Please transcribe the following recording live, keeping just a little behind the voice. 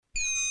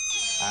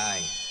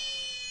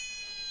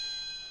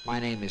My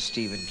name is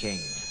Stephen King.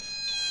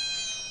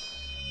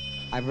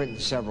 I've written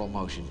several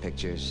motion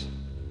pictures,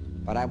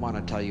 but I want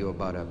to tell you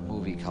about a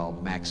movie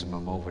called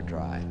Maximum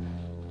Overdrive,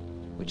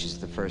 which is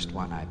the first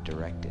one I've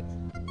directed.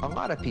 A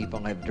lot of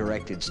people have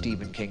directed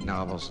Stephen King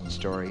novels and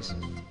stories,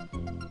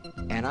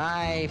 and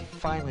I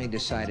finally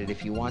decided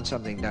if you want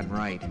something done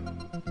right,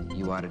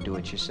 you ought to do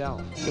it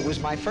yourself. It was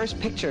my first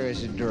picture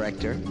as a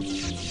director,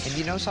 and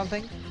you know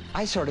something?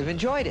 I sort of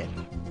enjoyed it.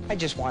 I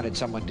just wanted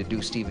someone to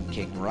do Stephen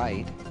King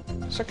right.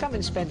 So come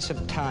and spend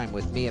some time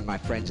with me and my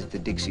friends at the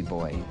Dixie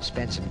Boy.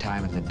 Spend some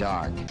time in the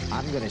dark.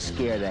 I'm gonna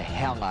scare the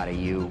hell out of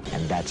you,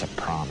 and that's a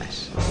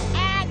promise.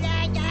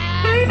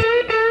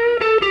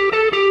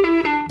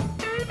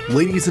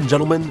 Ladies and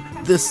gentlemen,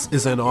 this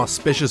is an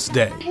auspicious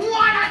day.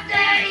 What a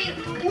day!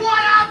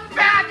 What a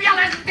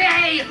fabulous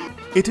day!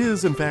 It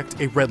is, in fact,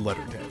 a red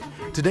letter day.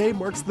 Today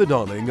marks the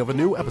dawning of a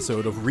new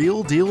episode of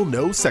Real Deal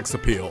No Sex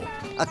Appeal.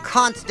 A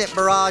constant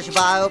barrage of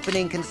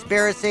eye-opening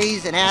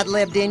conspiracies and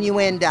ad-libbed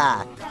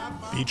innuendo.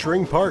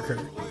 Featuring Parker.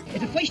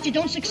 If at first you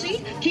don't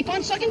succeed, keep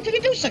on sucking till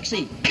you do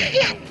succeed.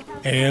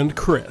 And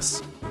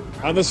Chris.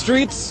 On the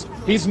streets,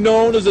 he's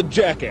known as a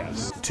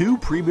jackass. Two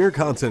premier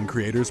content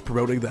creators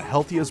promoting the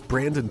healthiest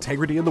brand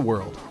integrity in the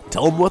world.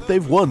 Tell them what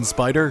they've won,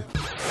 Spider.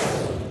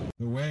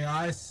 The way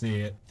I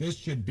see it, this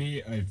should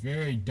be a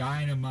very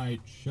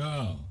dynamite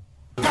show.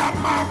 Got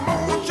my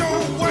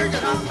mojo working.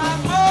 Got my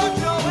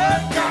mojo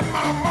working. Got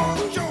my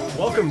mojo.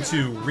 Welcome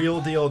to Real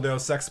Deal No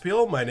Sex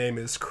Appeal. My name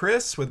is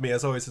Chris. With me,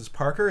 as always, is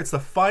Parker. It's the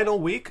final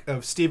week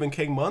of Stephen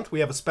King month. We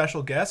have a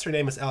special guest. Her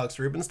name is Alex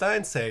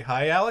Rubenstein. Say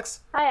hi,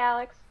 Alex. Hi,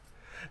 Alex.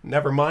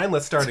 Never mind.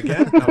 Let's start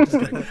again. No, I'm just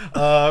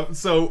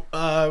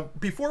kidding.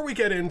 Before we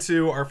get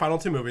into our final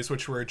two movies,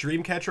 which were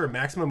Dreamcatcher and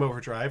Maximum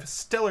Overdrive,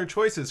 stellar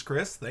choices,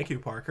 Chris. Thank you,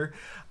 Parker.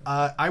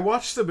 I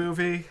watched the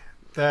movie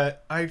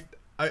that I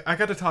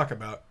got to talk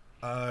about.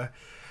 I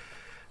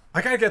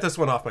gotta get this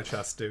one off my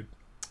chest, dude.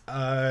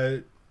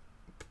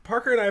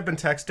 Parker and I have been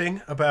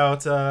texting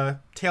about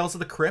Tales of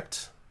the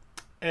Crypt,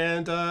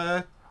 and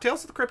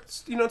Tales of the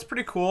Crypt, you know, it's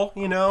pretty cool,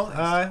 you know.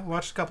 I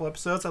watched a couple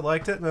episodes, I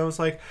liked it, and I was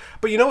like,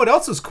 but you know what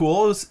else is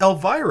cool? It was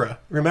Elvira.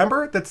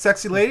 Remember? That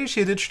sexy lady? She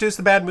had introduced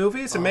the bad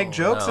movies and make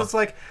jokes. No. It's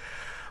like,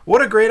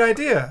 what a great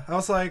idea. I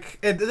was like,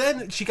 and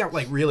then she got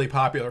like really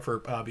popular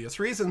for obvious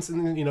reasons,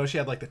 and you know, she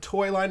had like the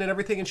toy line and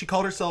everything, and she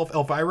called herself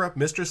Elvira,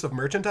 Mistress of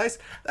Merchandise.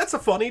 That's a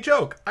funny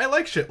joke. I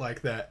like shit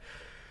like that.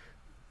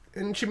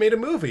 And she made a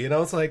movie, and I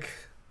was like,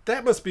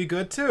 that must be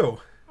good too.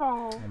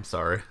 Aww. I'm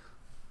sorry.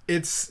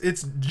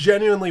 It's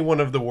genuinely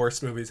one of the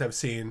worst movies I've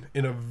seen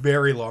in a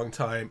very long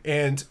time.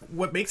 And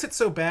what makes it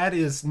so bad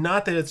is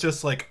not that it's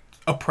just like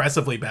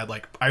oppressively bad,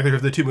 like either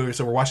of the two movies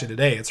that we're watching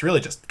today. It's really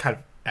just kind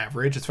of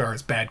average as far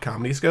as bad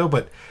comedies go,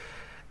 but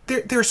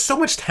there's so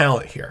much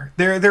talent here.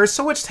 There's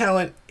so much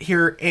talent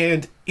here,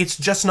 and it's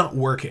just not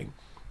working.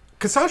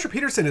 Cassandra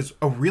Peterson is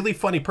a really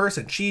funny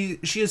person. She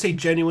is a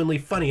genuinely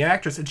funny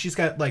actress, and she's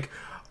got like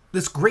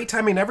this great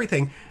timing and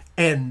everything,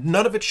 and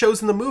none of it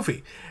shows in the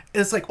movie. And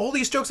it's like all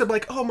these jokes, I'm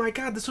like, oh my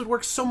god, this would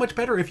work so much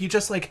better if you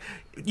just like,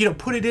 you know,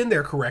 put it in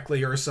there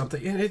correctly or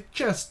something, and it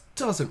just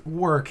doesn't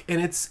work.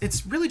 And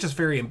it's really just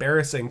very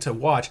embarrassing to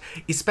watch,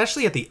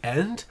 especially at the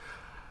end.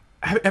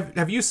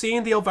 Have you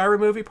seen the Elvira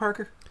movie,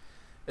 Parker?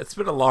 It's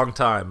been a long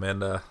time,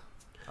 and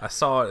I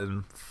saw it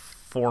in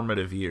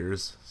formative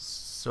years,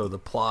 so the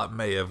plot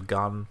may have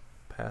gone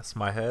past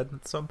my head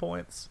at some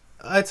points.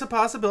 It's a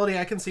possibility.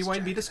 I can see why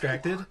you'd be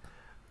distracted.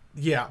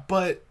 Yeah,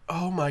 but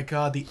oh my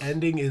god, the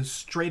ending is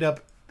straight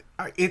up.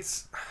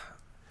 It's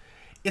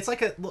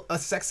like a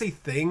sexy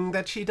thing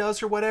that she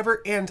does or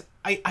whatever, and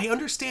I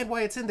understand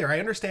why it's in there. I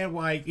understand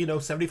why, you know,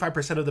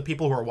 75% of the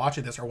people who are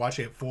watching this are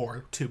watching it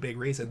for two big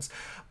reasons.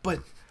 But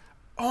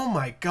oh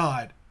my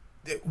god,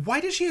 why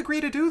did she agree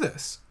to do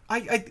this?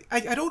 I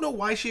don't know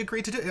why she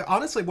agreed to do it.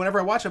 Honestly, whenever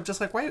I watch it, I'm just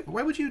like, why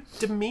would you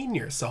demean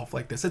yourself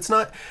like this? It's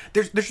not,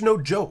 there's no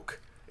joke.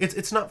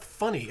 It's not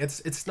funny.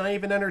 It's not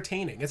even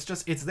entertaining. It's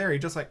there. You're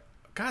just like,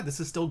 god, this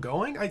is still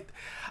going?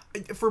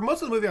 For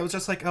most of the movie, I was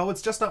just like, oh,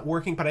 it's just not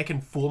working, but I can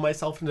fool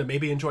myself into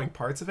maybe enjoying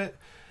parts of it.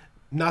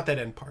 Not that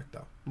end part,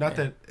 though.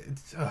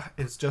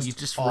 It's just You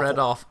just awful. read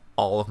off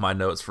all of my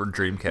notes for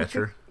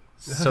Dreamcatcher.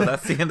 So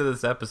that's the end of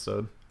this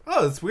episode.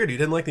 Oh, it's weird. You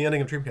didn't like the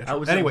ending of Dreamcatcher. I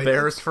was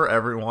embarrassed for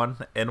everyone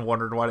and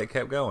wondered why it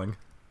kept going.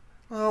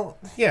 Well,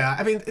 yeah,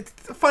 I mean,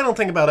 the final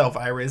thing about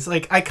Elvira is,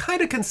 like, I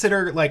kind of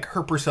consider, like,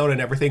 her persona and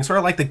everything sort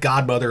of like the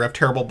godmother of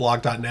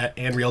TerribleBlog.net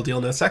and Real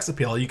Deal No Sex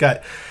Appeal. You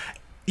got,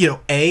 you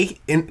know,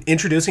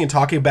 introducing and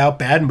talking about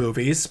bad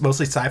movies,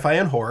 mostly sci-fi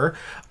and horror,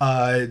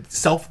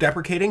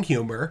 self-deprecating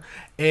humor,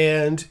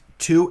 and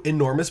two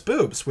enormous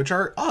boobs, which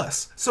are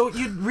us. So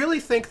you'd really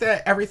think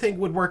that everything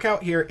would work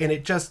out here, and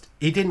it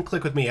didn't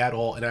click with me at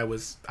all, and I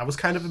was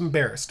kind of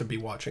embarrassed to be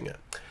watching it.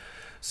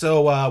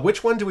 So,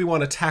 which one do we want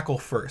to tackle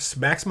first?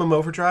 Maximum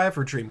Overdrive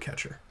or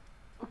Dreamcatcher?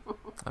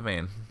 I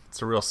mean, it's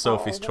a real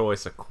Sophie's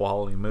choice of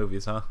quality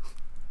movies, huh?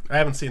 I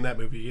haven't seen that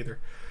movie either.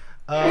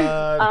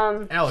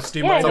 Alex, do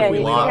you mind if we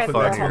leave off with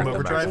Maximum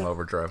Overdrive? Maximum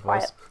Overdrive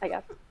was. Quiet, I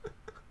guess.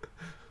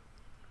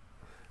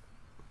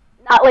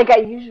 Not like I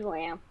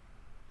usually am.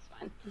 It's fine.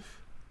 fine.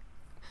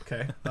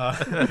 Okay.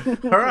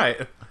 All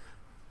right.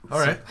 All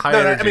right. High No,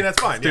 energy. I mean, that's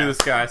fine. Let's do this,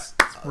 guys.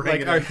 Let's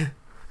bring it in.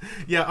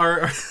 Yeah,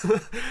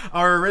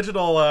 our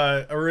original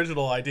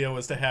idea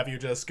was to have you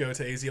just go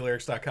to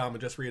azlyrics.com and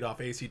just read off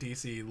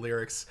AC/DC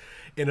lyrics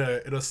in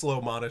a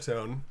slow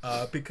monotone,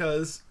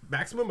 because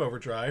Maximum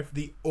Overdrive,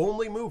 the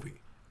only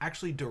movie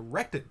actually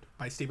directed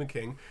by Stephen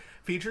King,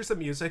 features the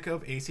music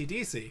of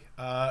AC/DC,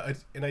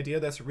 an idea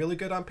that's really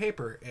good on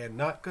paper and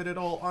not good at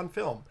all on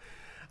film.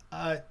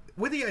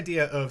 With the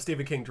idea of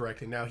Stephen King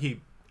directing, now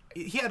he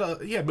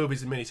had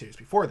movies and miniseries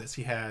before this.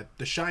 He had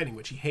The Shining,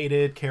 which he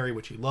hated, Carrie,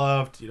 which he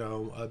loved,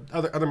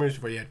 other movies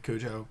before. He had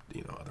Cujo,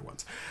 other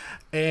ones,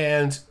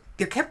 and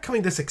there kept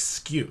coming this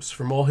excuse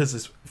from all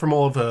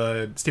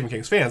of Stephen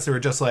King's fans. They were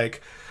just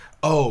like,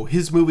 "Oh,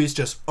 his movies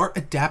just aren't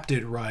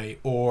adapted right,"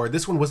 or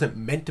 "This one wasn't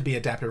meant to be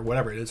adapted," or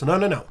whatever it is.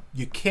 No,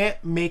 you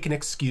can't make an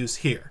excuse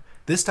here.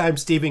 This time,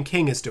 Stephen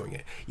King is doing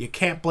it. You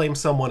can't blame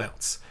someone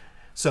else.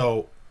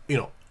 So,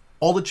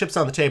 all the chips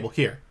on the table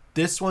here.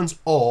 This one's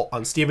all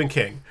on Stephen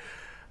King.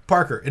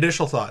 Parker,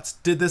 initial thoughts.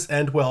 Did this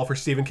end well for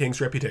Stephen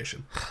King's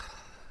reputation?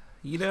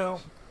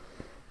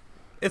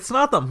 It's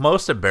not the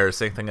most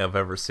embarrassing thing I've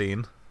ever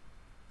seen,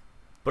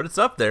 but it's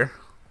up there.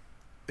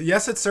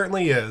 Yes, it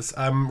certainly is.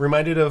 I'm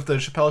reminded of the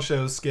Chappelle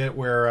Show skit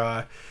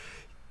where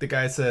the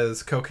guy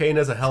says, "Cocaine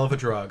is a hell of a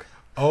drug."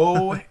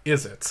 Oh,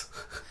 is it?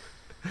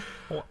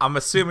 Well, I'm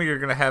assuming you're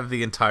going to have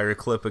the entire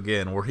clip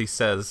again where he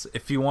says,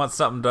 if you want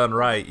something done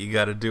right, you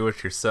got to do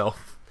it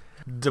yourself.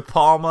 De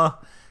Palma,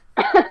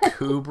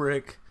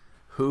 Kubrick,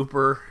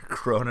 Hooper,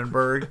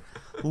 Cronenberg,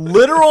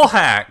 literal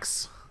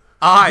hacks.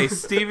 I,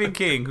 Stephen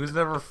King, who's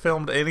never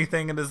filmed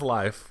anything in his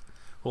life,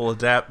 will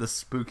adapt this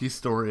spooky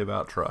story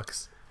about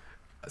trucks.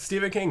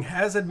 Stephen King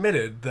has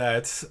admitted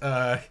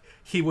that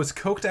he was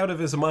coked out of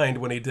his mind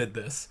when he did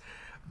this.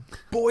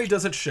 Boy,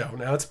 does it show.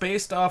 Now, it's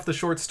based off the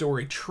short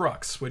story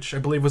Trucks, which I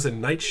believe was in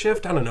Night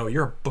Shift. I don't know.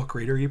 You're a book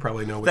reader. You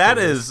probably know what that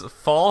is.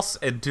 False,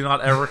 and do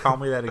not ever call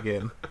me that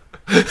again.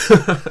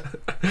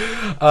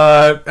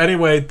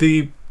 Anyway,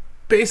 the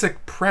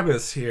basic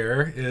premise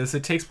here is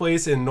it takes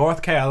place in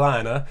North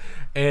Carolina,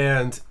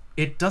 and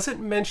it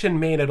doesn't mention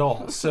Maine at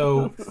all.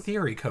 So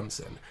theory comes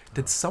in.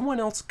 Did someone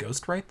else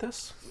ghostwrite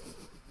this?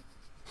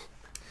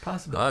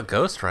 Possibly.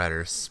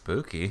 Ghostwriter's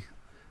spooky.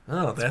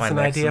 Oh, that's an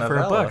idea for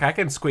a book. I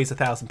can squeeze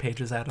 1,000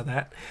 pages out of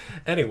that.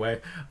 Anyway,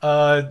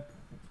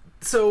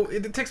 so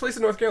it takes place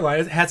in North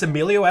Carolina. It has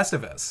Emilio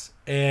Estevez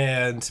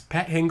and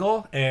Pat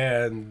Hingle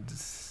and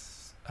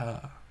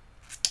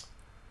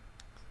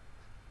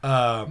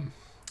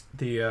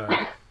the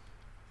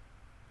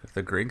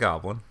Green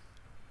Goblin.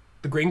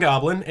 The Green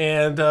Goblin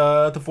and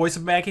the voice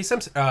of Maggie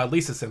Simpson,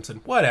 Lisa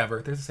Simpson,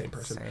 whatever. They're the same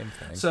person. Same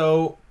thing.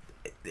 So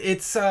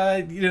it's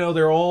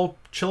they're all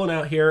chilling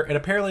out here, and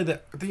apparently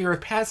the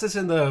Earth passes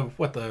in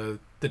the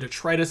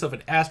detritus of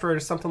an asteroid or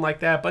something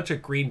like that, a bunch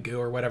of green goo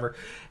or whatever,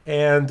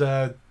 and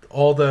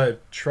all the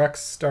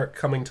trucks start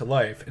coming to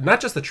life, and not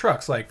just the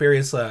trucks, like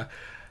various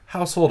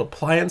household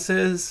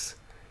appliances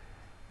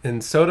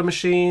and soda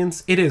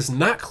machines. It is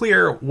not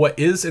clear what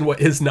is and what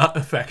is not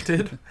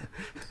affected.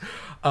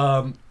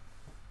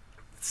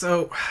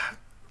 So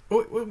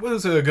what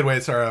was a good way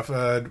to start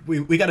off?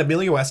 We got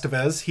Emilio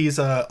Estevez. He's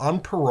on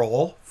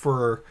parole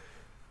for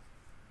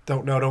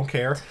don't know, don't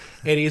care,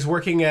 and he's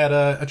working at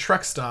a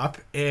truck stop,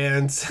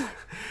 and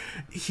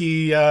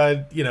he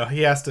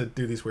has to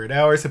do these weird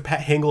hours. And Pat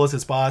Hingle is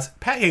his boss.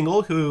 Pat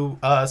Hingle, who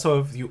some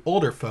of you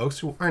older folks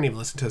who aren't even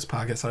listening to his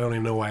podcast, I don't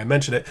even know why I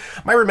mentioned it,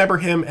 might remember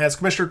him as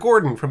Commissioner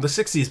Gordon from the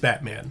 '60s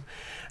Batman.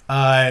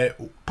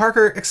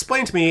 Parker,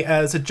 explain to me,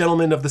 as a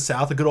gentleman of the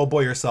South, a good old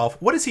boy yourself,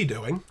 what is he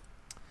doing?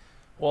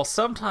 Well,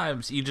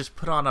 sometimes you just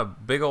put on a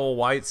big old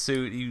white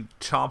suit, you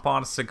chomp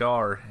on a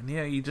cigar, and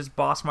you just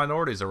boss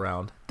minorities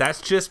around.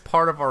 That's just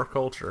part of our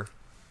culture.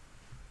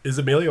 Is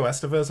Emilio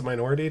Estevez a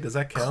minority? Does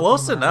that count?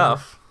 Close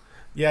enough.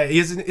 Yeah,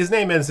 his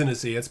name ends in a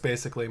Z. It's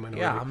basically a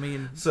minority. Yeah, I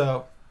mean...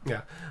 So,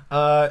 yeah.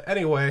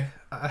 Anyway,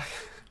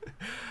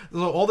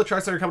 all the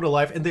trucks that are coming to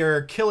life, and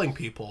they're killing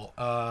people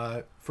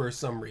for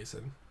some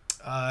reason.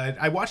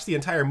 I watched the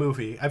entire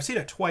movie. I've seen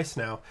it twice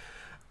now.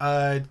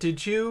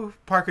 Did you,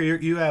 Parker,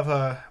 you have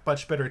a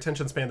much better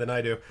attention span than I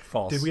do.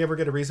 False. Did we ever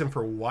get a reason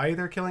for why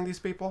they're killing these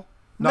people?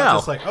 No. Not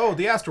just like, oh,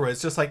 the asteroids.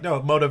 Just like,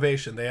 no,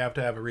 motivation. They have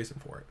to have a reason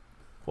for it.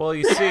 Well,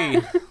 you see,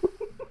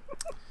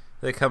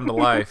 they come to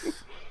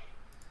life,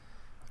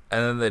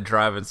 and then they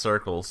drive in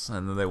circles,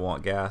 and then they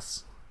want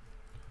gas.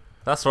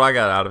 That's what I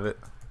got out of it.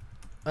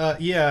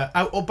 Yeah.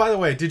 Oh, by the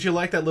way, did you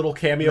like that little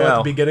cameo at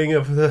the beginning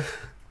of the...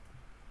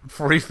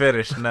 Before he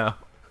finished, no.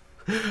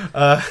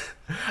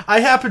 I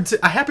happen to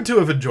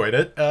have enjoyed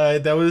it.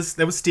 That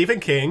was Stephen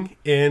King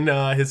in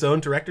his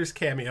own director's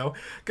cameo.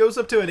 Goes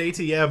up to an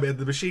ATM and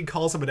the machine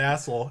calls him an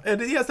asshole,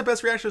 and he has the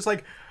best reaction. It's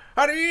like,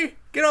 "Honey,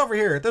 get over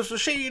here! This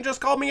machine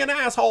just called me an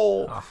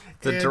asshole."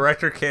 The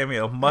director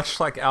cameo, much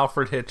like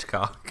Alfred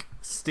Hitchcock,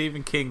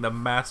 Stephen King, the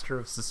master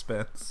of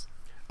suspense.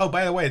 Oh,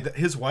 by the way,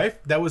 his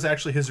wife, that was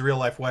actually his real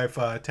life wife,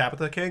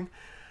 Tabitha King.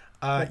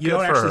 You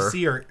don't actually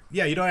see her.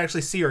 Yeah, you don't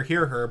actually see or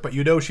hear her, but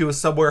you know she was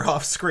somewhere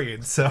off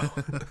screen. So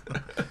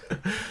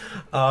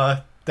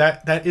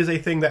that is a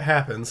thing that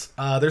happens.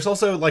 There's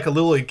also like a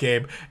Little League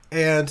game,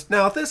 and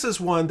now this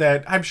is one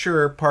that I'm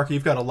sure, Parker,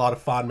 you've got a lot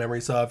of fond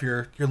memories of.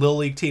 Your Little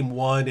League team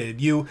won, and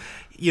you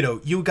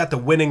got the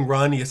winning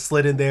run. You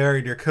slid in there,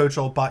 and your coach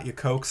all bought you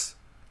Cokes.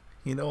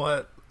 You know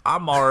what?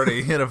 I'm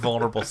already in a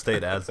vulnerable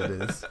state as it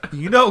is.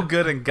 You know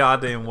good and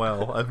goddamn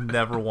well I've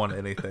never won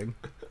anything.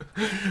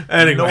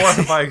 Anyway. Nor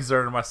have I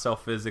exerted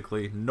myself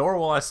physically, nor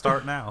will I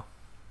start now.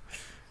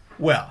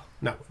 Well,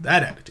 not with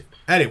that attitude.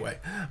 Anyway,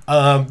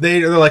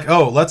 they're like,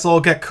 oh, let's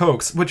all get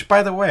Cokes. Which,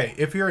 by the way,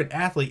 if you're an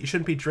athlete, you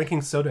shouldn't be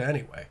drinking soda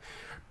anyway.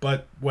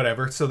 But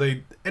whatever. So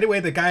the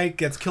guy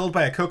gets killed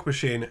by a Coke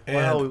machine. And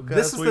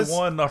well, we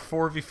won our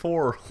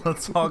 4v4.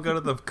 Let's all go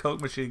to the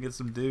Coke machine and get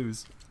some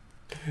dues.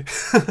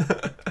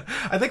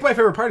 I think my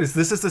favorite part is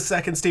this is the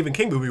second Stephen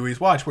King movie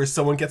we've watched where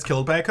someone gets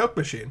killed by a Coke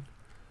machine.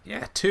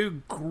 Yeah,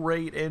 2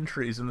 great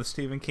entries in the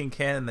Stephen King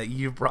canon that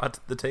you've brought to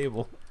the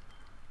table.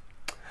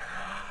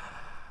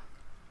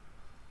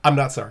 I'm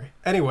not sorry.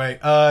 Anyway,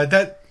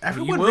 that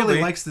everyone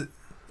really likes the.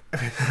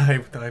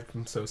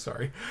 I'm so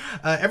sorry.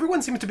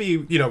 Everyone seems to be,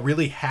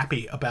 really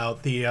happy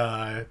about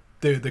the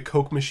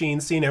Coke machine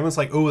scene. Everyone's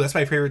like, "Oh, that's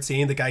my favorite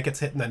scene." The guy gets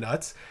hit in the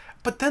nuts,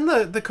 but then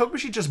the Coke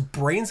machine just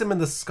brains him in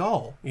the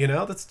skull.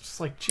 That's just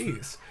like,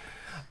 jeez.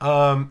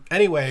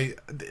 Anyway,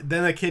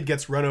 then the kid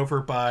gets run over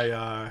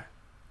by.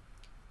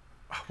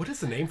 What is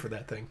the name for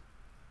that thing?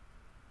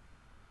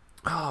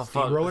 Oh,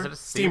 steamroller? Is it a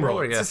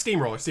steamroller? Yeah. It's a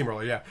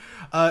steamroller,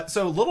 yeah.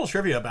 So little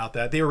trivia about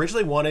that. They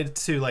originally wanted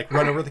to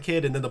run over the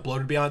kid and then the blood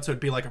would be on, so it'd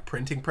be like a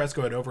printing press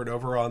going over and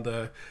over on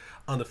the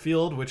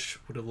field, which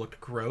would have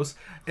looked gross.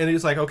 And he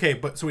was like, okay,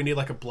 but so we need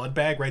like a blood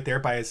bag right there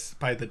by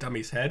the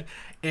dummy's head.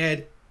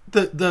 And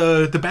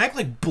the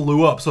bag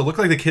blew up, so it looked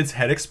like the kid's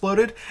head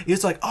exploded.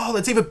 He's like, oh,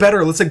 that's even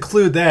better. Let's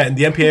include that. And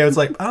the MPA was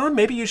like, oh,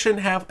 maybe you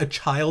shouldn't have a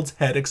child's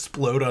head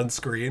explode on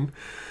screen.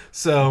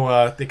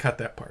 So they cut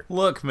that part.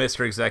 Look,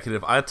 Mr.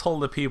 Executive, I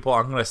told the people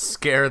I'm going to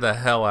scare the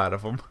hell out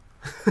of them.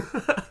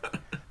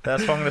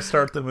 That's why I'm going to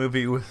start the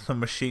movie with the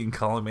machine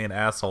calling me an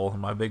asshole and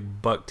my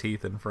big buck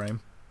teeth in frame.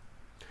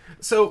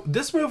 So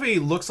this movie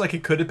looks like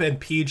it could have been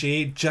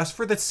PG just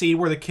for the scene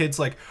where the kid's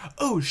like,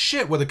 oh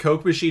shit, when the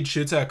Coke machine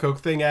shoots a Coke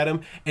thing at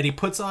him and he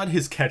puts on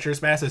his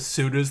catcher's mask as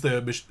soon as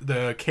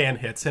the can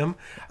hits him.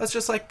 I was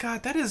just like,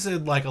 God, that is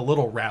like a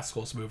Little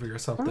Rascals movie or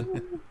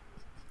something.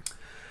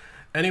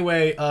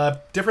 Anyway,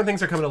 different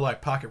things are coming to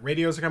life. Pocket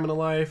radios are coming to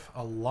life.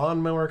 A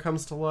lawnmower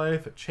comes to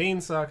life. A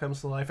chainsaw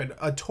comes to life. And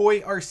a toy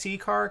RC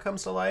car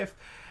comes to life.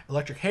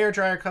 Electric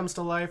hairdryer comes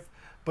to life.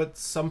 But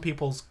some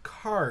people's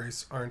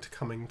cars aren't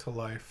coming to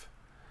life.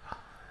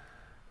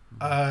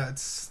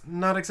 It's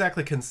not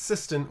exactly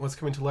consistent what's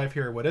coming to life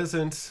here or what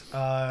isn't.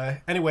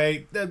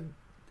 Anyway,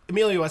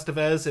 Emilio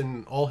Estevez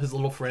and all his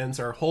little friends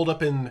are holed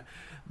up in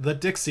the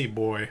Dixie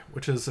Boy,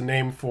 which is a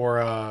name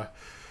for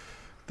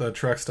the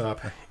truck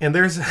stop. And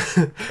there is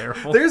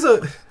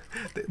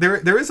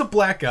a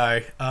black guy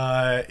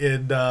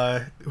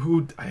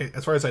who,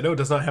 as far as I know,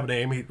 does not have a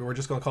name. We're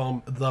just going to call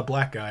him the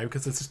Black Guy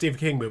because it's a Stephen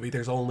King movie.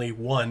 There's only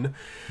one,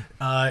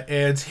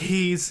 and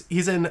he's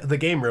in the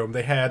game room.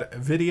 They had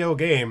video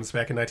games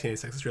back in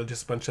 1986. It's really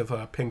just a bunch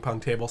of ping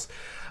pong tables,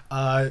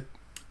 and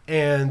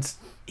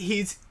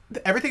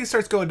everything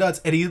starts going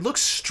nuts. And he looks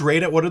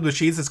straight at one of the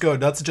machines that's going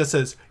nuts and just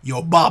says,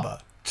 "Yo,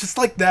 Baba." Just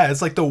like that.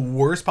 It's like the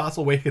worst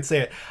possible way he could say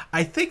it.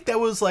 I think that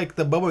was like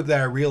the moment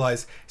that I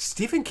realized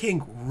Stephen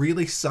King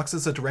really sucks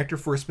as a director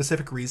for a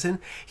specific reason.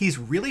 He's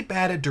really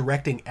bad at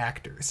directing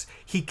actors.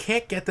 He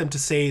can't get them to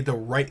say the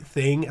right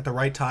thing at the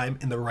right time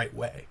in the right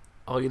way.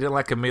 Oh, you didn't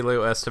like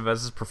Emilio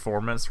Estevez's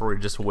performance where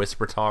he just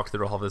whisper talk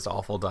through all this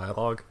awful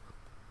dialogue?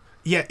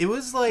 Yeah, it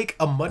was like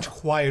a much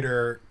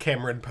quieter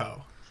Cameron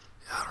Poe.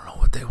 I don't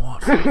know what they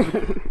want from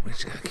me. We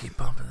just gotta keep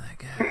bumping that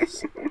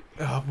gas.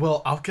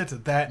 Well, I'll get to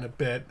that in a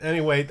bit.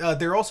 Anyway,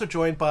 they're also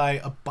joined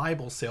by a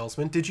Bible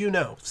salesman. Did you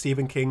know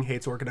Stephen King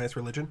hates organized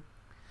religion?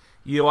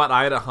 You know what?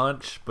 I had a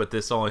hunch, but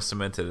this only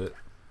cemented it.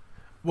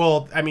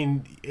 Well, I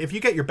mean, if you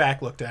get your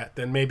back looked at,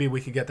 then maybe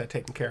we could get that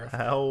taken care of.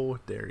 How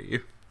dare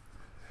you?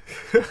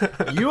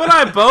 You and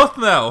I both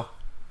know.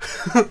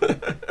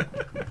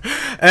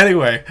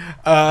 Anyway,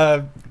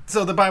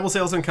 so the Bible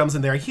salesman comes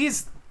in there.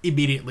 He's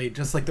immediately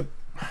just like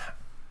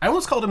I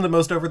almost called him the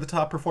most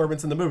over-the-top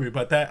performance in the movie,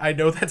 but I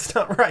know that's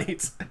not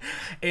right.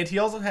 And he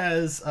also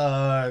has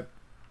a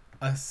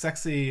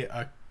sexy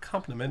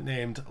accompaniment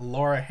named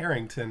Laura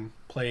Harrington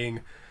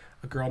playing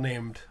a girl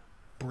named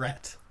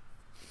Brett.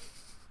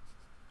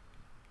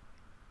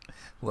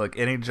 Look,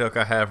 any joke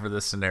I have for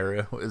this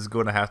scenario is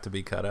going to have to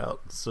be cut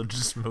out, so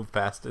just move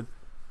past it.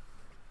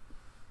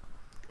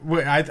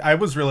 Wait, I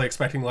was really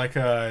expecting like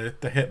the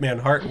Hitman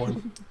Hart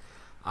one.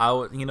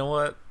 You know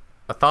what?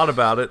 I thought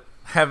about it.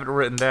 Have it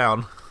written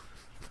down.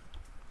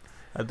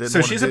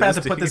 So she's about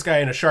to put this guy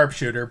in a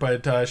sharpshooter,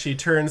 but she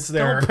turns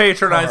their Don't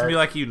patronize car. me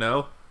like you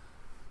know.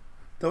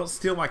 Don't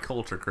steal my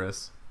culture,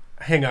 Chris.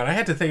 Hang on, I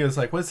had to think it was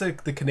like, what's the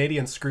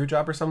Canadian screw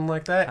job or something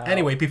like that?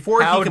 Anyway,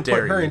 before How he can put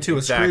dare her you. into a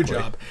Exactly. screw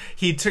job,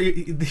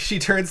 she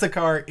turns the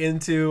car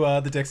into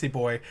the Dixie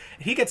Boy.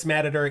 He gets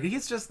mad at her.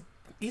 He's just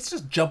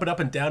jumping up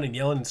and down and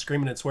yelling and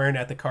screaming and swearing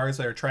at the cars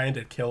that are trying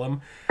to kill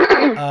him.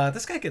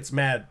 This guy gets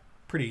mad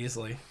pretty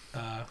easily.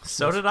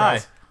 So no did I.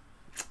 surprise.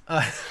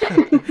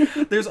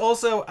 There's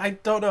also, I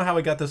don't know how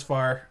we got this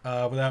far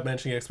without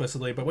mentioning it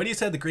explicitly, but when you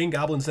said the Green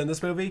Goblin's in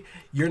this movie,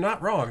 you're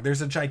not wrong.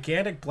 There's a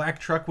gigantic black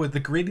truck with the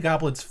Green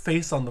Goblin's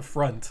face on the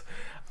front.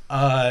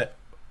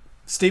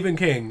 Stephen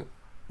King,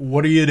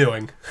 what are you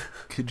doing?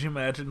 Could you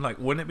imagine? Like,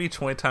 wouldn't it be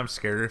 20 times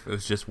scarier if it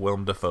was just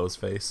Willem Dafoe's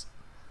face?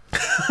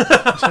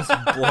 Just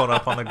blown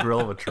up on the grill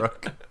of a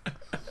truck.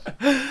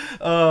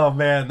 Oh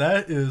man,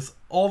 that is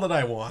all that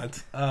I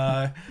want.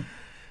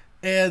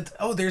 And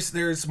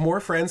there's more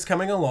friends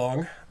coming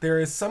along. There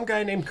is some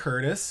guy named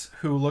Curtis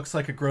who looks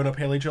like a grown-up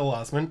Haley Joel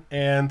Osment,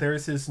 and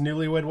there's his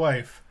newlywed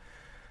wife,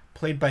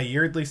 played by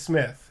Yeardley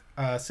Smith.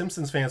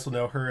 Simpsons fans will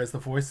know her as the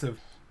voice of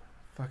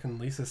fucking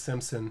Lisa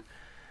Simpson.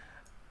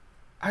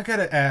 I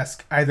gotta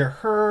ask, either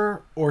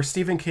her or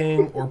Stephen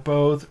King or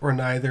both or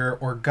neither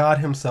or God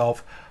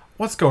himself,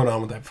 what's going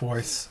on with that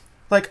voice?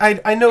 Like,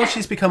 I know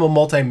she's become a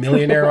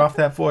multi-millionaire off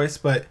that voice,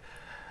 but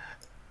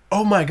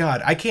oh my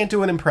God, I can't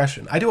do an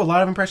impression. I do a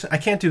lot of impressions. I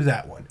can't do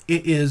that one.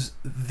 It is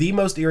the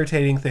most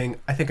irritating thing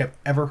I think I've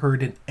ever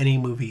heard in any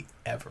movie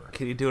ever.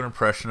 Can you do an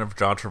impression of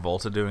John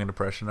Travolta doing an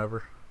impression of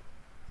her?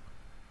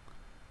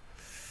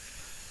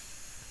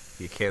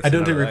 You can't. I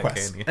don't say do no to that,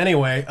 requests. can you?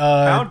 Anyway,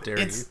 How dare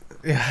you?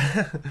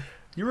 Yeah.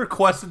 You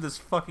requested this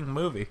fucking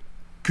movie.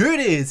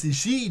 Curtis, is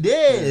she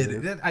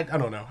dead? I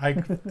don't know.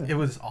 It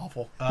was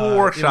awful. We'll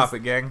workshop it,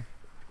 gang.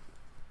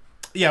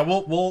 Yeah,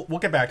 we'll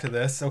get back to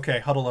this. Okay,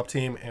 huddle up,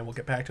 team, and we'll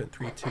get back to it.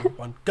 3, 2,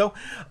 1, go.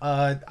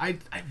 I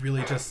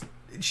really just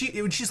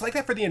she's like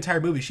that for the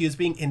entire movie. She is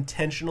being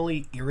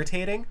intentionally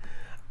irritating.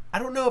 I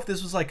don't know if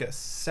this was like a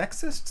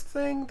sexist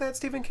thing that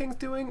Stephen King's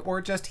doing,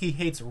 or just he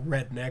hates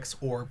rednecks,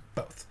 or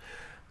both.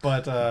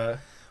 But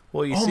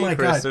well, you oh see, my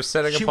Chris, God, they're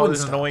setting she up all wouldn't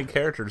these stop. annoying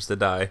characters to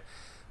die,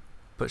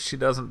 but she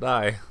doesn't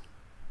die.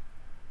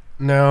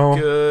 No.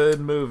 Good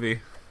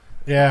movie.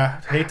 Yeah,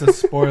 hate to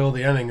spoil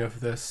the ending of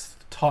this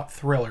taut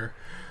thriller.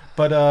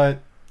 But,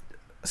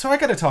 so I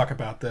gotta talk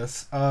about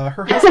this.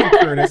 Her husband,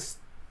 Curtis,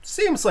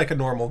 seems like a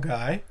normal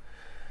guy.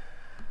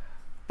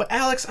 But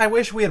Alex, I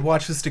wish we had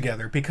watched this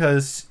together,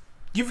 because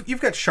you've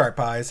got sharp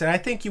eyes, and I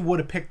think you would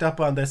have picked up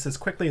on this as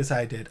quickly as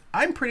I did.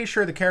 I'm pretty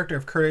sure the character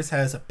of Curtis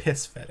has a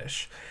piss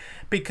fetish.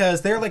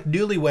 Because they're like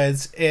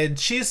newlyweds, and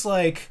she's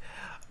like,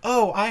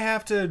 oh, I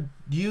have to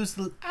use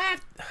the... I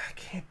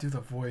can't do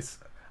the voice.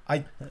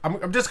 I'm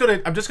just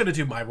gonna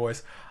do my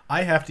voice.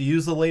 I have to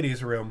use the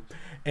ladies' room,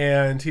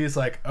 and he's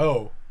like,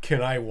 "Oh,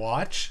 can I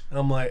watch?" And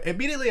I'm like,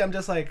 immediately, I'm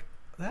just like,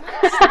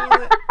 "That's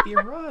not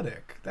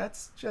erotic.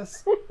 That's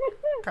just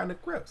kind of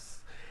gross."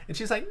 And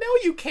she's like, "No,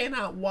 you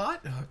cannot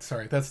watch." Oh,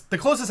 sorry, that's the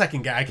closest I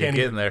can get. I can't You're even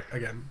getting there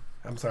again.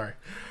 I'm sorry.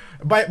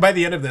 By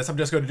the end of this, I'm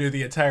just going to do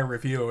the entire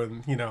review,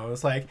 and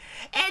it's like,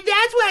 and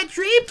that's why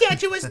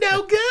Dreamcatcher was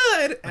no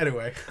good.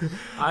 Anyway,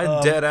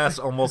 I dead ass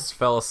almost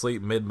fell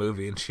asleep mid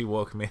movie, and she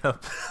woke me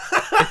up.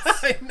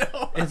 I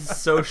know. It's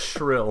so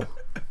shrill.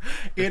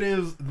 It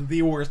is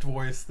the worst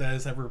voice that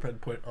has ever been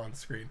put on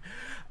screen.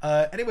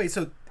 Anyway,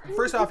 so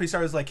first off, he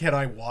starts like, "Can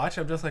I watch?"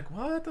 I'm just like,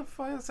 "What the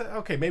fuck is that?"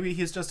 Okay, maybe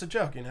he's just a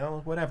joke,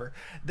 whatever.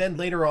 Then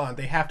later on,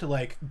 they have to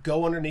like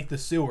go underneath the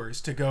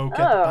sewers to go get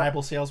the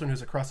Bible salesman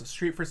who's across the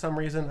street for some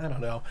reason. I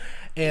don't know.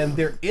 And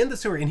they're in the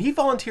sewer, and he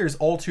volunteers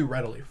all too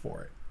readily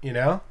for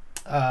it,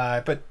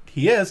 but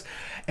he is.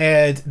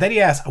 And then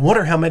he asks, "I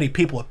wonder how many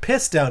people have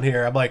pissed down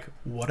here." I'm like,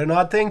 what an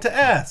odd thing to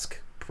ask.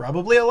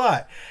 Probably a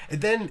lot.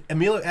 And then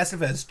Emilio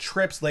Estevez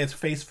trips, lands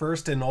face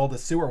first in all the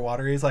sewer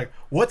water. He's like,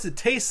 "What's it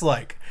taste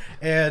like?"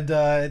 And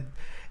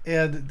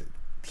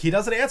he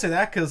doesn't answer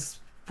that, because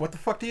what the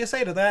fuck do you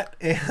say to that?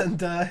 And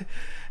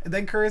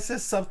then Curtis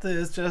says something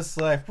is just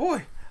like,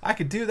 "Boy, I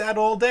could do that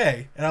all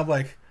day." And I'm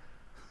like,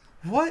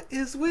 what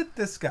is with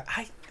this guy?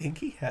 I think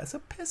he has a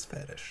piss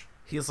fetish.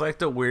 He's like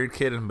the weird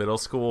kid in middle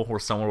school where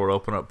someone would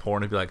open up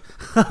porn and be like,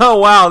 "Oh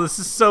wow, this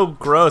is so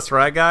gross,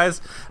 right,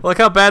 guys? Look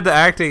how bad the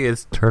acting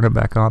is." Turn it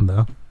back on,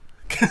 though.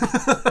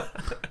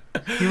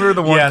 You remember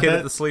the one kid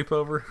at the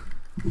sleepover?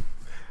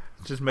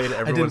 Just made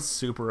everyone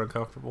super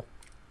uncomfortable.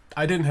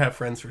 I didn't have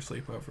friends for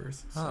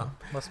sleepovers. So. Oh,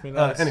 must be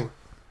nice. Anyway.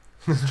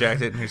 Just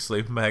jacked it in your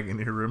sleeping bag in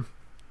your room.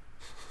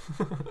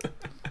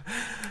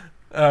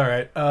 All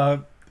right.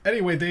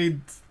 Anyway,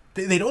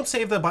 they don't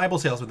save the Bible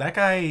salesman. That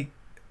guy,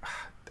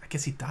 I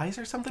guess he dies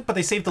or something, but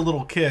they save the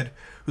little kid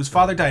whose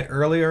father died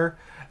earlier.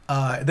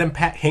 Then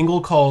Pat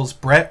Hingle calls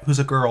Brett, who's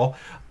a girl,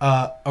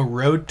 a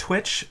road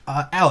twitch.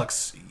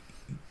 Alex,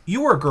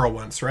 you were a girl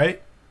once,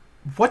 right?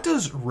 What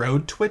does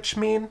road twitch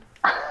mean?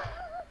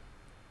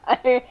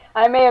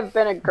 I may have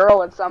been a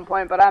girl at some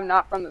point, but I'm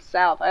not from the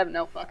South. I have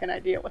no fucking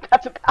idea what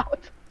that's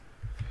about.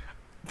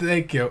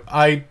 Thank you.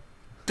 I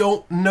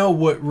don't know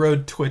what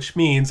road twitch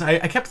means.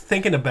 I kept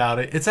thinking about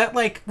it. Is that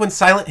like when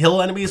Silent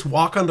Hill enemies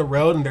walk on the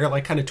road and they're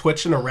like kind of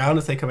twitching around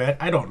as they come in?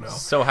 I don't know.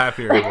 So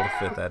happy you're able to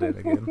fit that in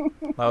again.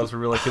 I was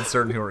really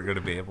concerned you weren't going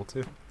to be able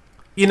to.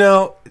 You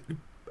know,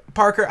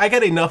 Parker, I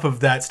get enough of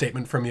that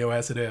statement from you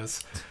as it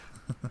is.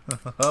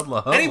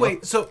 Anyway,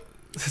 so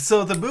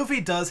the movie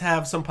does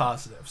have some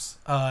positives.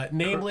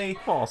 Namely...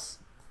 False.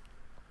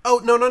 Oh,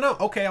 no.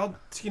 Okay, I'll,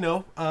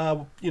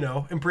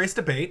 embrace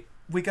debate.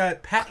 We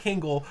got Pat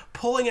Hingle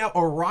pulling out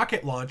a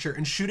rocket launcher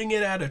and shooting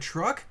it at a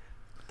truck.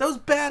 That was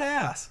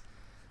badass.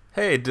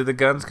 Hey, do the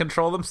guns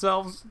control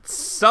themselves?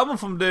 Some of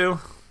them do.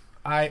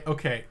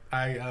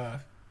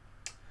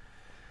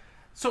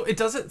 So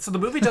the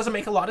movie doesn't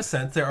make a lot of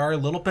sense. There are a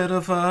little bit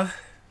of,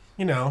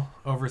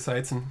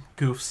 oversights and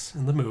goofs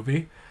in the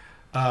movie.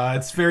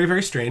 It's very,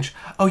 very strange.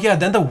 Oh, yeah,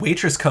 then the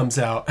waitress comes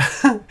out.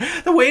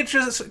 The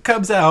waitress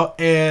comes out,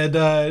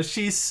 and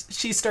she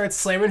starts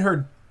slamming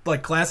her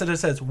glass and it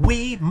says,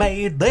 "We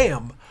made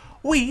them.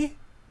 We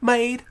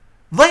made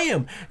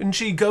them." And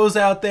she goes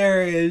out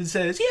there and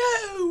says,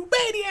 "You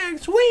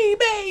maniacs, we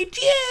made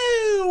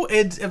you."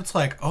 And it's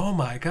like, oh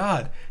my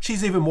God.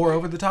 She's even more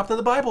over the top than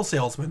the Bible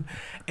salesman.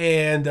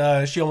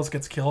 And she almost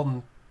gets killed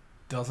and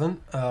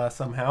doesn't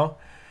somehow.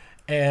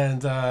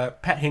 And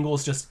Pat Hingle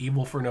is just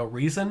evil for no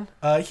reason.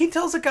 He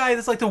tells a guy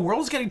that's like, the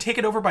world's getting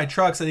taken over by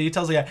trucks, and he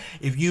tells the guy,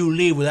 "If you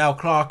leave without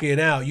clocking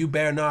out, you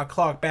better not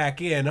clock back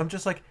in." I'm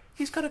just like,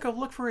 he's gonna go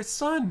look for his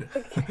son.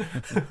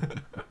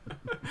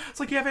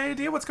 It's like, you have any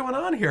idea what's going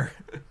on here?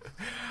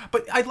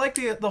 But I like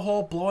the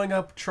whole blowing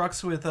up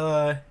trucks with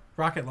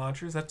rocket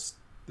launchers. That's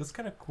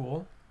kind of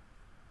cool,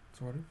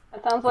 sort of.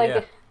 That sounds like...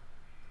 Yeah.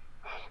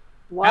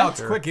 What?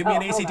 Alex, quick, give me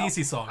an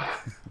AC/DC song.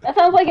 That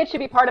sounds like it should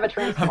be part of a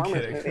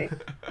Transformers movie.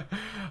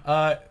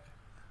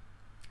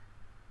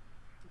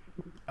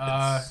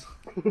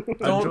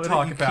 Don't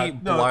talk about...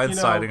 Keep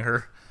blindsiding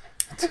her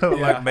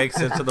to make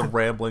sense of the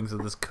ramblings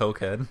of this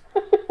cokehead.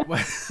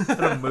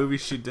 In a movie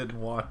she didn't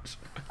watch.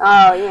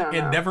 Oh, yeah.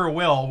 It never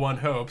will, one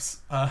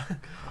hopes.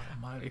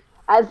 Almighty.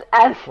 As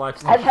has been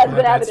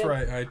evident, That's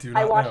right, I do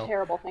not watch know.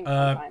 terrible things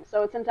sometimes,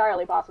 so it's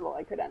entirely possible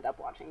I could end up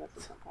watching this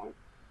at some point.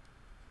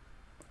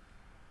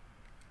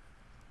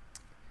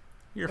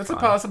 That's fine. A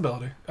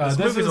possibility. This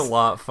movie's a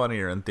lot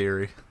funnier in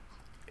theory.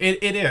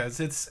 It is.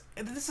 This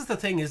is the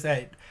thing, is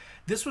that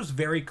this was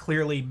very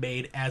clearly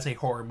made as a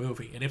horror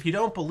movie. And if you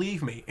don't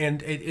believe me,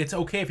 and it's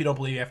okay if you don't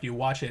believe me after you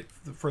watch it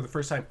for the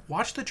first time,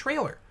 watch the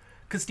trailer.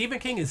 Because Stephen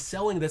King is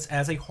selling this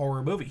as a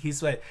horror movie.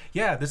 He's like,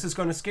 yeah, this is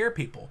going to scare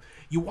people.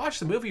 You watch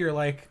the movie, you're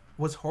like,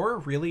 was horror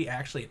really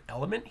actually an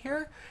element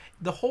here?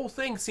 The whole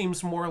thing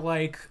seems more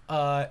like,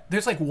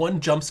 there's like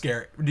one jump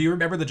scare. Do you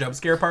remember the jump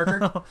scare,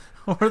 Parker?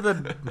 Where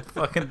the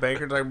fucking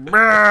baker's like,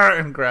 "Brrr,"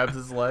 and grabs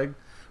his leg.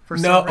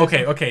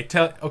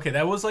 Okay,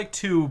 that was like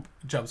 2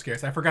 jump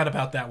scares. I forgot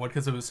about that one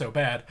because it was so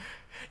bad.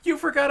 You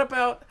forgot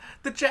about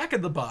the Jack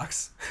in the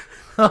Box.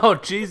 Oh,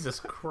 Jesus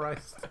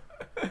Christ.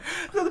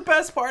 So the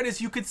best part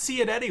is you could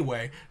see it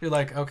anyway. You're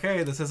like,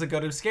 okay, this isn't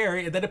going to be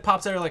scary. And then it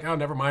pops out, you're like, oh,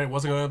 never mind, it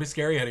wasn't going to be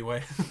scary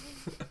anyway.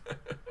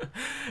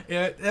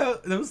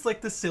 It was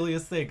like the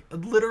silliest thing. A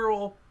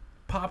literal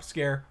pop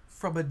scare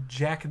from a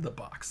Jack in the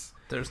Box.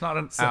 There's not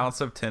an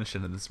ounce of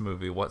tension in this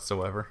movie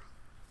whatsoever.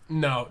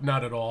 No,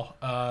 not at all.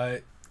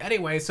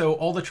 Anyway, so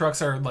all the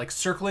trucks are like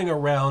circling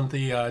around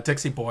the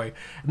Dixie Boy,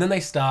 and then they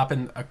stop,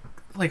 and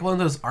like one of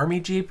those army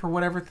jeep or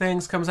whatever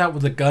things comes out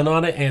with a gun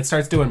on it, and it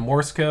starts doing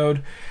Morse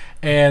code,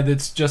 and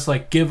it's just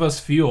like, "Give us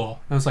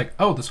fuel." And I was like,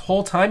 oh, this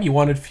whole time you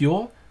wanted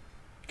fuel?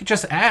 You could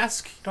just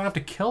ask. You don't have to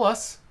kill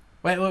us.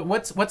 Wait,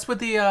 what's with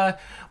that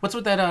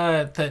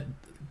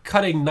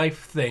cutting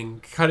knife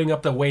thing, cutting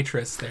up the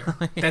waitress there?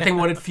 Yeah. That thing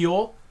wanted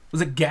fuel?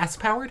 Was it gas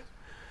powered?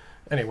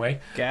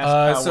 Anyway,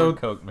 gas-powered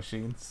Coke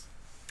machines.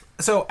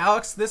 So,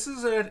 Alex, this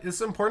is an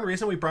important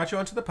reason we brought you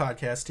onto the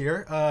podcast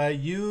here.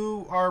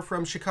 You are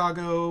from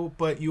Chicago,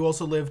 but you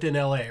also lived in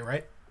LA,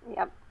 right?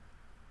 Yep.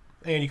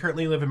 And you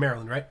currently live in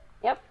Maryland, right?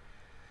 Yep.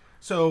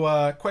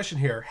 So, question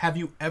here. Have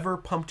you ever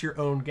pumped your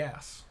own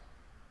gas?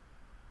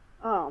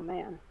 Oh,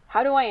 man.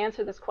 How do I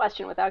answer this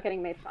question without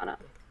getting made fun of?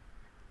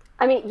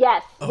 I mean,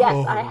 yes,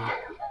 I have.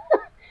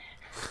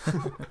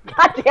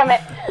 God damn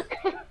it.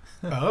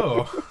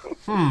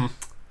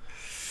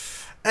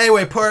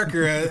 Anyway,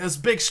 Parker, this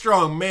big,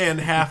 strong man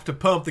have to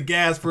pump the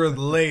gas for the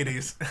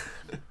ladies.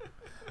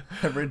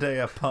 Every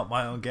day I pump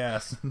my own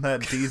gas, and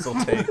that diesel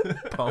tank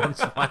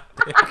pumps my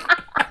dick.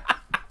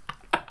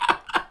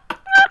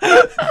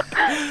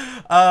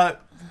 I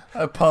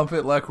pump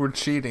it like we're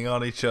cheating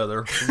on each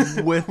other,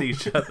 with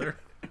each other.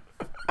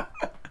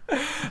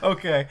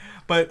 Okay,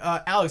 but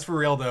Alex, for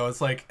real though,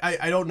 it's like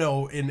I don't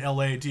know, in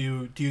LA,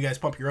 do you guys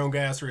pump your own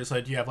gas, or is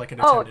like, do you have like an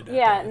attendant? Oh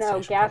yeah,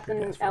 no, gas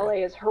in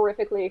LA is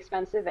horrifically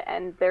expensive,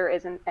 and there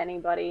isn't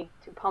anybody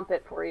to pump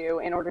it for you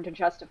in order to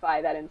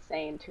justify that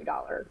insane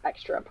 $2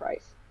 extra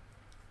price.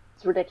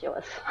 It's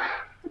ridiculous.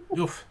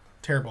 Oof,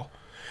 terrible.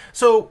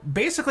 So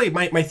basically,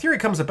 my theory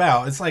comes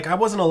about. It's like, I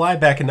wasn't alive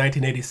back in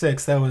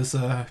 1986. That was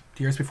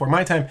years before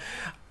my time.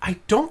 I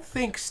don't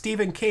think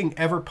Stephen King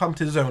ever pumped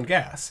his own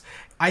gas.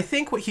 I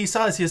think what he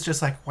saw is he's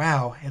just like,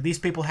 wow, and these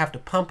people have to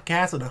pump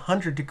gas at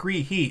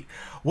 100-degree heat.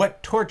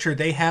 What torture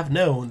they have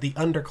known, the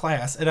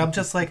underclass. And I'm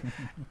just like,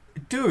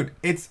 dude,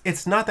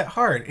 it's not that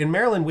hard. In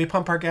Maryland, we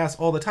pump our gas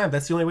all the time.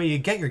 That's the only way you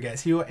get your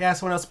gas. You ask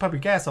someone else to pump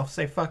your gas, I'll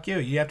say, fuck you.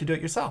 You have to do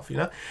it yourself, you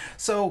know?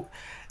 So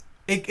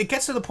it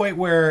gets to the point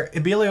where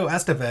Emilio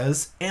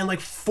Estevez and like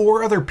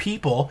 4 other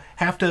people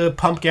have to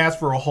pump gas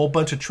for a whole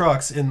bunch of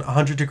trucks in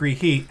 100-degree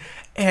heat.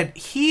 And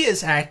he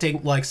is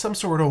acting like some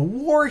sort of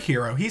war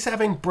hero. He's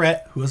having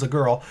Brett, who is a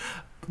girl,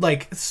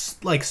 like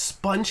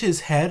sponge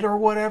his head or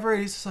whatever.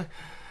 He's just like,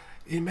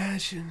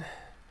 imagine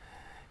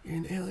you're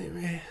an alien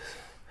race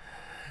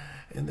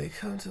and they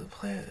come to the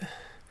planet.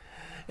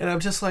 And I'm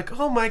just like,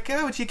 oh my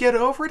god, would you get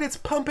over it? It's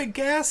pumping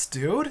gas,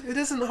 dude. It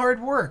isn't hard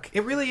work.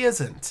 It really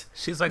isn't.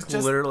 She's like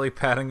literally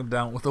patting him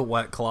down with a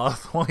wet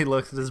cloth while he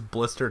looks at his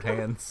blistered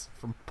hands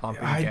from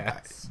pumping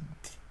gas.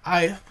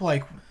 I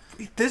like,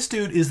 this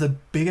dude is the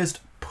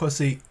biggest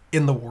pussy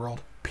in the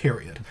world,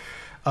 period.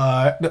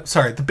 No,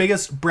 sorry, the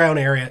biggest brown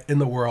area in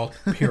the world,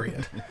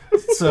 period.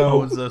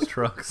 So owns those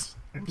trucks.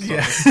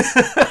 Yeah.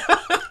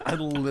 I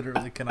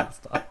literally cannot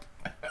stop.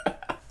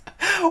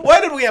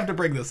 Why did we have to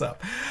bring this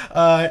up?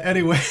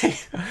 Anyway.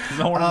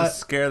 I wanted to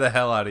scare the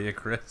hell out of you,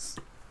 Chris.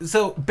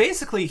 So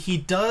basically, he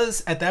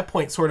does, at that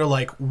point, sort of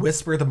like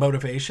whisper the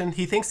motivation.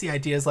 He thinks the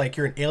idea is like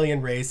you're an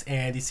alien race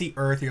and you see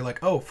Earth, you're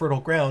like, oh, fertile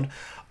ground.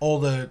 All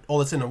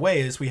that's in the way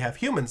is we have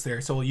humans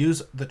there, so we'll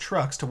use the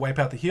trucks to wipe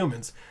out the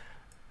humans.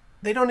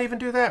 They don't even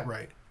do that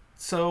right.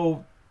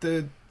 So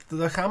the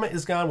comet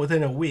is gone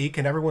within a week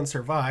and everyone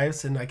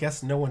survives, and I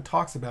guess no one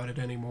talks about it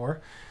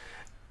anymore.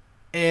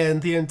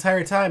 And the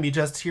entire time you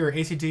just hear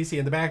AC/DC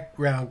in the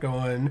background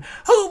going,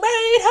 who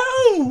made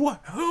who?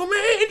 Who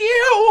made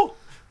you?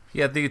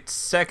 Yeah, the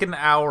second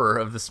hour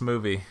of this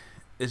movie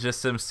is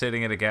just him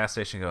sitting at a gas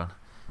station going,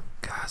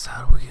 guys,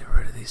 how do we get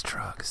rid of these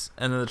trucks?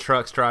 And then the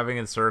truck's driving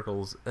in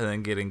circles and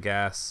then getting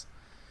gas.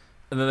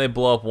 And then they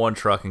blow up one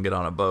truck and get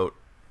on a boat.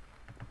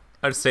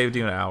 I just saved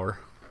you an hour.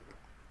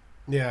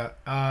 Yeah,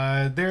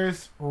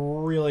 there's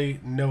really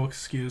no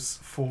excuse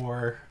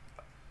for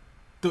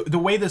the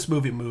way this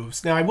movie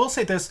moves. Now, I will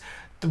say this.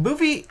 The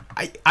movie,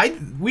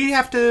 we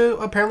have to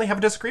apparently have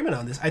a disagreement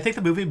on this. I think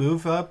the movie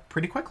moved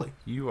pretty quickly.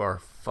 You are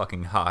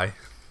fucking high.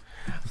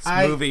 This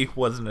movie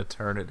was an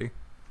eternity.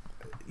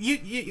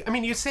 I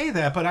mean, you say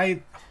that, but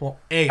I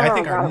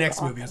think our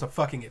next movie is a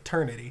fucking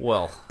eternity.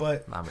 Well,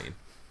 but I mean,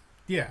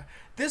 yeah,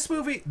 this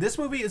movie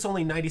is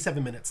only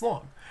 97 minutes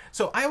long.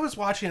 So I was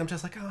watching, I'm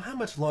just like, oh, how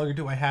much longer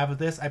do I have of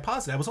this? I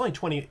paused it. I was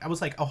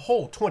like a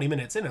whole 20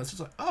 minutes in. I was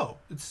just like, oh,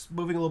 it's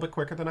moving a little bit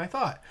quicker than I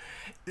thought.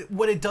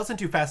 What it doesn't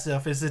do fast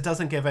enough is it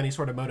doesn't give any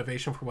sort of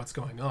motivation for what's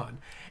going on.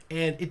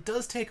 And it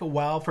does take a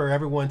while for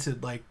everyone to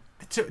like,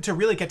 to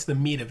really get to the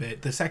meat of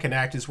it. The second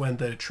act is when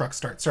the trucks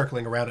start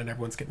circling around and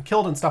everyone's getting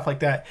killed and stuff like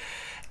that.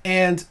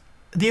 And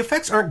the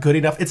effects aren't good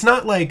enough. It's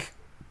not like,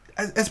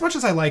 as much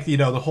as I like, the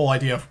whole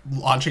idea of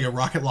launching a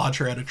rocket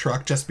launcher at a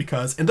truck just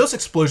because, and those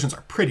explosions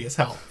are pretty as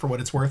hell for what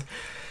it's worth,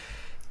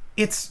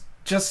 it's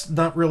just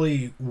not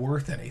really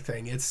worth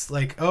anything. It's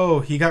like,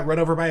 oh, he got run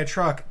over by a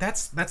truck.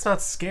 That's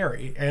not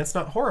scary, and it's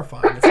not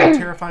horrifying. It's not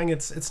terrifying.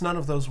 It's none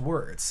of those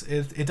words.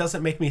 It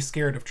doesn't make me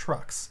scared of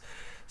trucks.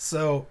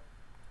 So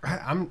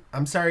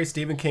I'm sorry,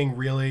 Stephen King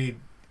really,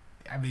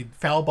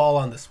 foul ball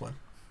on this one.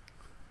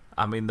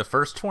 I mean, the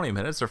first 20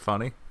 minutes are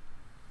funny.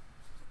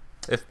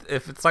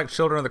 If it's like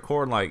Children of the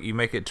Corn, like you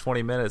make it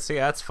 20 minutes,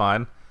 yeah, that's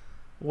fine.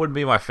 Wouldn't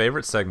be my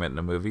favorite segment in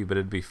a movie, but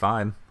it'd be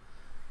fine.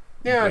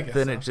 Yeah, but I guess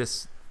then so. It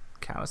just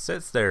kind of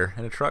sits there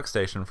in a truck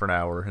station for an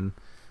hour, and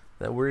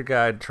that weird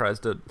guy tries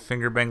to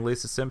finger bang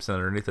Lisa Simpson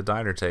underneath the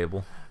diner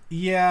table.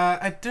 Yeah,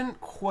 I didn't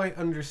quite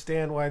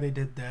understand why they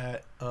did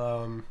that.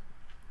 But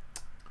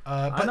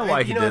I know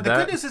why he did that. The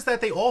good news is that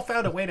they all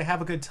found a way to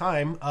have a good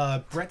time.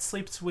 Brett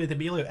sleeps with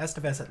Emilio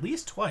Estevez at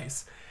least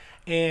twice.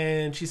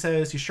 And she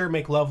says, you sure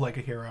make love like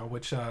a hero,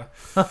 which...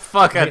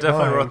 Fuck, I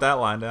definitely wrote that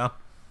line down.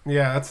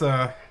 Yeah, that's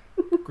a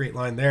great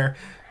line there.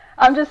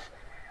 I'm just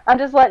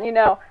letting you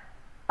know,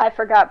 I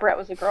forgot Brett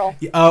was a girl.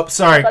 Yeah, oh,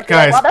 sorry,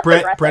 guys. Like,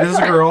 well, Brett is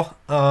a girl.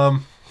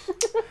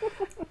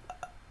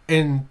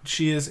 And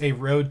she is a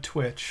road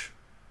twitch.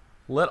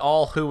 Let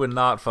all who would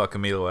not fuck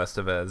Emilio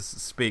Estevez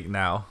speak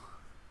now.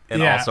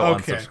 And also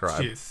unsubscribe.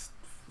 Jeez.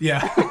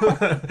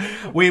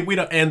 Yeah. we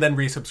don't, and then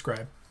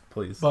resubscribe.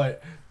 Please.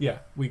 But yeah,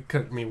 we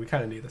kind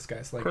of need this,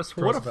 guys. Like, Chris,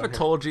 what if I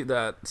told you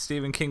that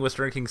Stephen King was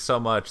drinking so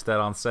much that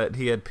on set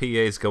he had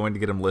PAs going to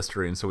get him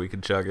Listerine so we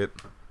could chug it?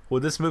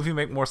 Would this movie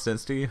make more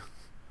sense to you?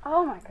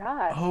 Oh my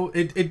god. Oh,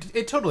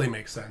 it totally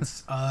makes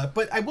sense.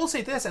 But I will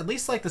say this: at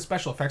least like the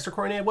special effects are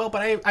coordinated well.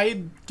 But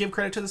I give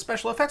credit to the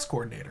special effects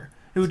coordinator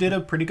who did a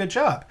pretty good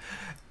job.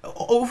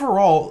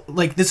 Overall,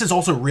 like, this is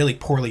also really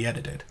poorly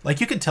edited.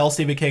 Like, you could tell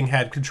Stephen King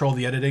had control of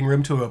the editing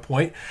room to a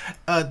point.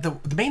 The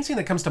main scene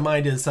that comes to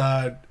mind is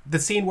the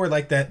scene where,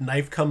 like, that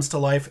knife comes to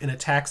life and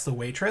attacks the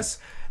waitress.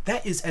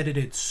 That is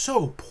edited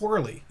so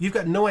poorly. You've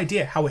got no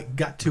idea how it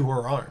got to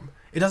her arm.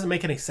 It doesn't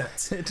make any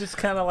sense. It just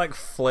kind of like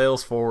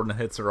flails forward and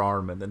hits her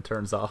arm and then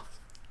turns off.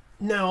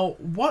 Now,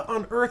 what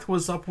on earth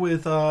was up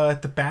with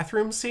the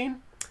bathroom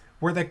scene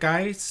where that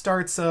guy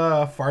starts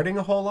farting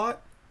a whole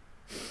lot?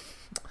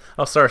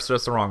 Oh, sorry, so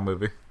that's the wrong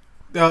movie.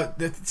 I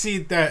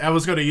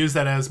was going to use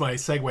that as my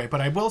segue, but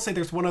I will say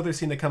there's one other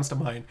scene that comes to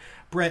mind.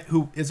 Brett,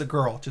 who is a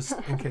girl, just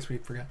in case we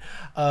forgot,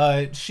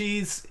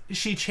 she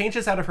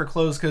changes out of her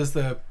clothes because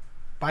the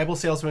Bible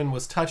salesman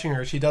was touching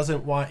her. She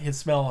doesn't want his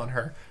smell on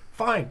her.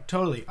 Fine,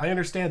 totally. I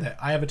understand that.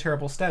 I have a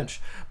terrible stench.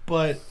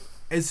 But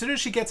as soon as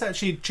she gets out,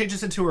 she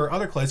changes into her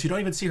other clothes. You don't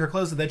even see her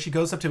clothes, and then she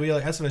goes up to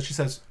Mila Estevez. She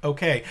says,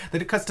 okay.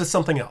 Then it cuts to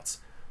something else.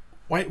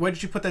 Why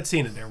did you put that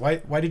scene in there?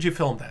 Why did you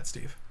film that,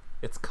 Steve?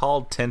 It's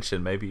called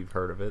Tension. Maybe you've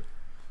heard of it.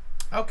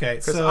 Okay,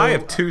 Because so I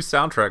have 2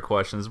 soundtrack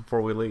questions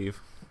before we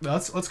leave.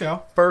 Let's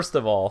go. First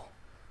of all,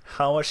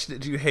 how much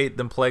did you hate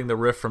them playing the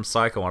riff from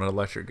Psycho on an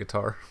electric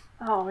guitar?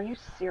 Oh, are you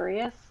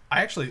serious?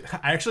 I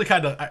actually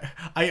kind of,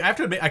 I have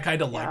to admit, I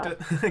kind of liked it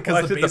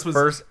because the bass was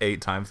first 8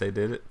 times they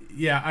did it.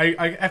 Yeah,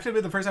 I have to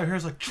admit, the first time I heard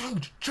it was like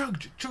chug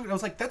chug chug. I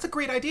was like, that's a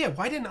great idea.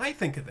 Why didn't I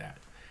think of that?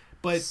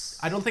 But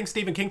I don't think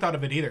Stephen King thought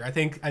of it either. I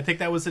think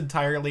that was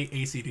entirely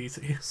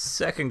AC/DC.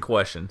 Second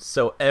question.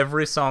 So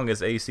every song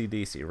is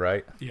AC/DC,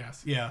 right?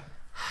 Yes. Yeah.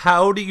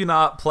 How do you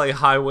not play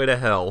Highway to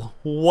Hell?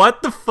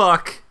 What the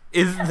fuck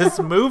is this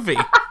movie?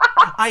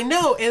 I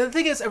know, and the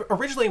thing is,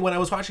 originally when I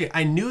was watching it,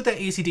 I knew that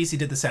AC/DC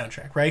did the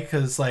soundtrack, right?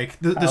 Because like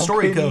the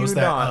story goes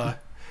that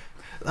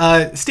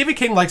Stephen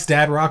King likes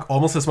dad rock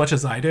almost as much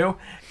as I do,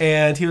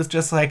 and he was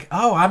just like,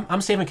 "Oh,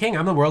 I'm Stephen King.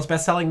 I'm the world's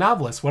best-selling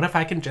novelist. What if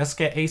I can just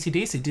get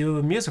AC/DC to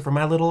do music for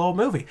my little old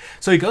movie?"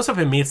 So he goes up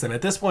and meets them.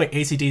 At this point,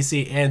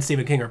 AC/DC and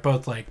Stephen King are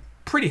both like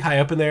pretty high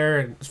up in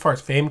there as far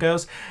as fame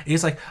goes. And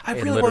he's like, I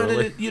really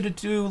wanted you to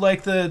do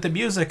like the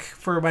music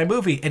for my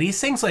movie. And he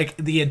sings like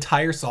the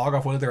entire song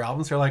off one of their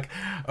albums. They're like,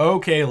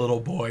 okay, little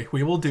boy,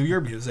 we will do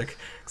your music,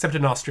 except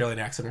in an Australian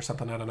accent or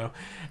something. I don't know.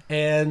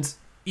 And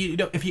you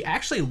know, if you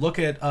actually look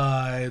at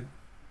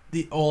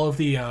all of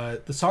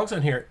the songs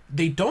on here,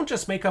 they don't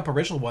just make up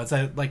original ones.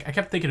 I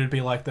kept thinking it'd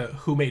be like the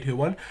Who Made Who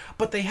one,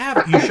 but they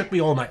have You Shook Me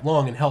All Night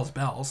Long and Hell's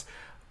Bells.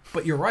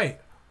 But you're right.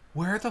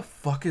 Where the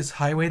fuck is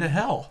Highway to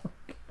Hell?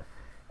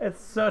 It's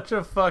such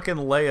a fucking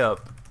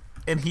layup,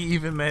 and he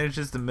even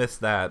manages to miss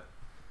that.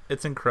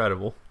 It's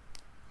incredible.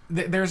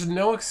 There's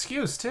no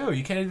excuse, too.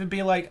 You can't even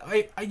be like...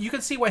 you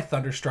can see why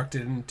Thunderstruck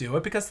didn't do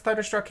it, because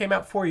Thunderstruck came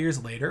out 4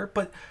 years later,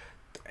 but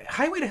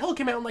Highway to Hell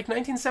came out in, like,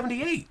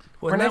 1978.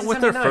 Well, not with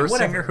their first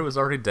singer who was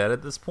already dead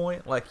at this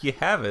point? Like, you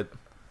have it.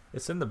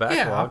 It's in the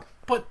backlog. Yeah,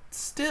 but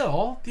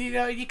still,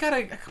 you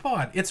gotta... Come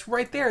on, it's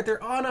right there.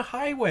 They're on a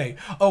highway.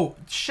 Oh,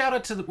 shout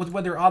out to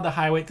when they're on the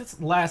highway. That's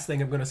the last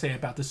thing I'm going to say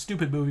about this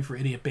stupid movie for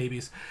idiot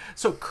babies.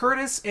 So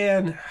Curtis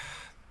and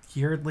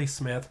Yeardley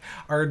Smith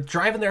are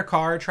driving their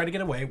car, trying to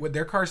get away.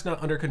 Their car's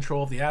not under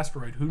control of the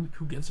asteroid. Who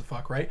gives a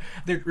fuck, right?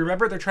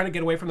 Remember, they're trying to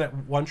get away from that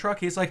one truck.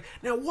 He's like,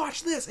 now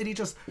watch this. And he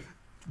just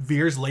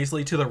veers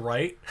lazily to the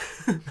right.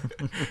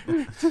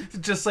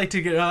 Just like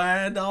to get,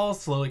 and I'll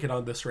slowly get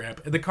on this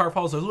ramp. And the car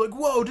falls over. Like,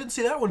 whoa, didn't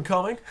see that one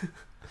coming.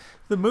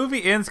 The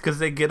movie ends because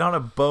they get on a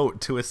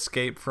boat to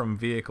escape from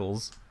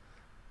vehicles.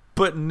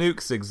 But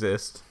nukes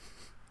exist.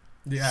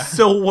 Yeah.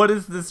 So what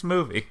is this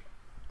movie?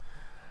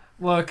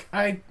 Look,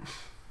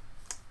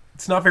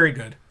 it's not very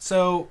good.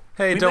 So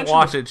hey, don't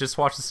watch it. Just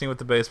watch the scene with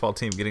the baseball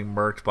team getting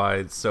murked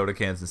by soda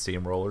cans and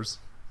steamrollers.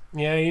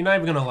 Yeah, you're not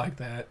even gonna like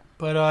that.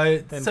 But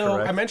so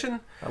I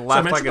mentioned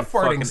like a the farting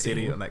fucking scene.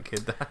 idiot when that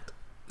kid died.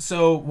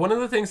 So one of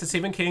the things that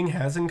Stephen King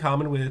has in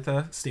common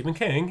with Stephen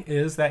King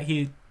is that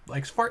he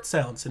likes fart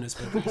sounds in his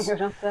movies. You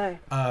don't say.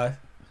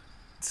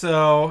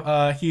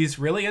 So he's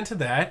really into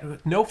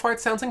that. No fart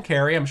sounds in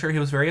Carrie. I'm sure he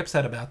was very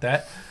upset about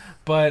that.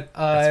 But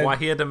that's why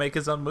he had to make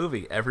his own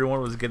movie.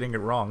 Everyone was getting it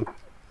wrong.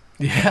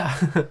 Yeah.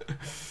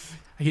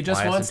 He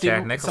just wants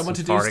someone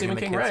to do Stephen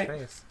King right.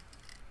 Face?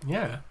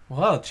 Yeah.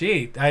 Well,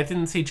 gee, I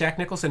didn't see Jack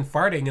Nicholson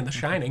farting in The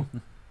Shining.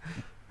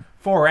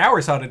 4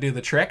 hours ought to do the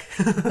trick.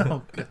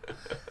 Oh,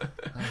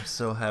 I'm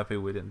so happy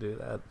we didn't do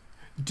that.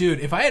 Dude,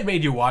 if I had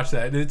made you watch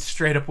that, it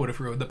straight up would have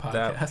ruined the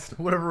podcast. That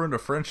would have ruined a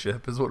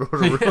friendship is what it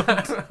would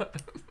have ruined.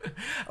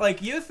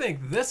 Like, you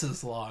think this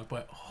is long,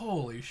 but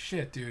holy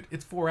shit, dude.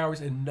 It's 4 hours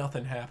and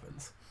nothing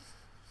happens.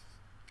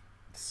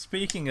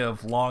 Speaking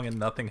of long and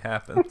nothing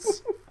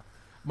happens...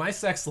 My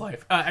sex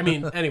life.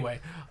 Anyway.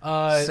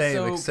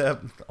 Same,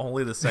 except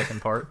only the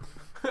second part.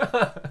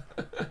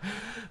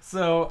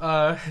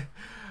 So,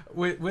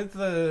 with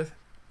the...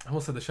 I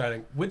almost said The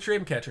Shining. With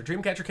Dreamcatcher.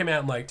 Dreamcatcher came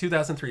out in, like,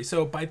 2003.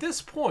 So, by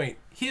this point,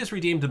 he has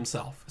redeemed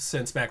himself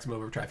since Maximum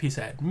Overdrive. He's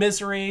had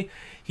Misery.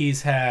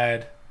 He's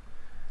had...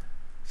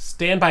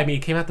 Stand By Me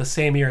came out the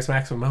same year as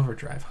Maximum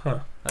Overdrive. Huh.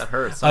 That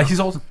hurts. Huh? He's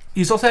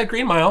also had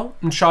Green Mile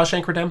and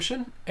Shawshank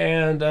Redemption.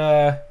 And,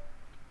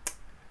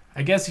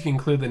 I guess you can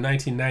include the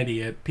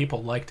 1990 it.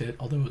 People liked it,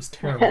 although it was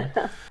terrible.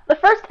 The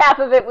first half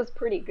of it was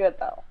pretty good,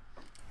 though.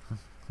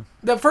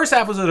 The first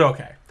half was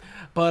okay.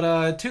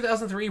 But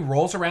 2003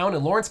 rolls around,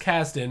 and Lawrence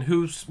Kasdan,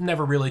 who's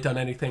never really done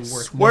anything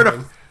worth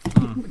noting.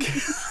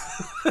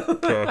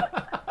 Okay.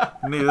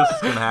 knew this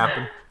was gonna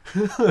happen.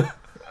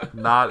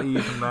 Not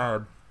even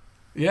mad.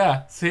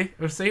 Yeah, see,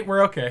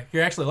 we're okay.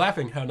 You're actually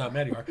laughing how not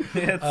mad you are.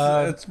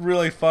 It's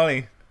really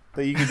funny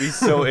that you can be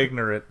so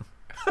ignorant.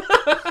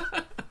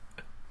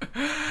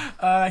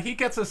 He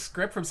gets a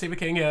script from Stephen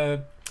King,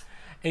 and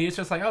he's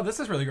just like, "Oh, this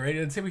is really great."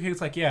 And Stephen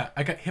King's like, "Yeah,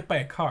 I got hit by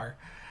a car,"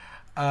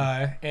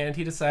 and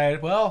he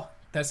decided, "Well,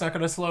 that's not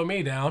going to slow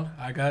me down.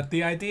 I got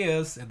the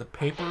ideas, and the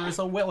paper is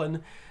a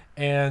willin',"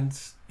 and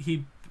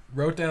he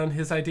wrote down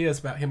his ideas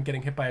about him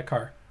getting hit by a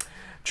car.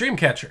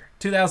 Dreamcatcher,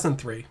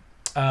 2003.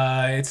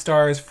 It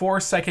stars 4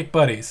 psychic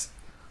buddies.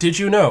 Did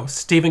you know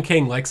Stephen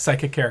King likes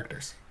psychic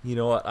characters? You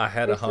know what? I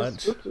had a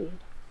hunch, spooky.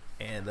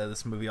 and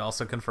this movie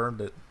also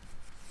confirmed it.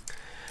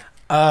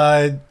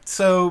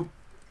 So,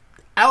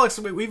 Alex,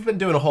 we've been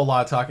doing a whole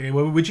lot of talking.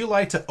 Would you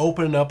like to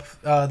open up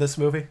this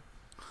movie?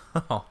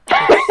 Oh,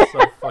 that's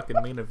so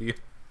fucking mean of you.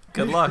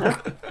 Good luck.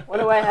 What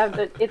do I have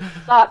to... It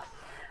sucks.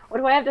 What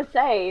do I have to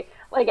say?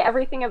 Like,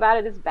 everything about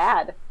it is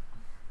bad.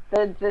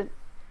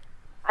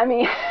 I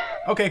mean...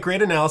 Okay,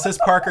 great analysis.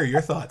 Parker,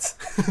 your thoughts?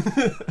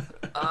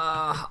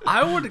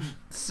 I would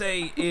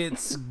say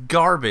it's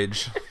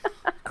garbage.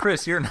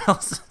 Chris, your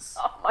analysis.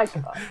 Oh my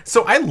god.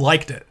 So I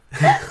liked it.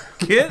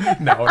 Kid?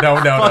 No. Fuck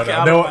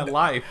out of my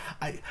life.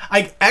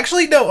 I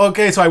actually no.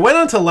 Okay, so I went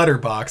on to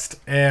Letterboxd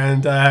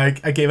and I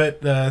gave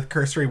it the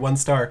cursory 1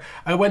 star.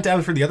 I went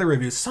down for the other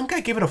reviews. Some guy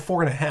gave it a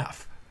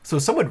 4.5. So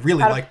someone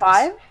really liked this.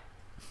 Out of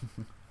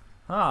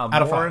 5?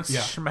 Out of 5,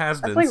 yeah.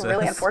 That's like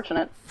really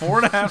unfortunate.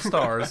 4.5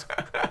 stars.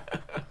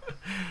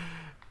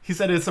 He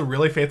said it's a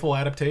really faithful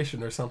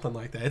adaptation or something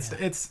like that.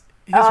 It's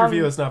his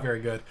review is not very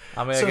good.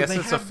 I mean, I guess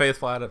it's a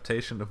faithful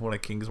adaptation of one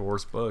of King's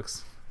worst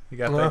books. You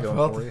got that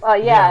going for you. Well,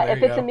 yeah,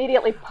 if it's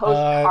immediately post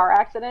car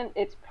accident,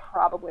 it's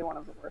probably one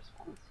of the worst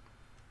ones.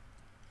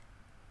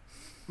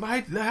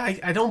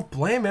 I don't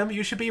blame him.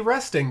 You should be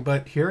resting,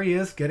 but here he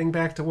is getting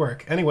back to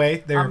work.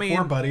 Anyway, there are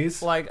 4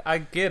 buddies. Like, I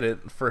get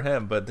it for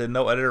him, but did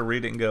no editor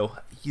read it and go,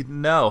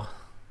 no,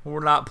 we're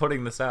not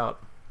putting this out?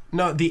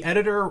 No, the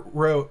editor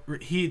read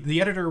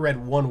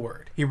 1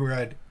 word. He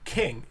read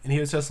King, and he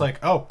was just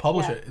like, "Oh,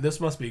 publish it. This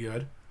must be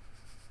good."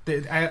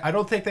 I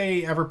don't think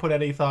they ever put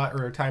any thought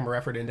or time or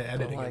effort into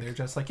editing it. They're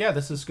just like, "Yeah,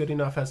 this is good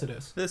enough as it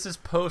is." This is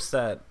post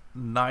that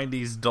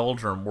 90s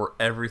doldrum where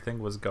everything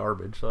was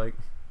garbage. Like,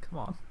 come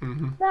on.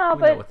 Mm-hmm. No,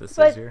 we know what this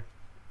is here.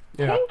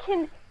 King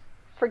can,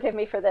 forgive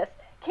me for this,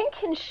 King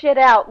can shit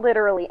out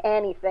literally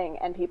anything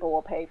and people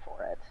will pay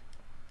for it.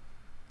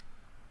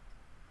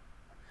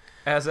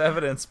 As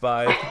evidenced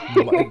by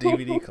my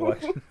DVD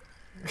collection.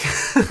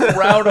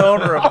 Proud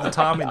owner of the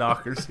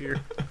Tommyknockers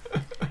here.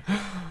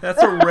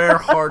 That's a rare,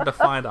 hard to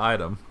find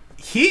item.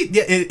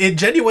 It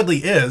genuinely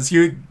is.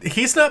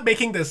 He's not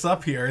making this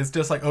up here. It's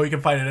just like, oh, you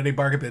can find it at any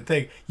bargain bin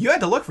thing. You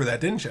had to look for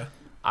that, didn't you?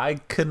 I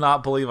could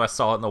not believe I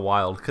saw it in the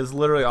wild, because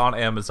literally on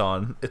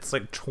Amazon, it's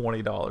like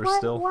 $20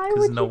 still,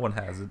 because no one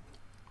has it.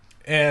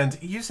 And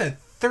you said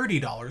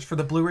 $30 for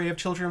the Blu-ray of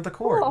Children of the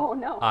Corn. Oh,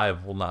 no. I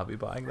will not be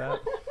buying that.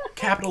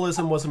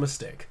 Capitalism was a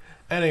mistake.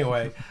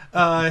 Anyway,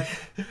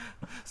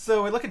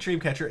 so we look at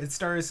Dreamcatcher. It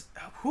stars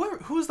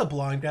who's the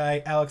blonde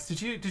guy? Alex,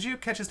 did you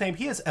catch his name?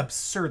 He is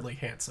absurdly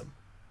handsome.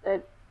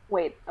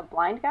 Wait, a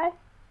blind guy?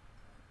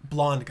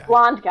 Blonde guy.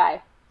 Blonde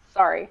guy.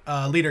 Sorry.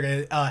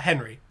 Leader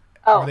Henry.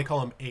 Oh. Or they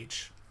call him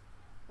H.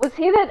 Was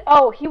he that?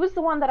 Oh, he was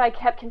the one that I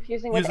kept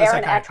confusing with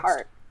Aaron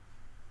Eckhart.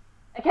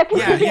 I kept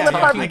confusing with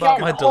talking about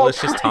my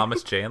delicious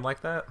Thomas Jane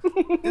like that.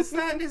 Is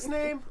that his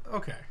name?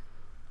 Okay.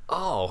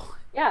 Oh.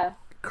 Yeah.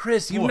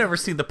 Chris, you've never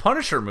seen the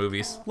Punisher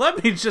movies.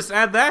 Let me just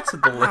add that to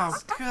the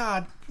list. Oh,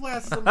 God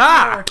bless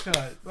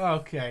America.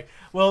 Okay.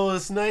 Well, it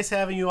was nice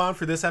having you on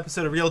for this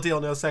episode of Real Deal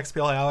No Sex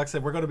Appeal, Alex,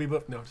 and we're going to be...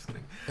 No, just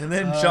kidding. And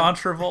then John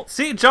Travolta.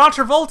 See, John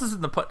Travolta's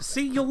in the...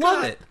 See, you'll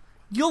love it.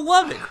 You'll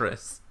love it,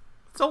 Chris.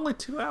 It's only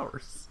 2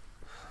 hours.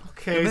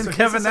 Okay, and then so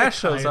Kevin Nash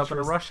shows up in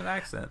a Russian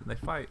accent, and they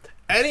fight.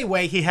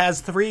 Anyway, he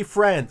has 3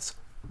 friends.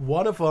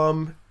 One of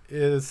them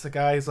is a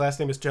guy, his last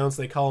name is Jones.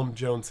 They call him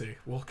Jonesy.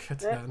 We'll get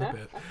to that in a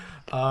bit.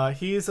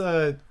 He's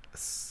a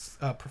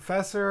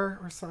professor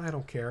or something, I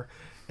don't care.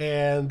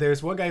 And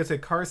there's one guy who's a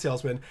car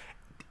salesman.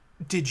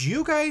 Did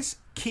you guys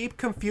keep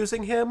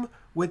confusing him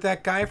with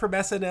that guy from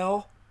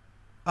SNL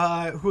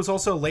who's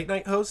also a late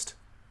night host?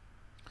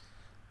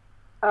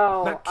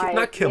 Oh,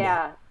 not Kimmel.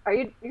 Yeah.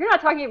 You're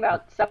not talking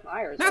about Seth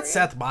Meyers, Not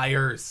Seth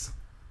Meyers.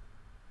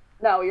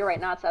 No, you're right,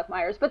 not Seth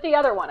Meyers, but the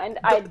other one.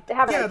 I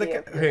have an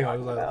idea. Hang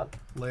on,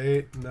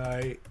 late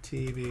night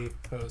TV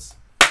host.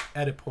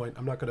 Edit point.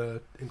 I'm not going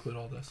to include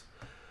all this.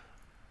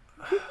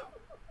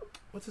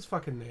 What's his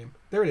fucking name?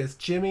 There it is.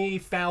 Jimmy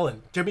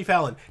Fallon. Jimmy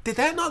Fallon. Did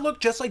that not look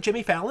just like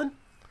Jimmy Fallon?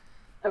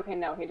 Okay,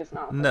 no, he does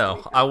not.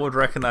 No, I would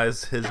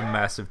recognize his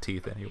massive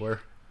teeth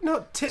anywhere.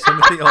 No,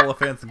 Timothy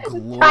Oliphant's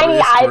glorious tiny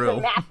eyes grill.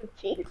 and massive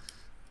teeth.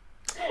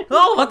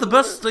 Oh, what the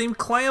best steamed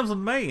clams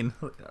in Maine.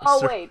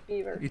 Oh, wait,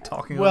 beaver. Are you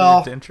talking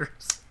about your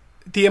dentures?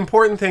 The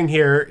important thing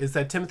here is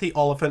that Timothy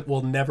Oliphant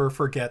will never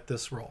forget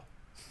this role.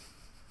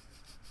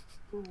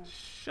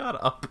 Shut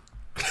up.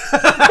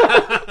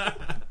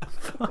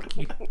 Fuck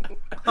you.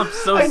 I'm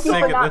so Thank you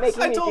sick for not of this.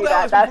 making I me told do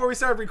Alex that. before we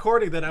started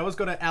recording that I was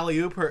going to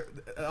alley-oop her.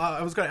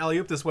 I was going to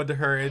alley-oop this one to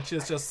her, and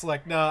she's just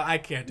like, "No, I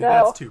can't do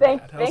that. That's too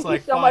bad." I was Thank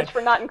like, you so "Fine." much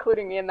for not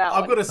including me in that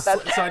I'm one. gonna. So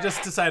That's- I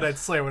just decided I'd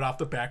slam it off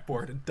the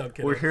backboard and dunk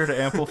it. We're here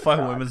to amplify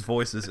women's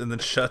voices and then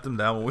shut them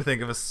down when we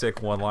think of a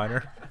sick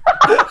one-liner.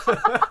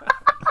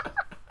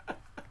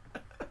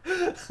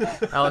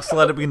 Alex,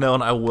 let it be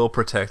known I will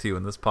protect you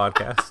in this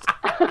podcast.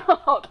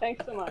 Oh,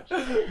 thanks so much.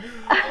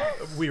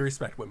 We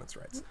respect women's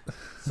rights.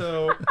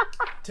 So,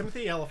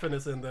 Timothy Elephant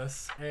is in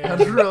this, I and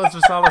just realized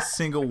there's not a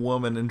single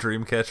woman in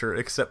Dreamcatcher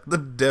except the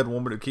dead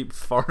woman who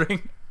keeps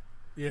farting.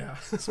 yeah,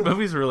 This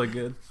movie's really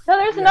good. No,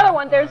 there's another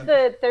one. There's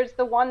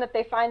the one that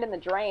they find in the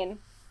drain.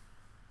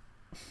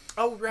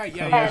 oh right,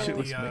 yeah, Oh, yeah. shit,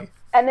 was the, me.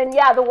 And then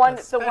yeah, the one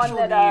special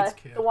that needs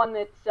kid. the one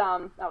that's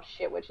oh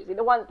shit, which is he?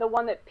 The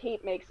one that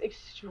Pete makes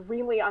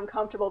extremely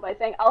uncomfortable by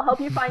saying, "I'll help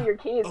you find your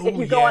keys if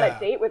you go on yeah. a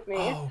date with me."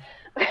 Oh.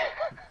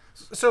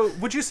 So,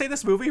 would you say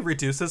this movie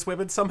reduces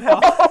women somehow?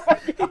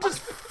 He just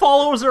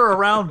follows her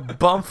around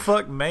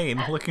bumfuck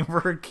Maine looking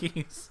for her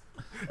keys.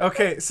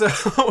 Okay, so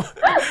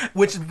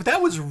that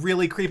was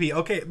really creepy.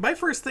 Okay, my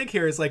first thing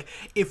here is like,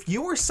 if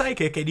you were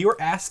psychic and you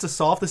were asked to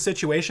solve the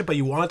situation, but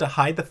you wanted to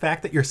hide the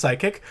fact that you're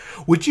psychic,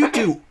 would you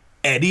do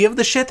any of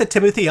the shit that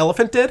Timothy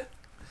Elephant did?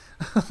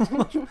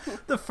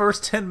 The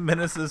first 10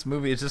 minutes of this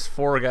movie is just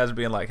four guys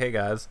being like, "Hey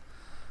guys,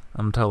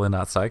 I'm totally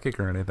not psychic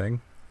or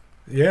anything.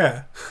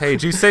 Yeah. Hey,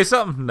 did you say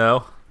something?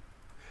 No.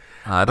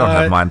 I don't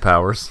have mind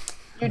powers."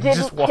 You Just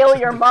didn't walk kill in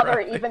your the mother,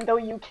 traffic. even though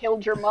you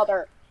killed your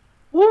mother.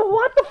 Well,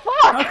 what the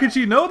fuck? How could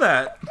you know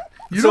that?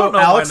 You So, don't know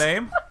Alex- my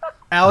name.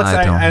 Alex,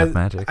 I don't have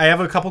magic. I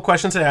have a couple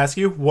questions to ask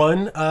you.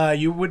 One,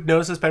 you would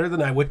know this better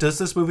than I would. Does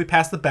this movie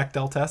pass the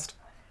Bechdel test?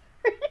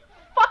 Are you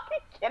fucking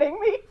kidding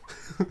me?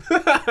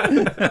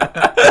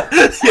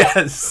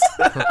 Yes.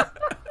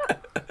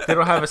 They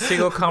don't have a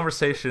single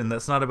conversation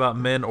that's not about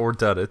men or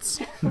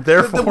duddits.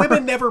 Therefore, The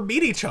women never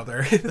meet each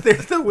other.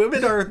 The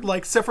women are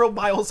like several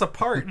miles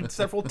apart, and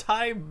several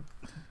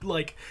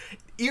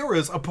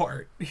eras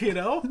apart. You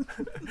know,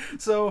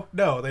 so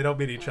no, they don't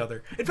meet each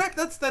other. In fact,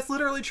 that's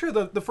literally true.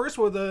 The first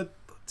one, the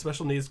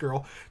special needs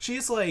girl,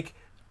 she's like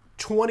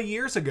 20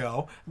 years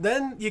ago.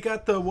 Then you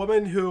got the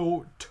woman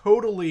who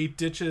totally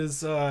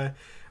ditches.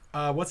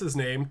 What's his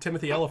name?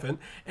 Timothy Elephant.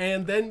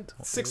 And then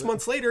 6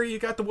 months later, you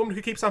got the woman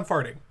who keeps on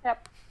farting.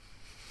 Yep.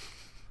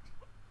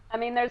 I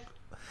mean, there's.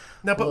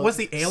 Now, but was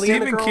the alien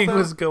a Stephen girl, King though?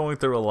 was going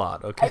through a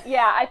lot. Okay.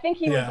 Yeah, I think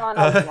he was Yeah. on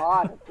a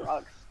lot of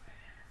drugs.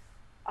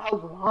 A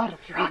lot of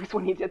drugs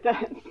when he did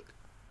that.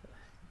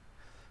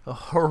 A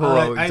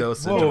heroic I-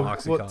 dosage whoa,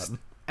 of whoa, OxyContin.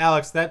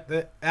 Alex,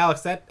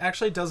 that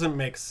actually doesn't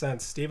make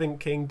sense. Stephen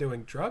King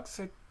doing drugs?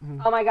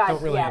 Oh my god,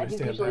 Don't really yeah, he's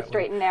understand usually that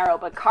straight and narrow,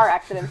 but car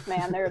accidents,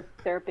 man,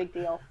 they're a big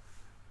deal.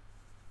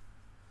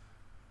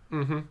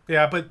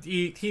 Yeah, but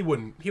he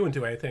wouldn't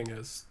do anything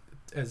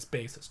as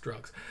base as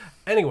drugs.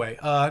 Anyway,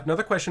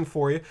 another question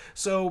for you.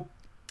 So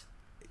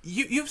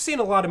you've seen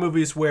a lot of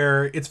movies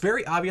where it's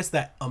very obvious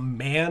that a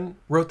man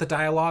wrote the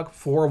dialogue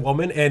for a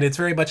woman, and it's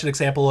very much an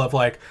example of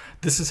like,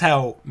 this is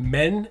how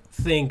men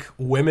think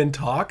women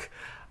talk.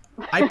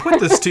 I put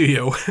this to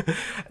you.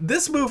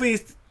 This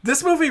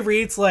movie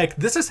reads like,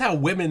 this is how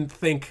women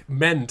think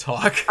men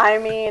talk. I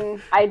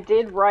mean, I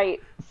did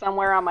write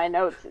somewhere on my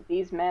notes that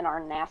these men are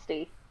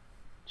nasty.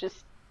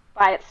 Just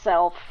by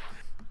itself.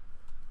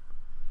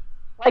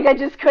 Like, I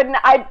just couldn't,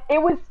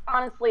 it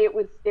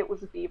was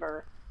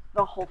Beaver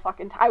the whole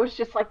fucking time. I was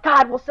just like,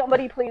 God, will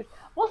somebody please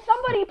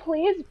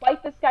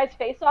bite this guy's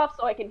face off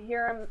so I can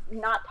hear him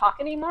not talk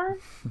anymore?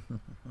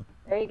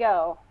 There you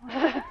go.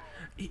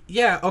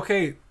 Yeah,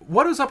 okay.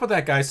 What is up with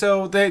that guy?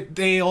 So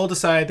they all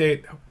decide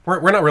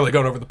we're not really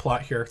going over the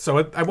plot here. So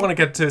I want to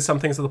get to some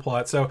things of the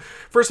plot. So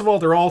first of all,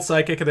 they're all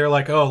psychic and they're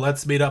like, "Oh,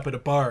 let's meet up at a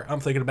bar. I'm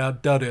thinking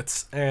about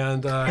duddits."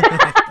 And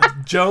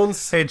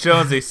Jones. Hey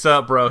Jonesy,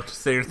 sup, bro? Just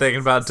say you're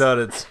thinking about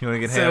duddits. You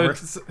want to get hammered?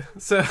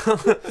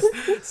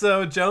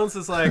 So Jones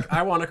is like,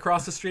 "I want to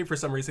cross the street for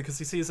some reason," because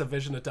he sees a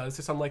vision of duddits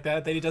or something like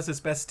that. Then he does his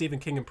best Stephen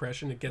King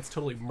impression and gets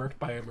totally murked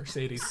by a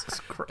Mercedes.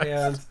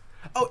 And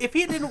if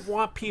he didn't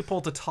want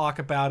people to talk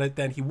about it,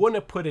 then he wouldn't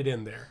have put it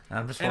in there.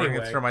 I'm just running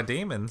it through my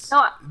demons. No,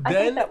 I Then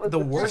think that was the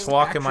the worst Just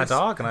walking my actress-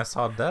 dog and I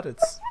saw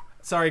duddits.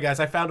 Sorry, guys,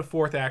 I found a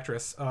fourth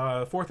actress.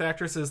 Fourth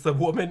actress is the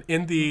woman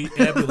in the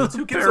ambulance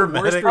who gives the worst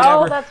Paramedic. read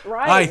ever. Oh, that's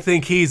right. I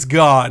think he's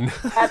gone.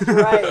 That's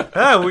right.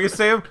 Oh, we can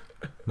save him?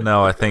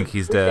 No, I think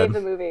he's Save the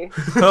dead. movie.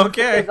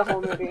 Okay. Save the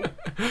whole movie.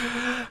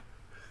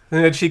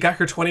 And then she got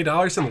her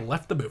 $20 and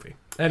left the movie.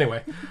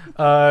 Anyway,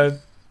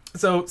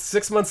 so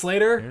 6 months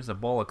later, Here's a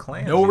bowl of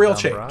clams. no you real dumb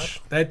change. broad.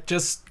 That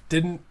just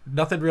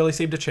nothing really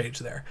seemed to change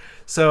there.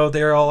 So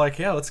they're all like,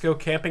 yeah, let's go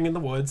camping in the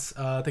woods.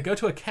 They go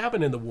to a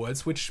cabin in the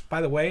woods, which, by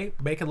the way,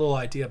 make a little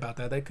idea about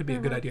that. That could be a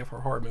good idea for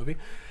a horror movie.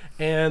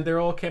 And they're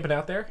all camping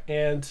out there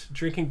and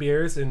drinking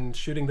beers and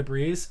shooting the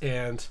breeze.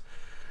 And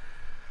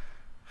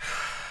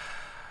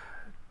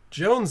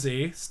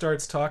Jonesy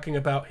starts talking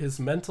about his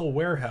mental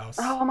warehouse.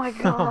 Oh my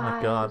god.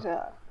 my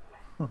God.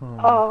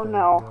 Oh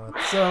no.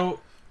 So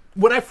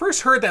when I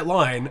first heard that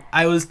line,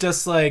 I was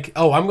just like,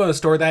 "Oh, I'm going to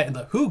store that in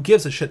the who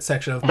gives a shit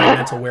section of my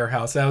mental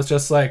warehouse." And I was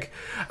just like,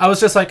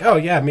 "Oh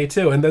yeah, me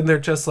too." And then they're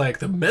just like,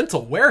 "The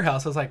mental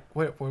warehouse." I was like,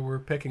 "Wait, we're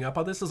picking up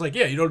on this?" It's like,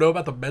 "Yeah, you don't know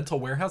about the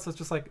mental warehouse?" It's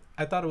just like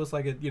I thought it was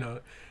like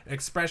a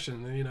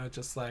expression,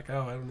 just like,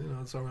 "Oh, I don't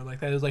know," somewhere like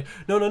that. It was like,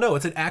 no,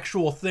 it's an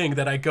actual thing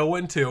that I go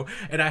into,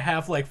 and I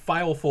have like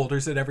file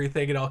folders and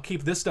everything, and I'll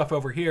keep this stuff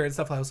over here and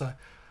stuff. I was like,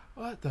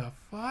 "What the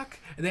fuck?"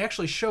 And they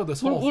actually show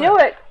this whole thing. You know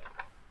what?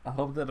 I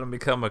hope that'll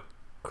become a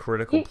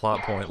critical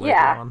plot point later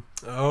on.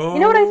 Oh, you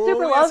know what I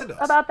super love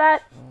about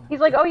that? He's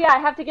like, "Oh yeah, I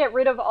have to get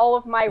rid of all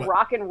of my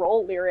rock and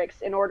roll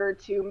lyrics in order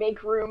to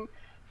make room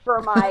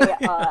for my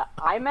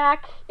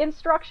iMac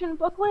instruction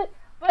booklet."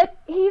 But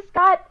he's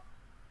got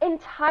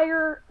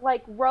entire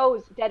like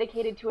rows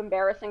dedicated to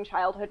embarrassing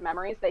childhood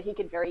memories that he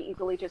could very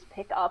easily just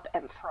pick up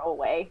and throw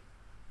away.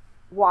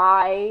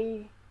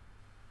 Why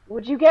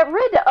would you get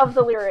rid of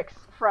the lyrics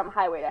from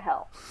Highway to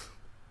Hell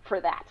for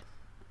that?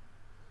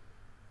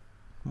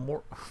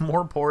 More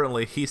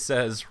importantly, he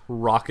says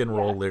rock and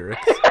roll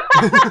lyrics.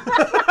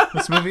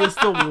 This movie is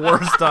the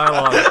worst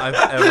dialogue I've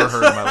ever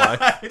heard in my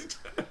life.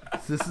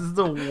 This is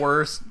the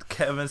worst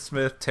Kevin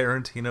Smith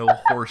Tarantino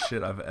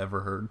horseshit I've ever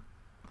heard.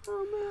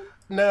 Oh man.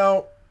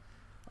 Now,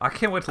 I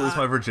can't wait to lose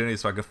my virginity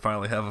so I can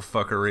finally have a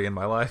fuckery in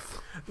my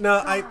life.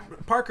 No,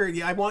 Parker,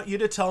 I want you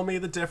to tell me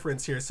the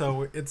difference here.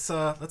 So it's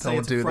let's say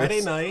it's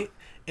Friday night.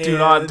 And, do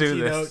not do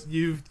this.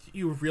 You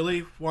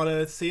really want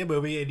to see a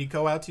movie, and you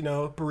go out to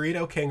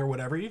Burrito King or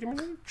whatever. You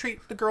can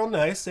treat the girl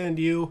nice, and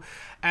you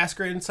ask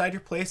her inside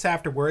your place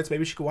afterwards.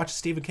 Maybe she could watch a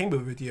Stephen King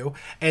movie with you,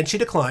 and she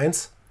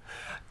declines.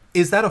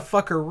 Is that a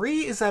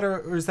fuckery?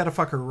 Or is that a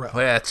fuckeroo? Oh,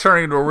 yeah,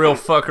 turning into a real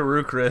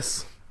fuckeroo,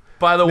 Chris.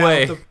 By the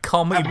way,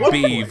 call me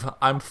Beeve.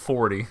 I'm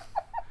 40.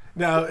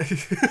 Now,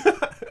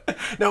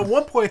 at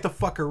one point, the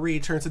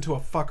fuckery turns into a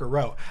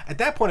fuckeroo. At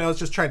that point, I was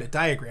just trying to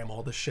diagram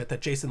all the shit that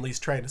Jason Lee's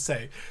trying to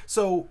say.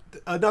 So,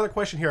 another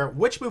question here.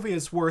 Which movie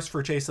is worse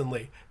for Jason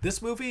Lee?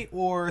 This movie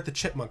or the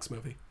Chipmunks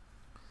movie?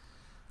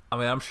 I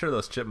mean, I'm sure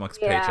those Chipmunks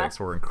paychecks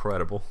were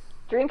incredible.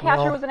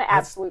 Dreamcatcher was an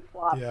absolute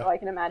flop, so I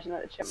can imagine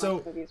that the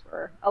Chipmunks movies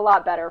were a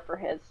lot better for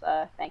his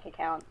bank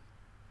account.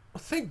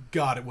 Well, thank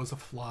God it was a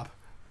flop.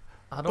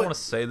 I don't want to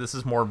say this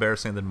is more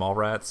embarrassing than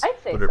Mallrats,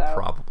 I'd say but it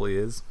probably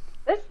is.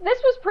 This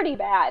was pretty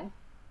bad.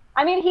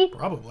 I mean,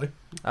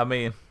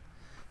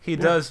 he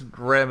does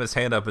ram his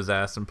hand up his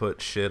ass and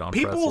put shit on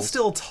People pretzels.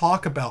 still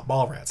talk about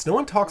Mallrats. No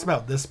one talks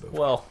about this movie.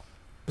 Well,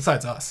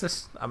 besides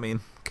us.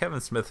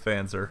 Kevin Smith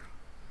fans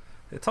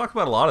they talk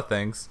about a lot of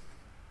things.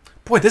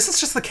 Boy, this is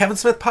just the Kevin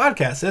Smith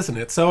podcast, isn't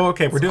it? So,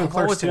 okay, we're doing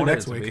Clerks 2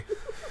 next week.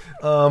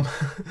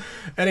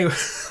 Anyway...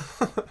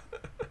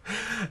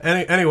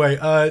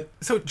 Anyway,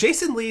 so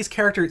Jason Lee's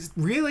character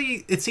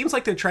really, it seems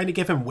like they're trying to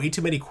give him way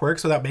too many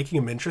quirks without making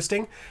him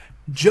interesting.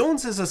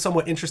 Jones is a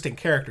somewhat interesting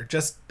character.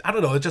 Just, I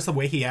don't know, just the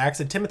way he acts.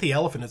 And Timothy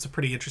Elephant is a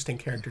pretty interesting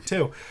character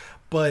too.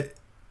 But,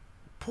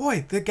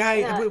 boy, the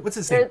guy, what's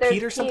his name?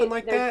 Pete or something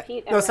like that?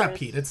 No, it's not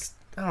Pete.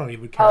 I don't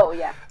even care. Oh,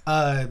 yeah.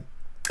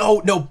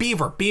 Oh, no,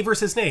 Beaver. Beaver's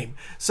his name.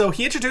 So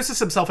he introduces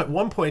himself at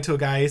one point to a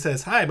guy. He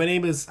says, "Hi, my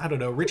name is, I don't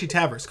know, Richie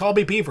Tavers. Call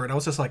me Beaver." And I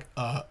was just like,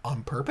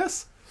 on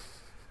purpose?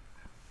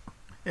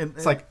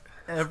 It's like,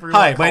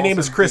 "Hi, my name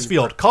is Chris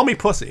Field. Call me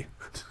Pussy."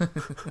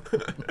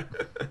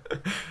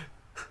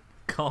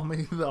 Call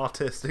me the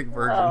autistic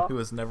virgin who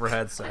has never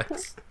had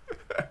sex.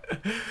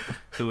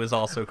 Who is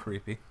also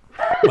creepy.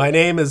 My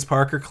name is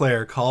Parker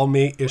Clare. Call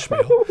me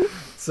Ishmael.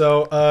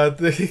 So,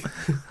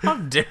 how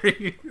dare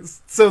you?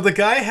 So the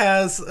guy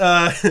has,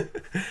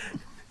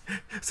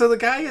 so the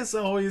guy is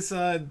always,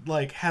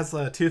 has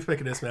a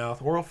toothpick in his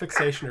mouth, oral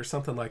fixation or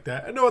something like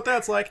that. I know what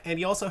that's like. And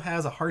he also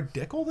has a hard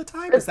dick all the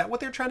time? Is that what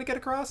they're trying to get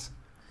across?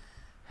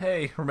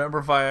 Hey,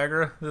 remember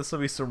Viagra? This will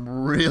be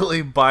some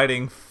really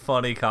biting,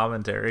 funny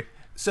commentary.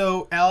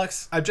 So,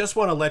 Alex, I just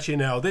want to let you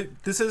know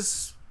that this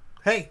is,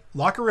 hey,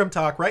 locker room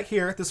talk right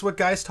here. This is what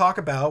guys talk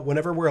about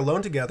whenever we're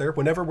alone together,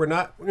 whenever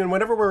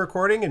we're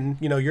recording and,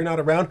 you're not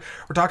around.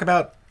 We're talking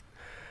about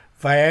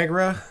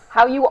Viagra.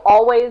 How you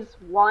always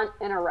want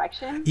an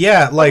erection?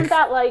 Yeah, wasn't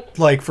that wasn't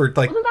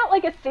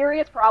that a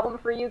serious problem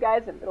for you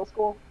guys in middle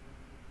school?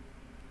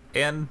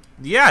 And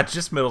yeah,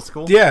 just middle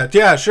school.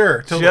 Yeah,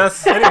 sure. Totally.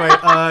 Just anyway,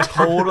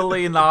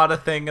 totally not a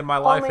thing in my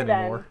life Only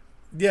anymore. Then.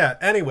 Yeah,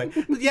 anyway.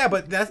 Yeah,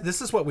 but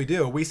this is what we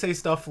do. We say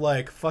stuff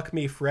like, "Fuck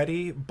me,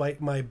 Freddy," "Bite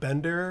my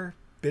bender,"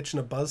 "Bitch in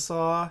a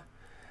buzzsaw."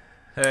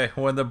 Hey,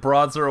 when the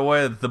broads are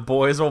away, the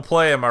boys will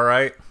play, am I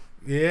right?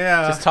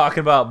 Yeah. Just talking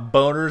about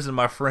boners and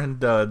my friend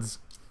Duds.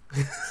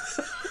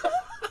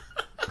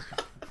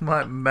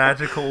 My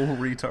magical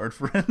retard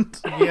friend.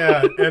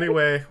 Yeah,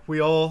 anyway, we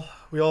all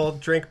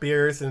drink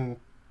beers and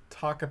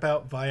talk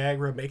about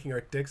Viagra making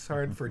our dicks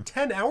hard for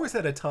 10 hours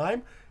at a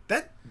time.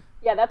 That's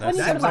when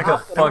you go to the like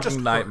hospital. a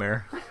fucking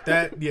nightmare.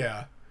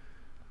 Yeah.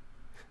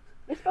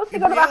 You're supposed to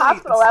go to the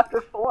hospital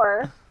after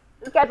 4.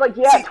 This guy's like,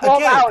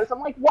 12 hours. I'm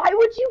like, why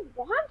would you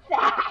want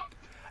that?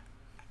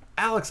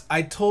 Alex,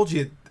 I told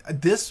you,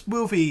 this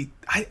movie,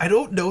 I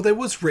don't know that it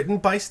was written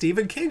by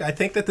Stephen King. I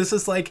think that this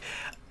is like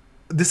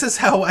this is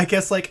how I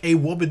guess like a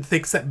woman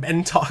thinks that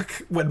men talk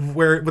when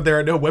there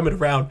are no women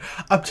around.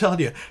 I'm telling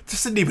you,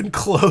 this isn't even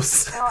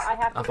close. No, I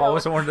have to I've go.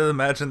 always wanted to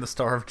imagine the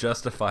star of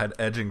Justified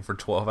edging for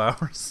 12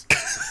 hours.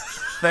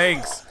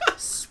 Thanks,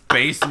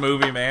 space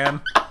movie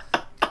man.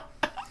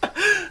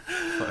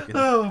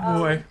 Oh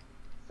boy.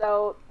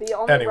 So the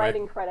only Anyway.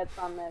 writing credits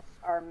on this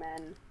are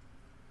men.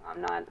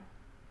 I'm not.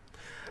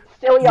 It's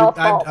still y'all's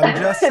fault. I'm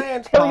just saying,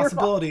 It's still your fault.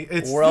 possibility.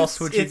 It's Where else this-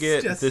 would you it's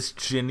get just- this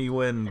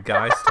genuine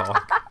guys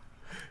talk?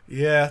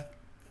 Yeah,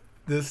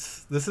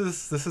 this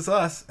is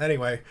us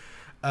anyway.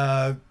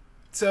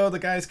 So the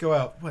guys go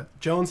out.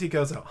 Jonesy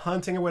goes out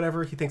hunting or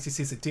whatever. He thinks he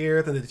sees a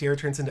deer. Then the deer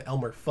turns into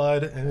Elmer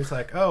Fudd, and he's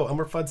like, "Oh,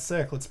 Elmer Fudd's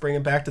sick. Let's bring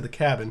him back to the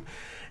cabin."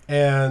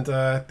 And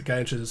the guy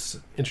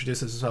introduces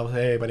himself.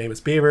 "Hey, my name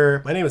is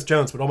Beaver. My name is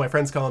Jones, but all my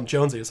friends call him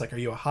Jonesy." It's like, "Are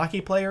you a hockey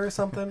player or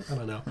something?" I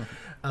don't know.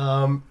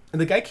 And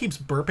the guy keeps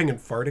burping and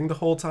farting the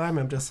whole time.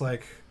 I'm just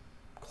like,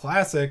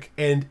 classic.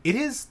 And it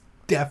is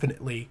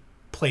definitely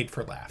played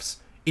for laughs.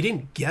 It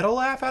didn't get a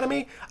laugh out of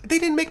me. They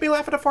didn't make me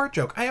laugh at a fart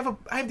joke. I have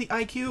the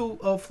IQ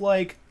of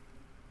like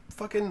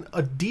fucking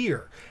a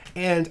deer,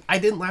 and I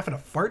didn't laugh at a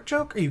fart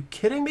joke. Are you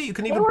kidding me? You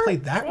can even play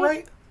that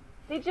right?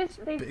 They Big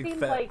seemed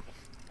fat. like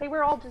they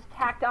were all just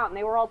tacked on.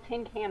 They were all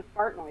tin can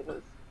fart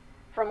noises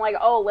from like,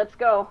 oh, let's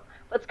go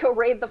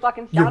raid the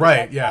fucking sound You're right,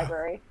 effects yeah.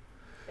 library.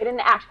 They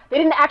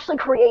didn't actually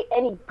create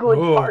any good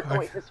Oh, fart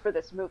noises for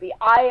this movie.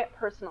 I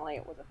personally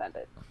was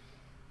offended.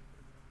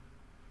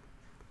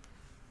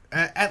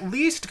 At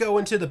least go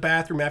into the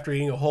bathroom after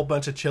eating a whole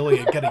bunch of chili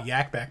and get a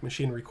Yak Back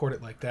machine and record it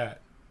like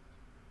that.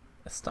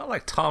 It's not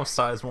like Tom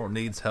Sizemore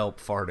needs help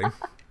farting.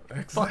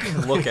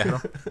 Fucking look at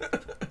him.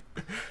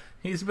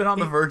 He's been on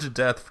the verge of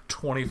death for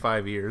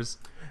 25 years.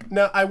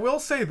 Now, I will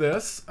say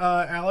this,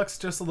 Alex,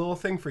 just a little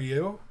thing for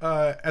you.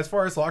 As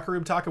far as locker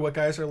room talk and what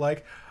guys are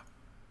like,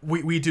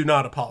 we do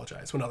not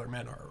apologize when other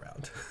men are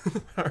around.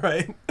 All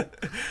right?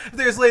 If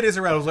there's ladies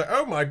around who's like,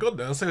 oh my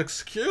goodness,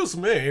 excuse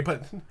me,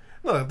 but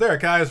no, if there are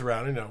guys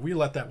around, we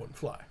let that one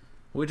fly.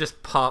 We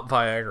just pop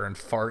Viagra and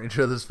fart in each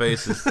other's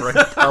faces for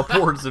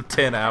upwards of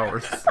 10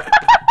 hours.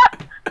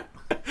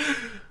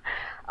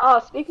 Oh,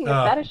 speaking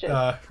of fetishes.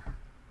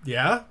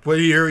 Yeah? Well,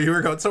 you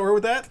were going somewhere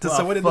with that? Does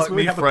someone in this Fuck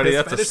movie me, have a Freddy. piss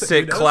That's a fetish that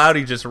sick you know? cloud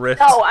he just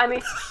ripped. No, I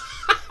mean,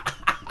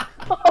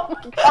 oh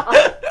my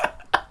god.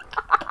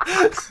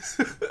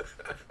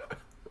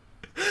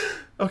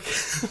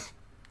 Okay.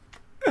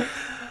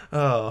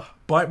 Oh,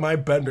 bite my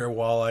bender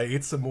while I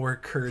eat some more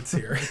curds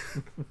here.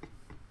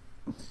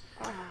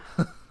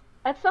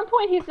 At some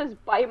point, he says,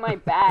 "Bite my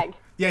bag."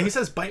 Yeah, he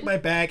says bite my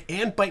bag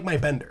and bite my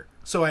bender.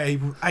 So I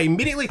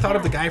immediately thought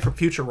of the guy from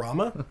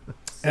Futurama.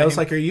 And I was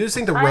like, are you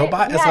using the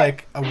robot as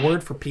like a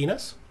word for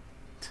penis?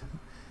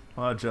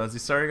 Oh, Jonesy,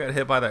 sorry I got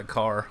hit by that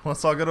car.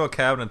 Let's all go to a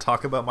cabin and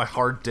talk about my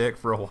hard dick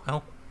for a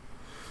while.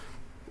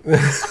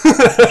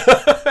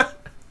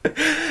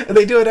 And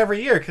they do it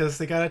every year because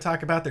they got to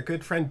talk about their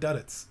good friend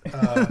Duddits.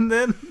 And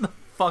then the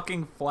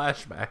fucking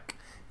flashback.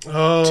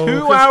 Oh,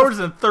 2 hours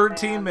and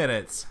 13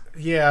 minutes.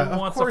 Yeah, Who of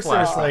wants a course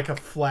there's flashback? like a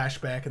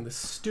flashback in this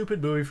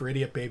stupid movie for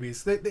idiot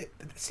babies.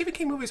 Stephen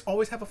King movies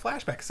always have a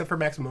flashback, except for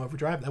Maximum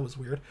Overdrive. That was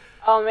weird.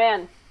 Oh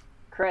man,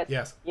 Chris.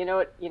 Yes. You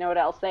know what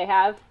else they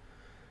have?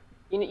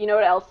 You know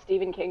what else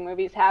Stephen King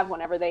movies have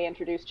whenever they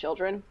introduce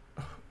children?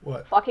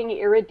 What? Fucking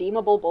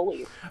irredeemable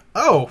bullies.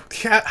 Oh,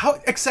 yeah,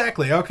 how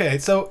exactly? Okay,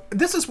 so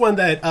this is one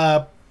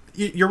that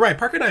you're right.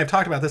 Parker and I have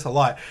talked about this a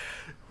lot.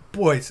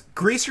 Boys,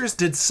 Greasers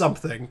did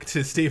something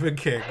to Stephen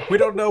King. We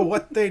don't know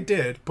what they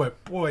did,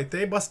 but boy,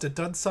 they must have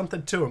done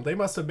something to him. They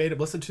must have made him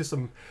listen to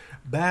some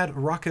bad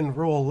rock and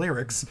roll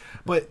lyrics.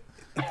 But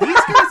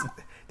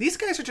these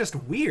guys are just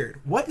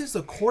weird. What is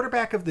the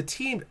quarterback of the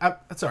team? I'm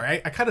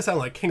sorry, I kind of sound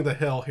like King of the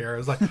Hill here. I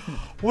was like,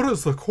 what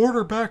is the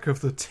quarterback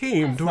of the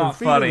team doing Not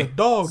feeding funny. a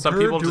dog? Some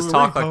turd people to just a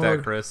talk like that,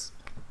 retard? Chris.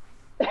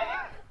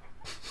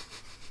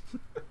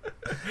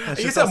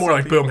 You sound more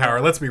like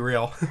Boomhauer, let's be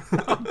real.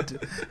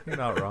 You're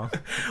not wrong.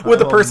 With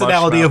the I'm a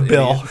personality of mush-mouthed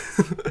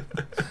Bill. idiot.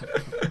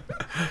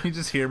 You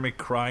just hear me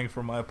crying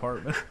from my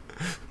apartment.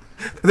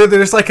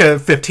 There's like a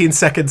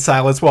 15-second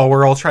silence while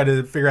we're all trying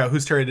to figure out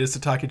whose turn it is to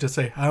talk. You just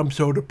say, I'm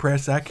so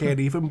depressed I can't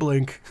even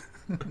blink.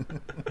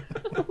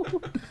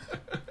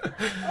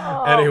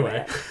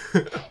 Anyway.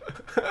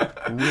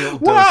 Real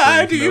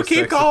Why dosage, do you no keep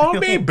sex calling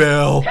me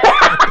appeal. Bill?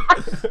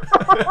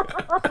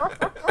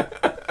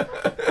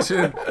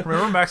 Dude,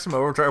 remember Maximum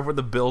Overdrive where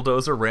the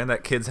bulldozer ran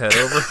that kid's head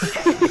over?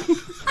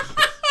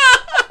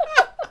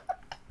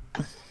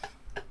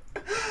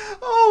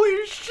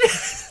 Holy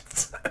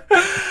shit.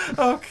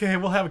 Okay,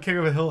 we'll have a King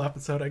of the Hill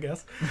episode, I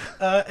guess.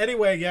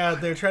 Anyway, yeah,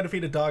 they're trying to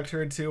feed a dog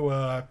turd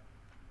to,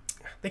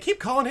 they keep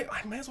calling it,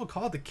 I might as well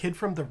call it the kid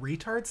from the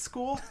retard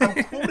school.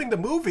 I'm quoting the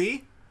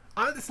movie.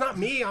 It's not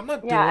me. I'm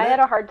not doing Yeah, I it. had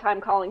a hard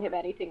time calling him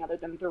anything other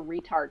than the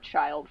retard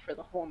child for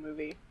the whole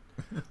movie.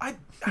 I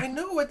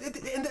know. And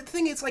the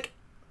thing is, like,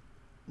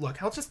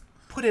 look, I'll just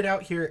put it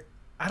out here.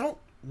 I don't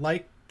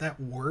like that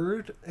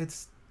word.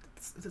 It's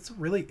a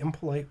really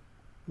impolite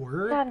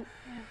word. Yeah.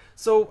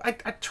 So I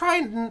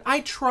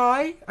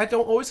try. I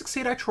don't always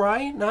succeed. I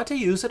try not to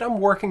use it. I'm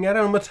working at it.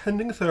 I'm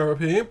attending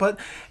therapy. But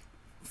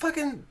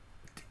fucking,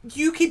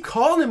 you keep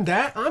calling him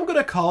that. I'm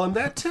gonna call him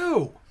that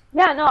too.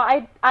 Yeah, no,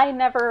 I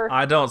never.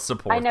 I don't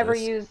support. I never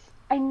this.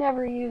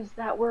 use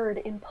that word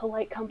in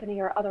polite company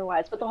or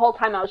otherwise. But the whole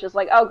time I was just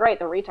like, oh great,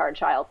 the retard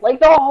child. Like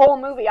the whole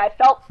movie, I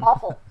felt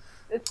awful.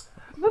 This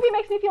movie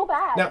makes me feel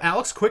bad. Now,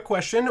 Alex, quick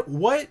question: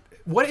 What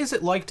is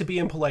it like to be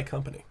in polite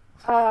company?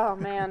 Oh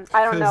man,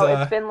 I don't know.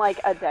 It's been like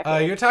a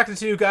decade. You're talking to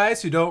two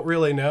guys who don't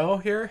really know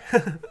here.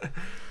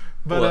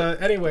 But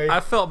Look, anyway,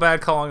 I felt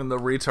bad calling him the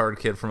retard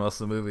kid for most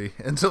of the movie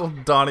until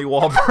Donnie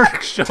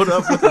Wahlberg showed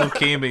up with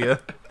leukemia,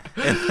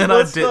 and then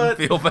I didn't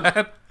feel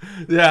bad.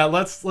 Yeah,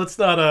 let's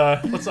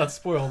not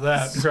spoil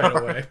that right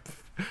away.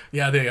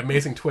 Yeah, the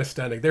amazing twist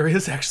ending. There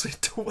is actually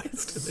a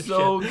twist in the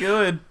So shit.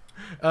 good.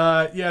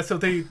 Yeah, so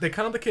they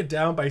calm the kid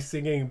down by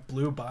singing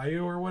Blue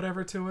Bayou or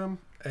whatever to him.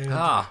 And,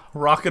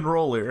 rock and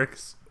roll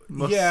lyrics.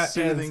 Most yeah,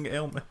 soothing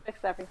ailment. Fix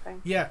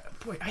everything. Yeah,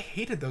 boy, I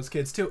hated those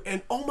kids too.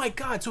 And oh my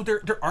god, so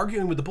they're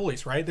arguing with the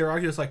bullies, right? They're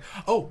arguing, it's like,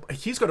 oh,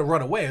 he's gonna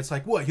run away. It's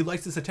like, what? He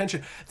likes this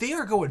attention. They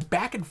are going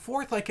back and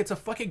forth like it's a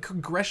fucking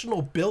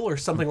congressional bill or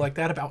something like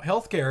that about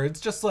healthcare. It's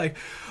just like,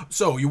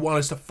 so you want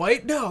us to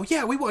fight? No,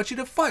 yeah, we want you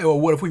to fight. Oh,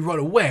 what if we run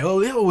away?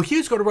 Oh,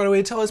 he's gonna run away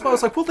and tell his mom.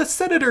 It's like, will the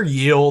senator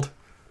yield?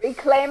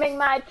 Reclaiming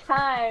my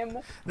time.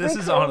 This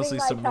is honestly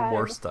some of the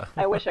worst stuff.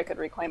 I wish I could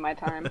reclaim my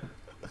time.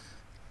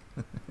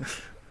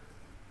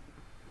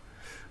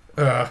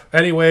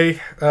 Anyway,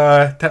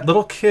 that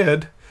little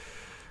kid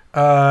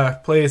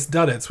plays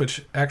Duddits,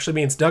 which actually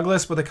means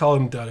Douglas, but they call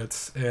him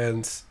Duddits,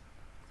 and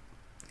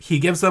he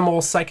gives them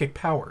all psychic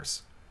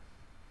powers.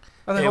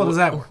 How the hell does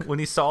that work? When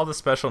you saw the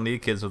special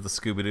need kids with the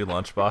Scooby-Doo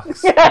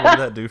lunchbox, what did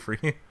that do for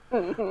you?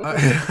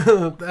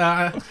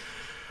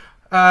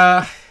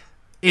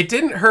 It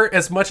didn't hurt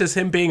as much as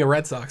him being a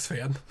Red Sox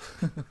fan.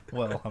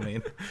 Well, I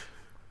mean,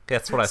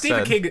 that's what I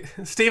said.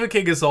 Stephen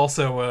King is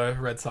also a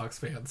Red Sox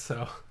fan,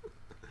 so...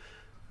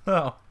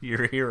 Oh,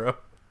 you're a hero.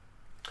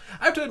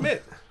 I have to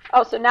admit.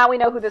 Oh, so now we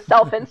know who the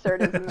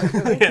self-insert is in this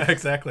movie. Yeah,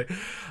 exactly.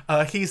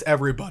 He's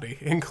everybody,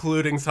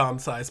 including Tom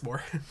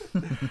Sizemore.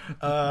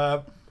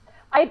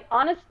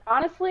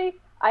 Honestly,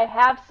 I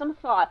have some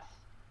thoughts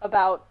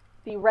about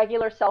the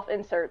regular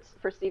self-inserts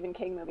for Stephen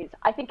King movies.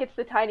 I think it's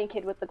the tiny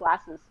kid with the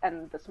glasses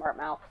and the smart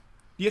mouth.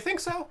 You think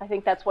so? I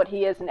think that's what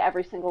he is in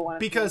every single one of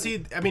because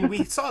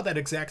we saw that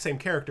exact same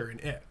character in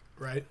It,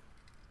 right?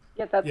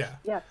 Yes.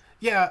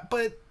 Yeah,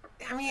 but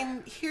I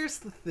mean, here's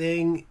the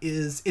thing: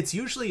 is it's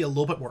usually a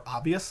little bit more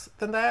obvious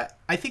than that.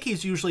 I think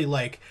he's usually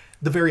like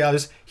the very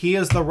obvious. He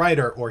is the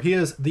writer, or he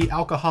is the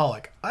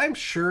alcoholic. I'm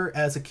sure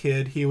as a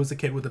kid he was a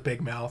kid with a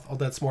big mouth.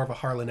 Although that's more of a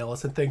Harlan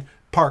Ellison thing.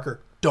 Parker,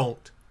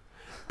 don't.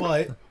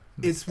 But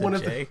it's one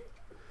of the.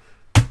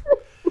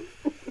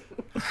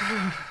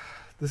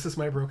 This is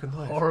my broken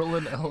life.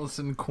 Harlan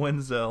Ellison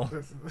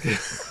Quinzel.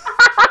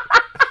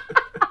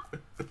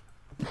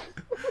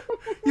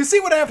 You see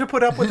what I have to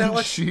put up with,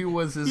 Alex? She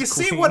was his You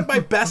queen. see what my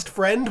best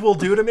friend will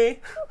do to me?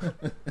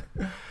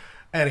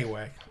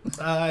 Anyway,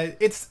 I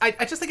just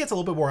think it's a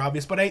little bit more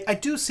obvious, but I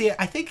do see it.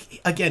 I think,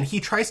 again, he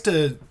tries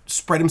to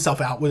spread himself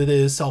out with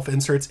his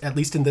self-inserts, at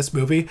least in this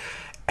movie,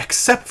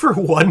 except for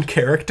one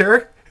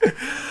character.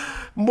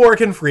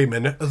 Morgan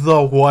Freeman,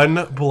 the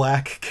one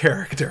black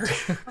character.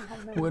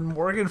 When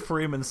Morgan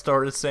Freeman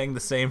started saying the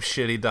same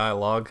shitty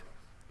dialogue,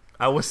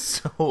 I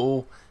was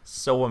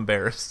so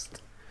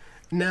embarrassed.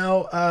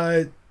 Now,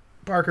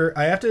 Parker,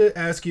 I have to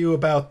ask you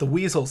about the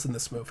weasels in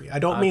this movie. I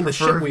don't mean the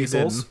shit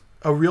weasels,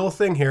 a real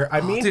thing here.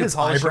 I mean his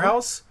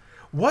eyebrows.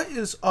 What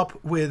is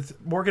up with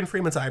Morgan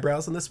Freeman's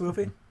eyebrows in this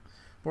movie?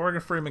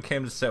 Morgan Freeman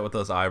came to set with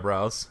those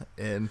eyebrows,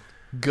 and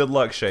good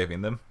luck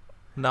shaving them.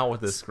 Not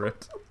with this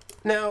script.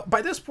 Now,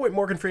 by this point,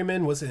 Morgan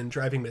Freeman was in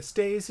Driving Miss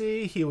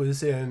Daisy, he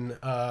was in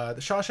The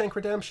Shawshank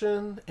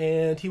Redemption,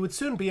 and he would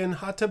soon be in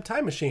Hot Tub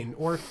Time Machine,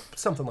 or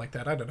something like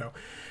that, I don't know.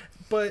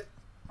 But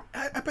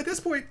by this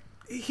point,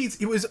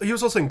 he was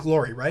also in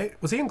Glory, right?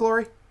 Was he in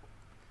Glory?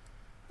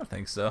 I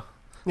think so.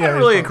 Yeah, I don't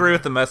really agree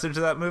with the message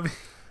of that movie.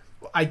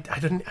 I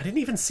didn't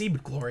even see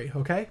Glory,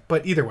 okay?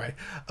 But either way,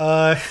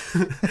 I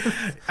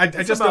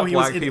just know he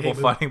was in black people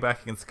fighting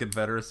back against the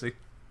Confederacy.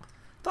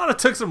 Thought it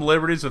took some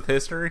liberties with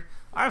history.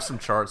 I have some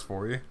charts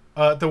for you.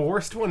 The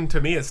worst one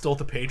to me is still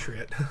The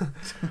Patriot.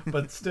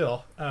 But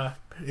still,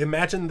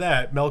 imagine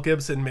that. Mel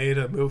Gibson made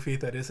a movie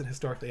that isn't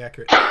historically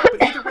accurate.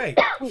 But either way,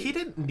 he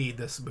didn't need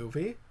this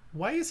movie.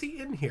 Why is he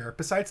in here?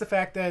 Besides the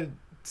fact that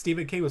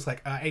Stephen King was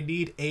like, I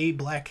need a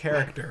black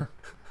character.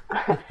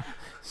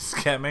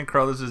 Scatman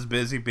Crothers is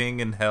busy being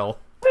in hell.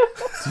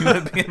 Do you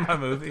want to be in my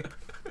movie?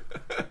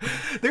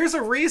 There's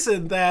a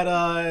reason that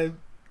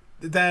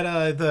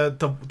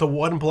the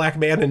one black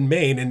man in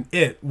Maine in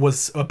It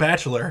was a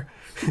bachelor.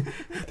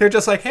 They're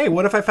just like, hey,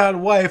 what if I found a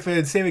wife?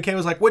 And Stephen King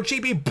was like, would she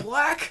be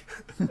black?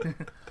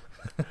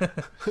 A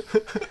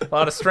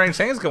lot of strange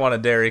things go on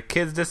at Derry.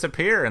 Kids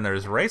disappear and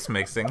there's race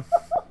mixing.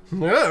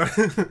 Yeah.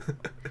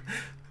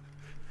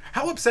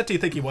 How upset do you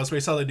think he was when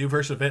he saw the new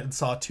version of it and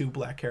saw 2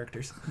 black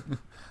characters?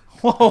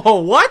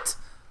 Whoa, what?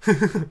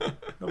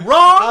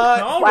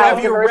 Wrong!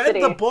 Have you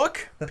read the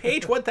book?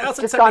 Page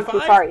 1075? Just gone too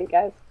far, you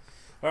guys.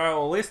 All right,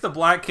 well, at least the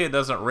black kid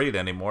doesn't read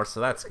anymore,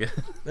 so that's good.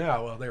 Yeah,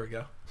 well, there we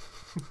go.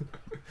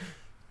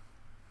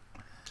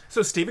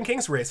 So Stephen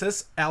King's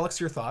racist. Alex,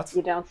 your thoughts?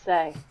 You don't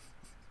say.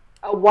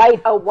 A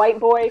white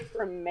boy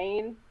from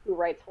Maine who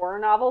writes horror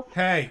novels?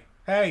 Hey.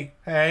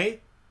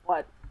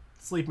 What?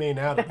 Let's leave Maine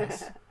out of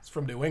this. It's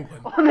from New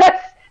England. Well,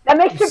 that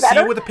makes it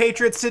better. See what the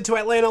Patriots did to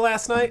Atlanta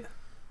last night?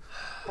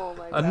 Oh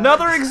my God.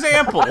 Another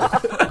example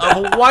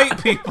of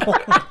white people.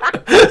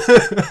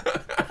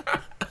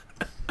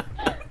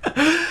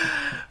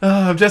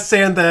 I'm just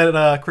saying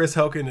that Chris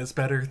Hogan is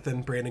better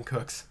than Brandon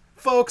Cooks.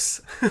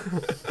 Folks.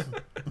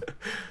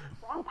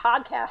 Wrong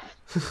podcast.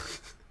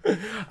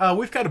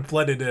 We've kind of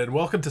blended in.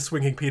 Welcome to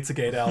Swinging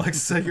Pizzagate,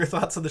 Alex. Your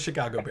thoughts on the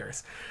Chicago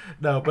Bears?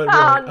 No, but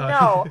really,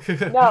 no.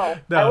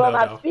 I will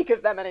not speak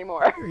of them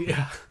anymore.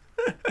 Yeah.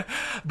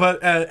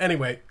 But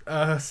anyway,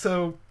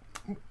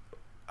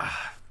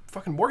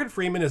 fucking Morgan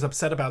Freeman is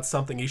upset about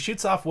something. He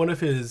shoots off one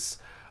of his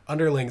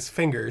underlings'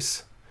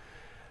 fingers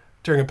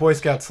during a Boy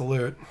Scout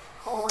salute.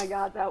 Oh my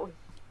God, that was...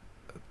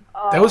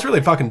 that was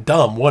really fucking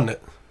dumb, wasn't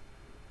it?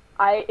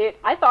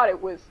 I thought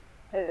it was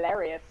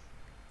hilarious.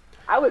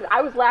 I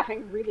was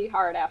laughing really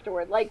hard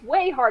afterward, like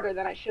way harder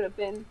than I should have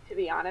been, to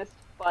be honest.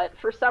 But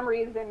for some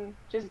reason,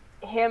 just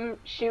him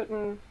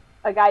shooting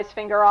a guy's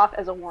finger off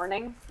as a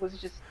warning was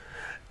just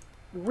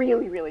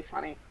really, really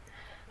funny.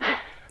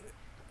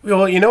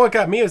 Well, you know what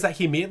got me is that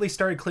he immediately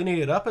started cleaning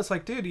it up. It's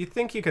like, dude, you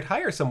think you could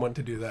hire someone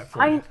to do that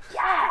for you?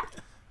 Yeah.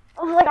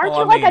 I was like, aren't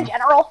you like a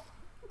general?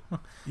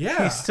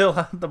 Yeah. He's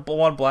still, the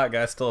one black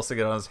guy still has to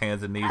get on his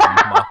hands and knees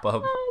and mop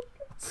up.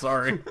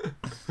 Sorry.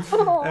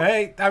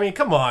 Hey, I mean,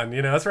 come on,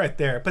 it's right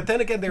there. But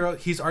then again,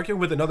 he's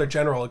arguing with another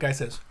general. A guy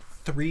says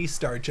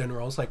 3-star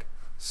general. It's like,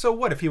 so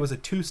what? If he was a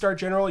 2-star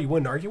general, you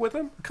wouldn't argue with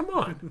him? Come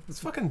on, it's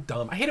fucking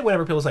dumb. I hate it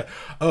whenever people say,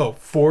 "Oh,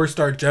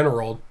 4-star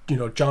general,"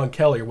 John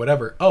Kelly or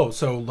whatever. Oh,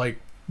 so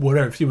like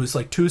whatever. If he was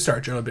like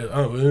 2-star general, I'd be like,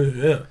 oh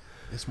yeah.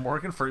 Is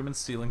Morgan Freeman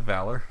stealing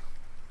valor?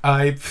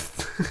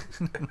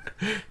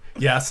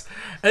 Yes.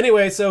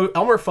 Anyway, so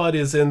Elmer Fudd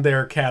is in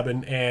their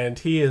cabin, and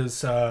he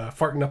is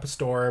farting up a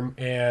storm,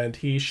 and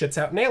he shits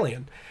out an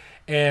alien.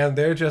 And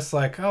they're just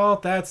like, oh,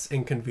 that's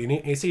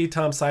inconvenient. And you see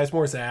Tom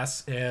Sizemore's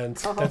ass, and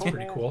that's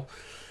pretty cool.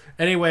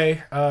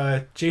 Anyway,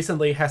 Jason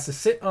Lee has to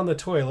sit on the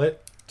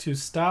toilet to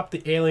stop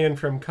the alien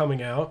from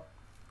coming out,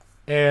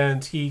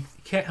 and he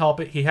can't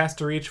help it. He has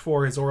to reach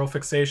for his oral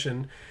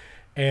fixation,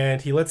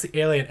 and he lets the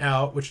alien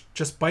out, which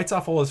just bites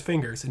off all his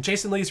fingers. And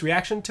Jason Lee's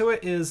reaction to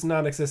it is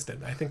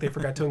non-existent. I think they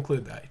forgot to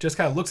include that. He just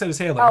kind of looks at his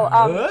hand like,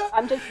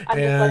 I'm just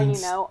letting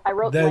you know, I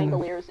wrote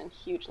Langoliers in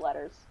huge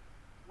letters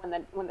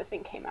when the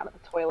thing came out of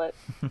the toilet.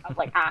 I was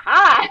like,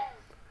 aha!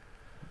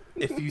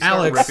 If you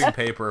start ripping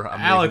paper,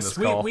 I'm leaving this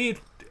call.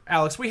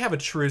 Alex, we have a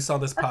truce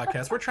on this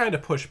podcast. We're trying to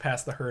push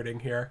past the hurting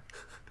here.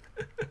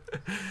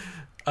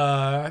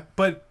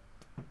 But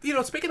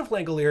speaking of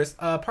Langoliers,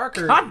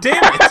 Parker. God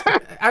damn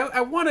it!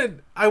 I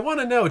want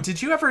to know.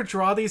 Did you ever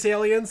draw these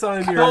aliens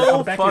on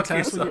your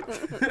test?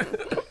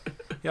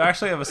 Yeah, I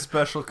actually have a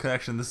special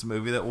connection to this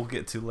movie that we'll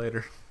get to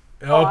later.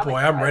 Oh boy,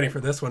 I'm ready for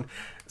this one.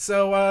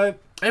 So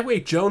anyway,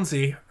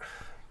 Jonesy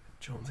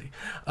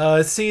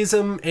sees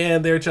him,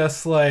 and they're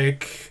just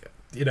like,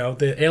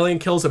 the alien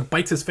kills him,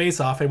 bites his face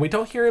off, and we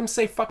don't hear him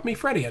say "fuck me,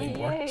 Freddy"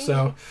 anymore. Yay.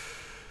 So,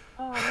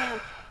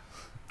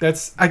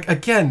 that's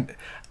again.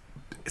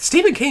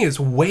 Stephen King is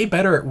way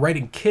better at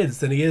writing kids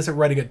than he is at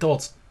writing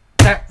adults.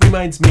 That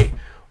reminds me.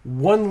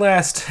 One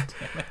last...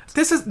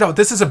 This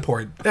is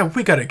important.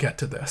 We got to get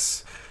to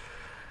this.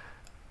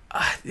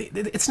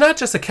 It's not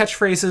just the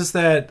catchphrases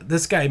that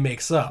this guy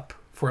makes up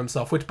for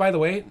himself, which, by the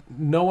way,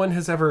 no one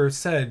has ever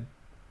said,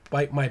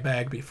 "bite my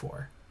bag"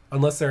 before,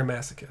 unless they're a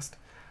masochist.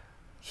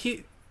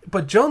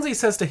 But Jonesy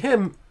says to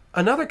him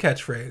another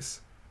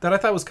catchphrase that I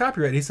thought was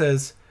copyright. He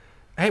says,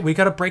 "Hey, we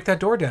got to break that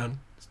door down.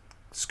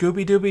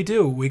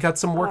 Scooby-Dooby-Doo, we got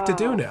some work to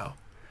do now."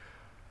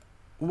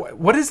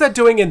 What is that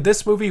doing in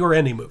this movie or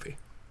any movie?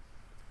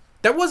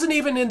 That wasn't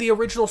even in the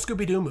original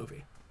Scooby-Doo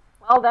movie.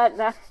 Well,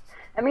 that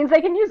means they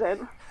can use it.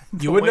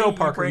 You would know,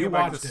 Parker. You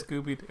watched it.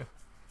 Scooby-Doo.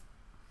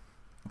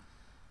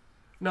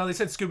 No, they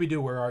said Scooby-Doo,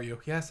 where are you?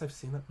 Yes, I've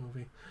seen that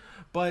movie.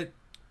 But...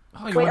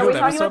 Wait, are we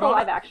talking about the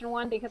live-action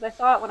one? Because I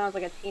saw it when I was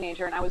like a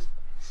teenager, and I was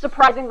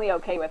surprisingly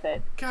okay with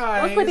it.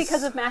 Guys... Mostly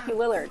because of Matthew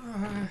Lillard.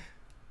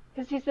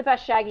 Because he's the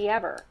best Shaggy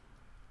ever.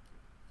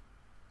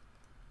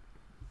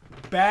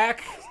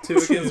 Back 2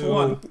 against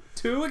 1.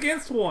 2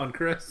 against 1,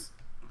 Chris.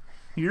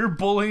 Your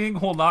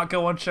bullying will not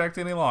go unchecked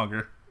any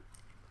longer.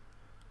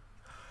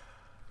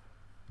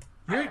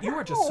 You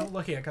are just so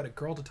lucky I got a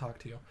girl to talk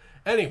to you.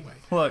 Anyway.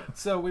 Look,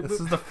 so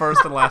this is the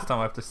first and last time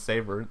I have to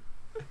savor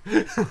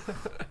it.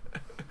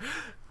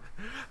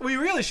 We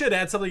really should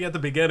add something at the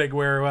beginning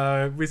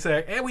where we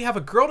say, "Hey, we have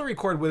a girl to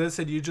record with us,"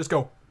 and you just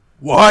go,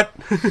 "What?"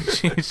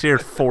 She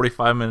shared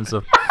 45 minutes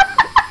of...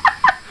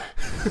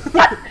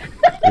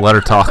 Let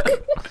her talk.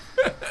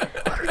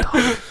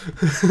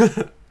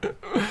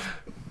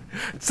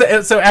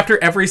 So after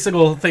every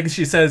single thing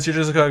she says, you're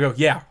just going to go,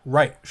 yeah,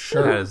 right,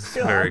 sure. That is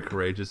very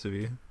courageous of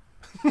you.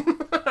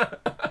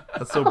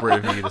 That's so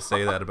brave of you to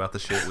say that about the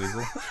shit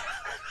weasel.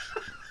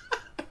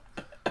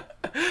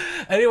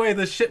 Anyway,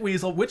 the shit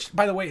weasel, which,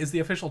 by the way, is the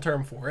official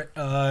term for it,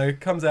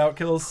 comes out,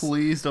 kills...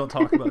 Please don't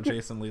talk about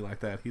Jason Lee like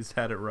that. He's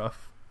had it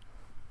rough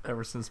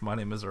ever since My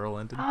Name is Earl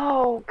ended.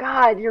 Oh,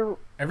 God, you're...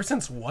 Ever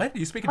since what?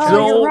 You speaking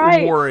Don't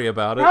right. worry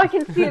about it. Now I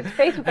can see his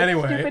face with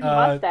Anyway, that stupid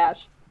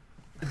mustache.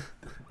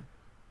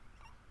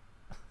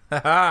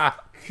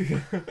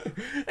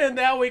 And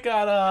now we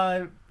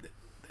got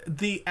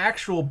the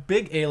actual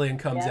big alien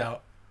comes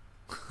out.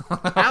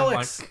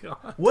 Alex, Oh my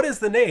God. what is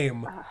the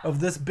name of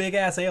this big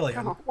ass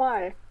alien? Oh,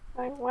 why?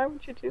 Why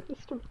would you do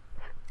this to me?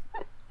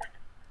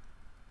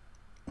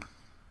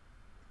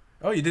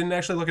 Oh, you didn't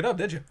actually look it up,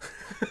 did you?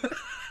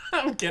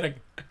 I'm kidding.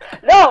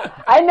 No,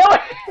 I know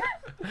it.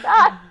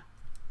 God.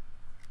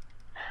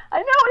 I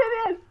know what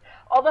it is.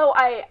 Although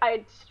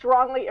I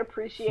strongly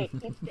appreciate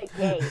Easter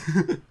Gay.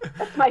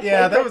 That's my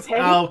Yeah, favorite that was. thing.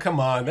 Oh, come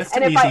on, that's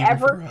too And easy if I even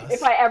ever for us.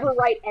 if I ever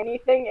write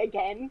anything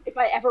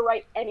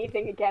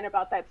again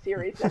about that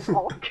series, that's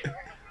all.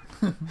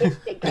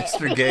 Easter Gay.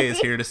 Mr. Gay is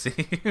here to see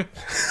you.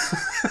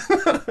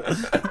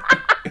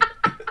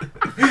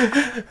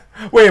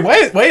 Wait,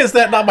 why is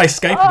that not my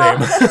Skype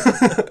name?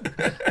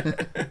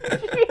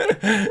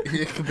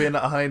 Ich bin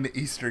ein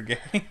Easter Gay.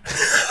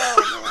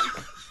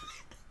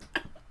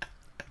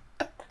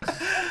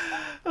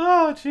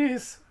 Oh,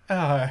 jeez.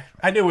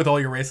 I knew with all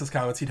your racist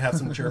comments you'd have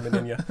some German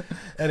in you.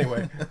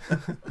 Anyway.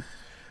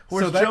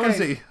 Where's that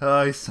Jonesy?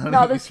 He signed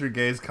No, an this- Easter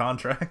Gay's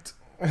contract.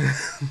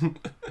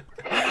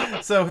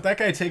 So that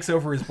guy takes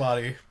over his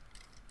body.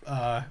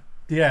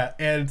 Yeah,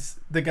 and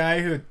the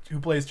guy who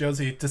plays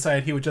Josie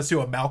decided he would just do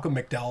a Malcolm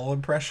McDowell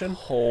impression.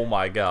 Oh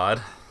my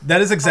God.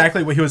 That is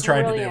exactly what he was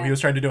trying to do. Brilliant. He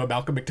was trying to do a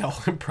Malcolm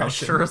McDowell I'm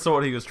impression. sure that's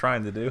what he was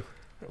trying to do.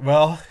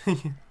 Well,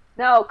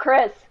 No,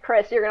 Chris,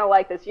 you're gonna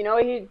like this. You know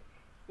what he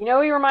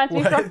reminds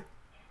me What? from?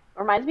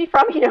 Reminds me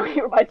from? You know what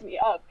he reminds me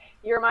of?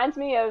 He reminds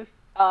me of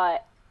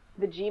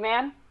the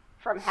G-Man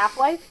from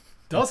Half-Life.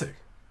 does he?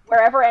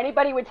 Wherever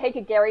anybody would take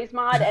a Gary's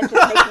mod and just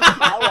make him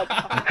smile like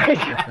fucking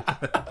crazy.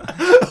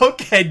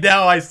 Okay,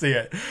 now I see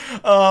it.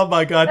 Oh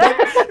my God!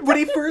 When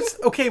he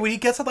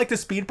gets on like the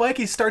speed bike,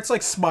 he starts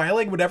like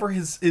smiling whenever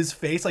his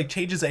face like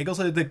changes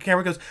angles, and the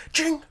camera goes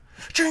ching,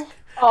 ching.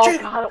 Oh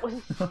ching. God, it was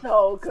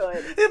so good.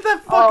 And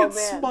that fucking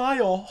man.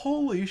 smile!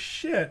 Holy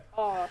shit!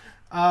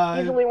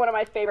 Easily one of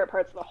my favorite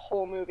parts of the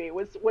whole movie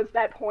was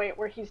that point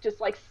where he's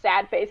just like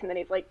sad face and then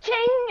he's like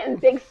ching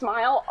and big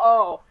smile.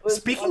 Oh,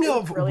 Speaking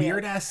of brilliant.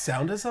 weird ass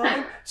sound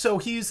design, so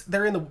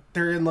they're in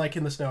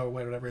the snow or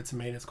whatever it's in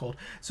Maine it's cold.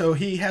 So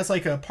he has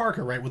like a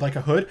parka, right, with like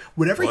a hood.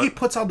 Whenever he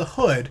puts on the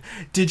hood,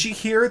 did you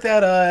hear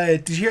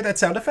that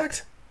sound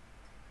effect?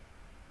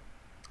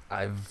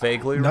 I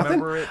vaguely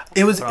Nothing. remember it.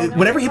 It was Probably.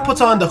 whenever he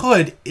puts on the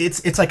hood,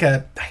 it's like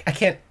a I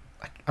can't.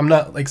 I'm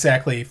not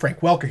exactly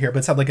Frank Welker here, but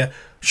it sounded like a.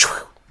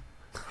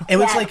 It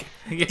was like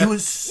it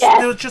was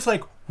just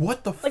like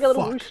what the like fuck? a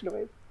little whoosh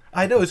noise.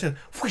 I know it's just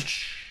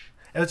whoosh.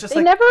 It was just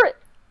They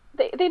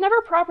like they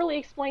never properly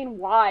explain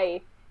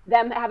why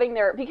them having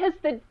because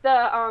the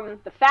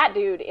fat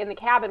dude in the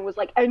cabin was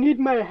like, I need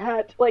my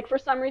hat. Like for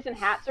some reason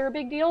hats are a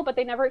big deal, but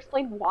they never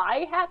explain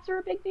why hats are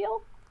a big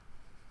deal.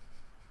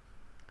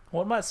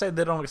 One might say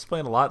they don't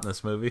explain a lot in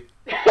this movie.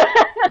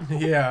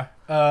 yeah.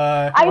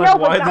 I know,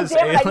 but why this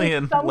goddamn it, I need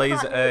alien some lays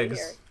continuity eggs?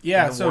 here.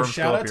 Yeah, and the so worms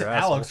shout go out up to your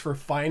Alex asshole. for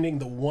finding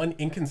the one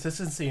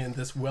inconsistency in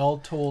this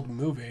well-told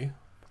movie.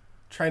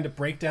 Trying to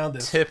break down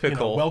this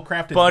Typical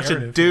well-crafted bunch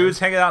narrative of dudes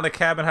hanging out in a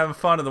cabin having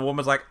fun, and the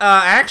woman's like,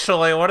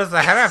 actually, what does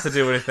the hat have to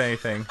do with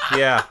anything?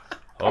 Yeah,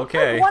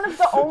 okay. It's one of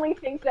the only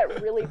things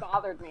that really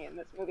bothered me in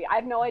this movie. I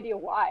have no idea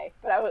why,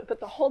 but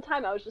the whole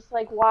time I was just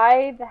like,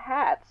 why the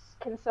hats?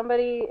 Can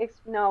somebody?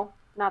 No,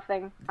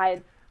 nothing.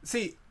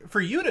 See,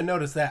 for you to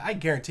notice that, I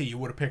guarantee you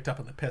would have picked up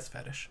on the piss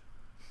fetish.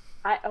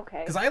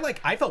 Okay. Because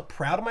I felt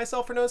proud of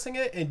myself for noticing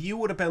it, and you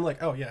would have been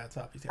like, oh yeah, it's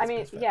obvious. I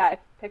mean, yeah, I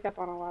picked up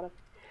on a lot of.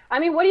 I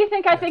mean, what do you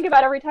think I think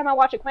about every time I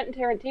watch a Quentin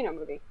Tarantino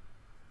movie?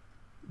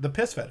 The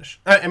piss fetish.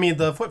 I mean,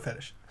 the foot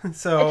fetish.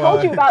 So I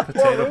told you about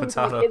potato, 4 rooms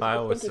potato, and kids I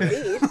with always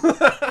stinky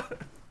feet.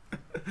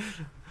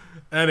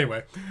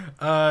 Anyway,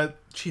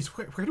 jeez,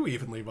 where do we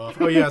even leave off?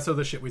 Oh yeah, so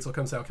the shit weasel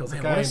comes out, kills a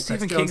guy. What if and Stephen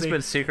texts King's Jonesy.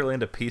 been secretly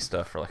into pee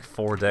stuff for like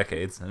 4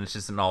 decades, and it's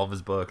just in all of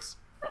his books?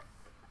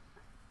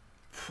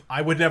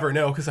 I would never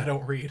know because I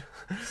don't read.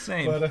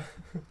 Same. But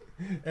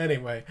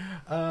anyway,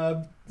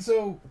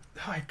 so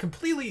I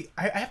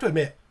have to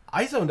admit,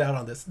 I zoned out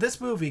on this. This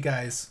movie,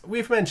 guys,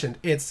 we've mentioned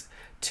it's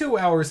 2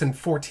 hours and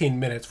 14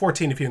 minutes.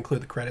 14 if you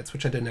include the credits,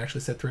 which I didn't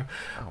actually sit through.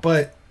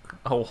 But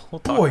we'll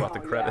talk boy, about the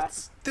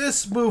credits.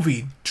 this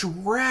movie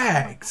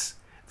drags.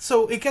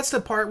 So it gets to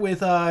the part with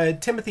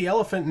Timothy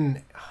Elephant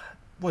and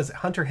what is it,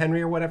 Hunter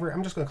Henry or whatever?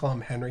 I'm just going to call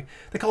him Henry.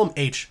 They call him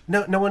H.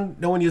 No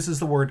one uses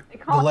the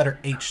letter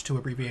H to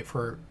abbreviate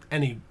for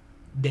any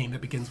name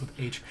that begins with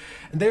H.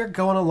 And they're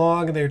going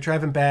along and they're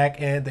driving back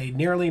and they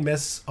nearly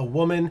miss a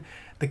woman.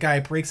 the guy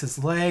breaks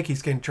his leg.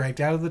 He's getting dragged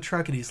out of the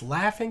truck, and he's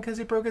laughing because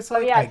he broke his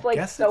leg. Oh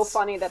yeah, it's so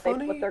funny that they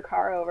flip their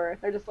car over.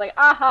 They're just like,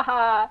 ah ha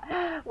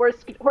ha,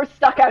 we're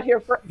stuck out here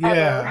forever.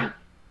 Yeah.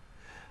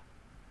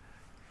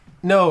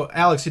 No,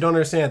 Alex, you don't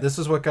understand. This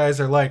is what guys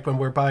are like when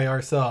we're by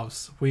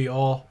ourselves. We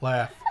all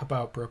laugh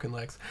about broken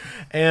legs.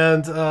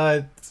 And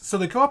so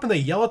they go up and they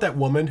yell at that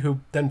woman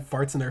who then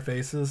farts in their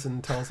faces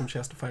and tells them she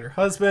has to find her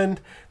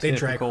husband. They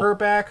drag her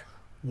back.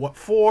 What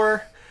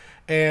for?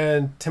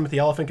 And Timothy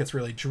Olyphant gets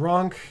really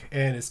drunk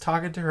and is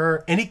talking to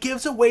her. And he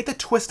gives away the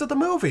twist of the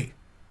movie.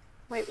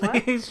 Wait, what?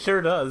 He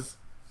sure does.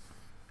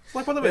 It's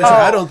like,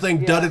 I don't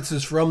think Duddits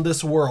is from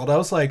this world. I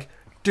was like...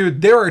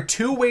 Dude, there are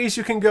two ways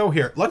you can go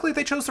here. Luckily,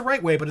 they chose the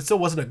right way, but it still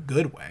wasn't a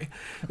good way.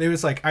 They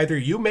was like, either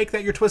you make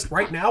that your twist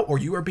right now, or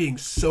you are being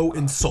so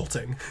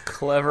insulting.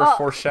 Clever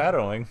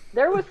foreshadowing.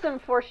 There was some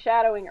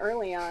foreshadowing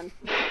early on.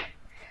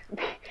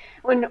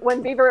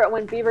 when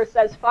Beaver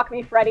says, "Fuck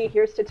me, Freddy,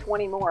 here's to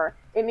 20 more."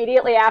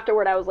 Immediately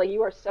afterward, I was like,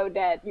 "You are so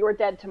dead. You are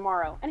dead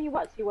tomorrow." And he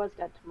was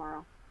dead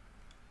tomorrow.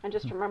 I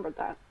just remembered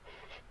that.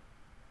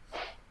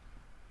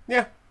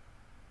 Yeah.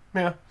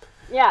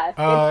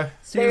 Yeah,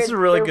 see, this is a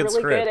really good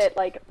really script. Good at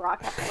like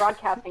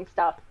broadcasting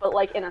stuff, but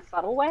like in a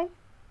subtle way.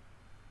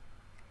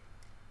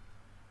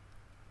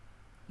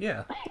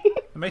 Yeah,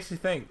 it makes you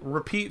think.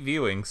 Repeat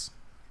viewings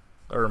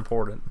are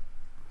important.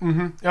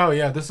 Mm-hmm. Oh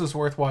yeah, this is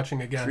worth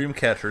watching again.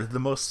 Dreamcatcher, the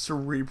most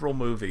cerebral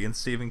movie in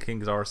Stephen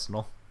King's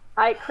arsenal.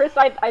 Chris,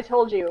 I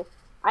told you,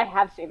 I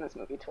have seen this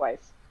movie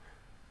twice.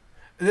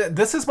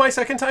 This is my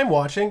second time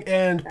watching,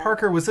 and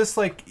Parker, was this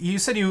like you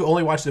said you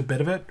only watched a bit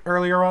of it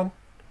earlier on?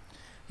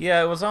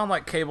 Yeah, it was on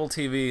like cable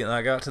TV, and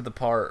I got to the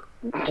part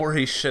where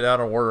he shit out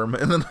a worm,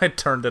 and then I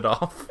turned it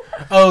off.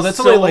 Oh, that's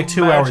only like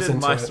 2 hours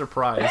into my it.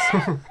 surprise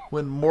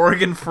when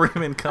Morgan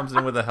Freeman comes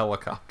in with a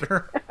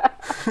helicopter.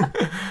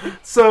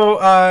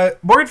 So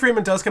Morgan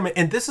Freeman does come in,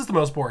 and this is the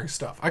most boring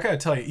stuff. I gotta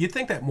tell you, you'd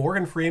think that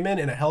Morgan Freeman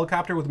in a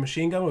helicopter with a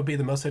machine gun would be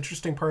the most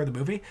interesting part of the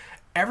movie.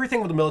 Everything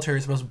with the military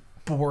is the most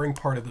boring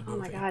part of the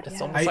movie. Oh my God, It's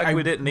yeah. almost like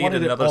we didn't need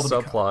another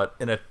subplot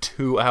in a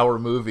 2-hour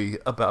movie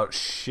about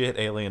shit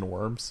alien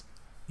worms.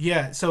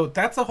 Yeah, so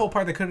that's the whole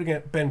part that could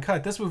have been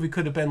cut. This movie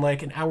could have been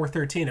like an hour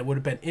 13. It would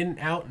have been in and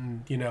out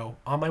and,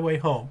 on my way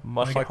home.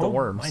 Much like the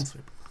worms.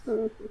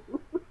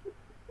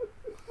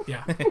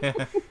 Yeah.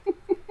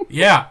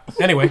 Yeah.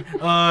 Anyway,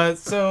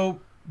 so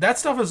that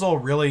stuff is all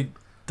really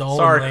dull.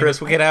 Sorry, Chris,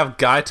 we can have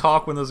guy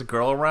talk when there's a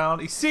girl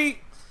around. You see,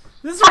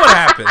 this is what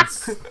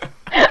happens.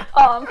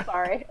 Oh, I'm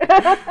sorry.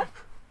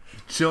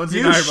 Jonesy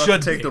and I are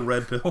about to take the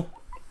red pill.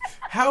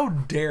 How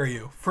dare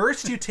you?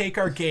 First you take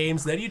our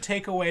games, then you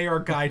take away our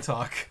guy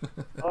talk.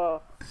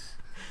 Oh.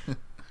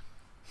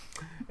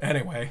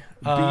 Anyway.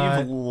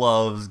 Beav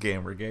loves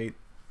Gamergate.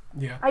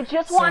 Yeah. I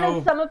just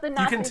wanted some of the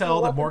Nazis you can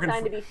tell that Morgan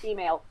to be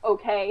female,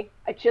 okay?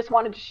 I just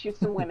wanted to shoot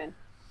some women.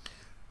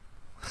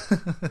 I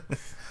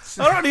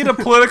don't need a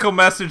political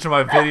message in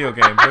my video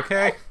games,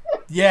 okay?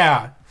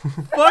 Yeah.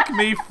 Fuck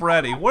me,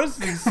 Freddy. What is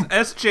these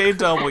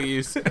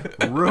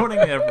SJWs ruining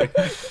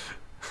everything?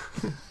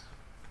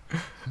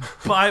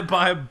 Bye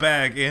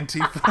bag,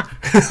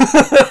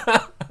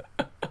 Antifa.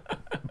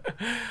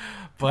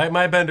 Bite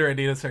my bender,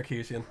 Anita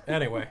Sarkeesian.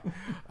 Anyway,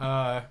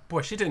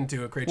 boy, she didn't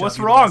do a great job. What's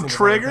wrong,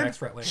 Triggered?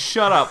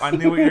 Shut up! I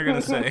knew what you were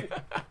gonna say.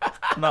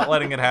 I'm not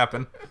letting it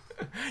happen.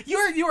 You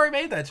already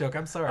made that joke.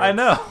 I'm sorry. I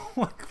know,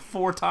 like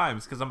 4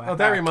 times because I'm. Oh,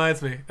 that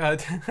reminds me.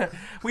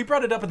 We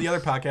brought it up in the other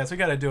podcast. We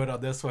got to do it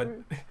on this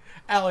one.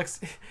 Alex,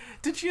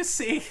 did you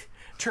see?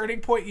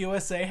 Turning Point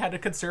USA had a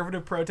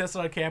conservative protest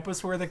on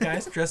campus where the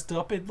guys dressed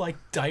up in like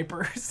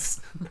diapers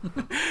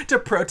to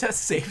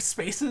protest safe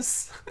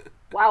spaces.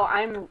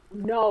 Wow,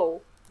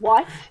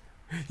 what?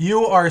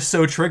 You are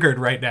so triggered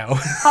right now.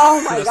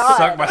 Oh my God!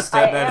 Suck my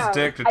stepdad's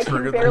dick to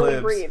trigger the libs. I can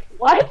barely breathe.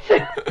 What?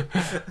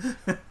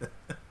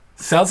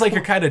 Sounds like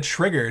you're kind of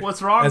triggered.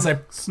 What's wrong?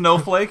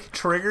 Snowflake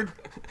triggered.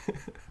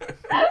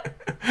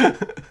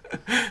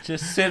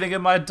 Just sitting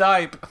in my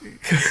diaper,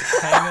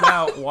 hanging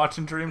out,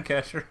 watching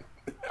Dreamcatcher.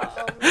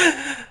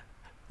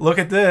 Look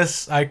at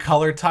this. I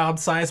colored Tom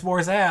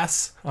Sizemore's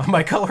ass on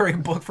my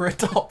coloring book for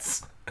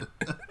adults.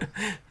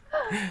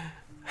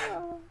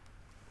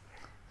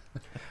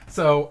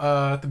 So,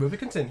 the movie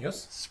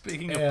continues.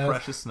 Speaking of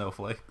precious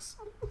snowflakes.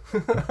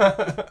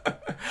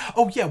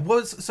 Oh, yeah.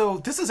 So,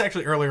 this is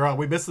actually earlier on.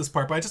 We missed this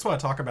part, but I just want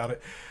to talk about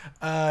it.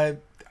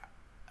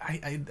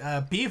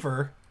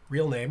 Beaver,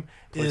 real name,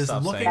 is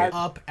looking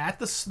up at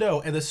the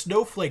snow, and the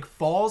snowflake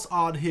falls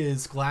on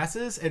his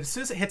glasses, and as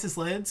soon as it hits his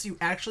lens, you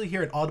actually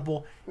hear an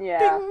audible ding.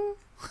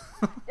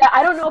 Yeah,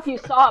 I don't know if you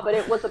saw it, but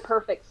it was a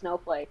perfect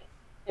snowflake.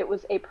 It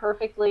was a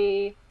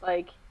perfectly,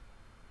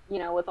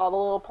 with all the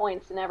little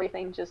points and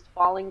everything just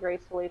falling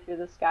gracefully through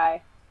the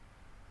sky.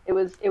 It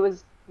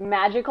was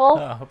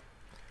magical.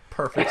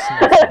 Perfect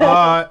snowflake.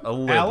 A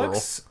liberal.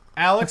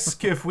 Alex,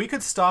 if we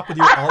could stop with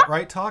your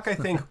alt-right talk, I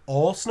think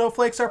all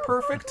snowflakes are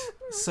perfect.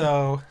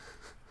 So,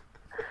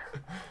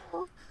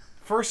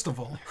 First of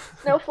all,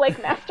 Snowflake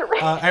Master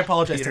Race. I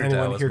apologize Peter to Dow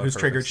anyone is here my who's perfect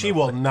triggered. She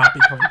will not be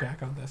coming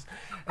back on this.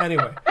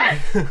 Anyway.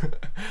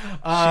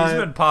 She's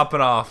been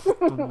popping off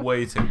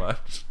way too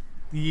much.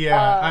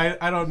 Yeah,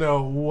 I don't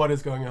know what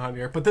is going on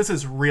here, but this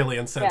is really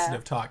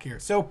insensitive talk here.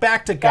 So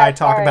back to Guy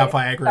talking about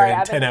Viagra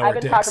and 10-hour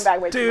dicks. Talking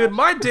back way too Dude,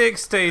 much. my dick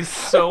stays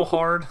so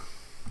hard.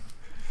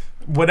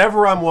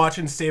 Whenever I'm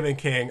watching Stephen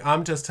King,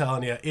 I'm just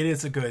telling you, it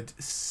is a good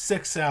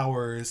 6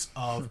 hours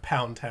of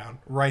Pound Town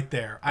right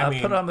there. I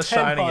mean, put on The 10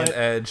 Shining and butt-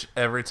 Edge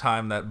every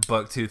time that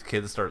bucktooth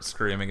kid starts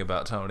screaming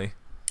about Tony.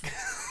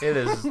 It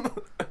is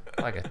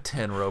like a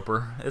 10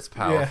 roper. It's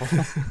powerful.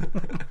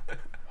 Yeah.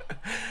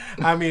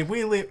 I mean,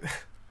 we leave.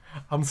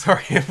 I'm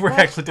sorry if we're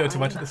actually doing too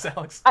much of this,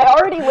 Alex. I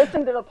already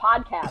listened to the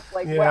podcast.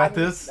 Like, Yeah, when I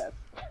this- this.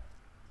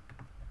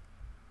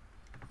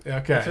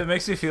 Okay. If it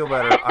makes you feel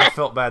better, I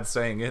felt bad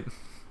saying it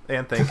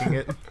and thinking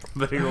it,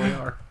 but here we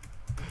are.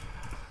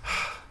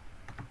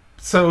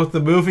 So the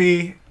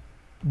movie,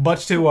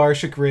 much to our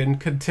chagrin,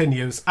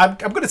 continues. I'm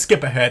going to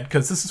skip ahead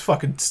because this is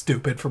fucking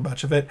stupid for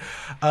much of it.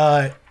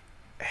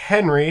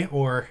 Henry,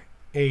 or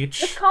H,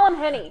 Just call him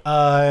Henny.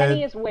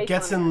 Henny is way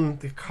gets funnier. in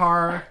the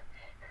car.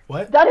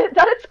 What? That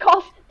it's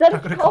called I'm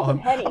not going to call him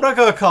Henny. I'm not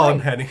going to call him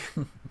Right. Henny.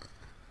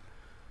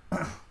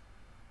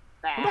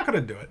 I'm not going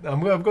to do it. I'm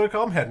going to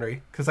call him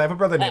Henry because I have a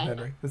brother named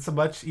Henry. It's so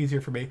much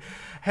easier for me.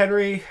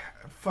 Henry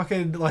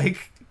fucking,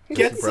 like,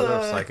 gets... Brother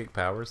of psychic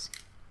powers.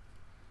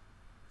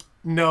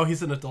 No,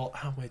 he's an adult.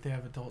 Oh, wait, they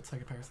have adult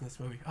psychic powers in this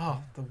movie.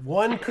 Oh, the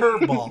one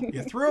curveball.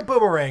 You threw a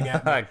boomerang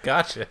at me. I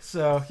gotcha.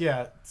 So,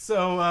 yeah.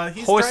 So,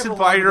 he's Hoisted driving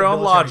by along your with a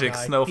own military logic,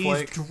 guy.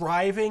 Snowflake. He's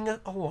driving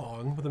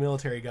along with a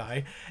military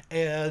guy,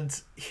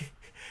 and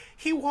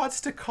he wants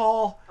to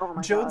call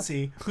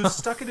Jonesy, who's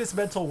stuck in his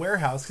mental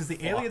warehouse because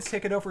the alien's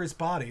taken over his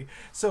body.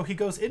 So he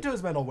goes into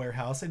his mental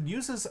warehouse and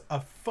uses a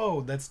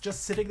phone that's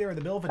just sitting there in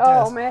the middle of a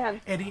desk. Man.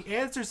 And he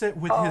answers it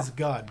with his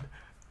gun.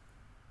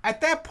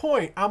 At that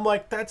point, I'm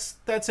like, that's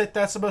it.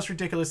 That's the most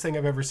ridiculous thing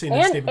I've ever seen in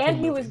a Stephen King And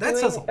he movie. was That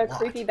says doing a a lot.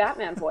 creepy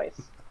Batman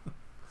voice.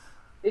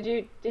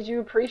 Did you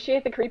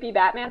appreciate the creepy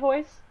Batman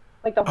voice?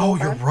 Like the whole Oh,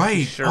 you're time?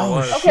 right. Sure oh,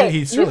 was. shit, Okay, he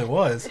you- certainly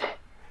was.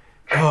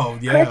 Oh,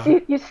 yeah.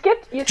 Chris, you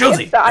skipped. You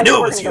Jonesy, skipped. I knew know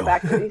it we're was gonna you. Go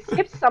back to it. You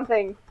skipped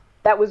something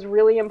that was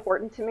really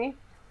important to me.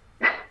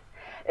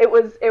 It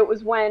was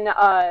when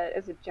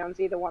is it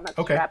Jonesy, the one that's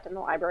trapped in the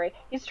library?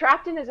 He's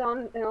trapped in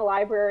a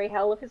library,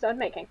 hell of his own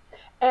making,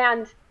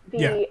 and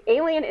the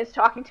alien is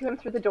talking to him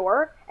through the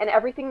door, and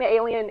everything the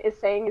alien is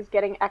saying is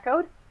getting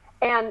echoed.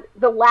 And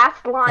the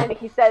last line that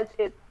he says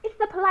is, "It's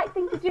the polite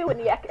thing to do," and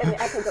the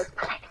echo goes,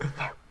 "Polite thing to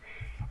do,"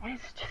 and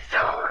it's just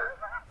so.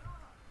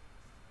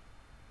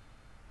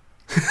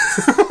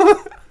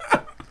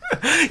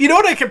 You know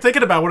what I kept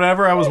thinking about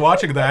whenever I was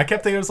watching that? I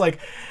kept thinking, I was like,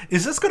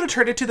 is this going to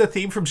turn into the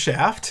theme from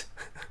Shaft?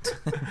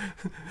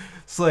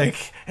 It's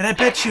like, and I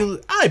bet you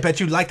like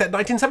that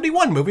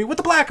 1971 movie with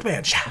the black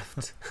man,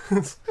 Shaft.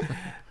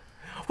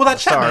 Well, that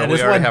Shaft man we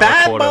is already one have a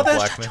bad quota of mother,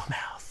 black shut men. your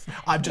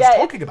mouth. I'm just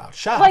talking about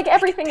Shaft. Like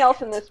everything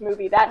else in this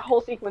movie, that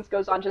whole sequence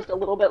goes on just a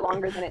little bit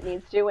longer than it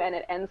needs to, and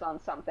it ends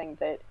on something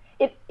that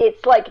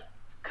it's like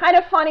kind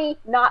of funny,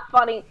 not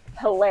funny,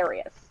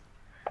 hilarious,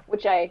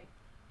 which I.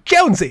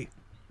 Jonesy.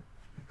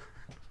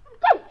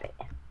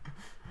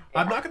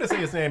 I'm not going to say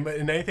his name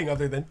in anything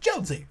other than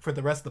Jonesy for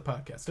the rest of the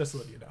podcast, just to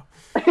let you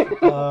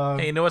know.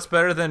 Hey, you know what's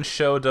better than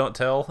show, don't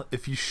tell?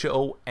 If you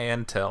show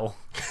and tell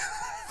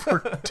for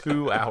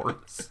 2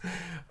 hours.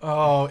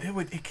 Oh,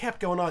 it kept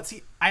going on.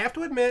 See, I have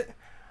to admit,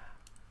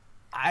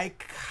 I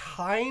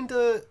kind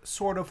of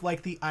sort of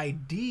like the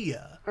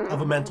idea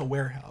of a mental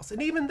warehouse.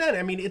 And even then,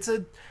 I mean, it's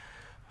a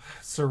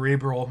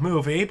cerebral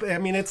movie. But I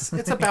mean, it's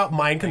about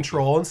mind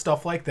control and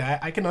stuff like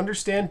that. I can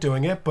understand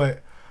doing it,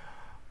 but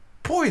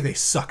boy, they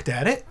sucked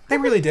at it. They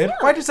really did.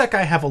 Why does that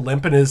guy have a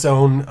limp in his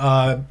own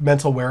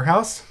mental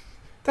warehouse?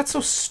 That's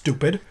so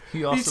stupid.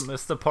 You also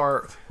missed the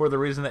part where the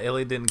reason the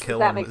alien didn't kill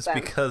That him makes is sense.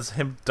 because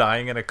him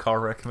dying in a car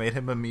wreck made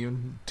him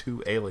immune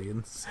to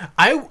aliens.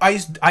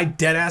 I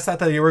dead ass thought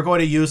that you were going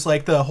to use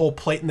like the whole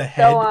plate in the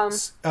head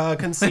So,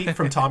 conceit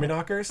from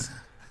Tommyknockers.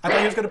 I thought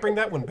he was going to bring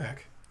that one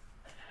back.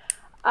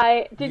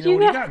 Did You you know,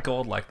 when you got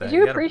gold like that. Did you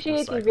gotta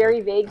appreciate the recycle.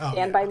 very vague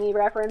Stand By Me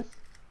reference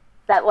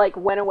that like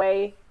went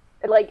away,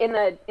 like in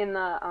one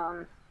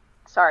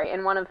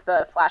of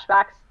the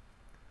flashbacks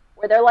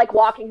where they're like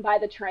walking by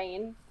the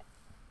train.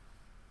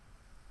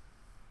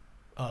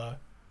 I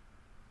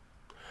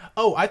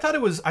thought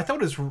it was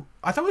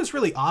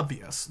really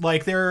obvious.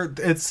 Like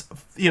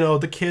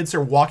the kids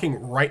are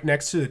walking right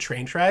next to the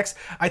train tracks.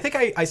 I think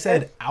I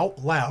said out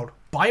loud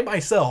by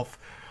myself,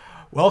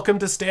 "Welcome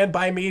to Stand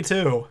By Me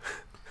too.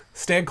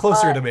 Stand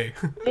closer to me."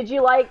 Did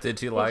you like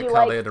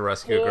how they had to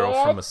rescue a girl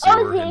from a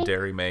sewer in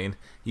Derry, Maine?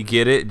 You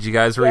get it? Did you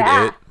guys read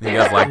it? You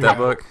guys like that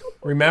book?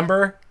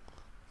 Remember?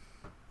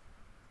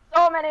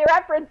 So many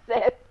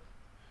references.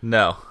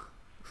 No.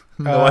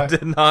 No, I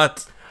did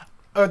not.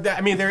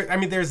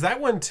 There's that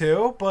one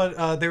too,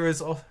 but there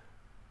is.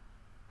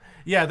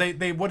 Yeah, they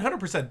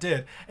 100%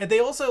 did. And they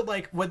also,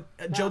 like, when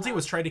Jonesy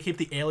was trying to keep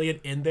the alien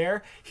in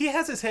there, he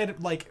has his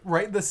head, like,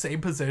 right in the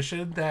same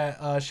position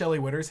that Shelley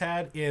Winters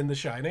had in The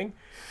Shining.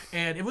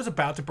 And it was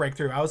about to break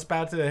through. I was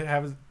about to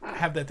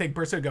have that thing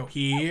burst and go,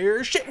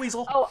 here, shit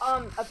weasel.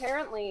 Oh,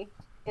 apparently,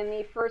 in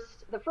the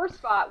first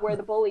spot where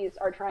the bullies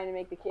are trying to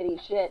make the kid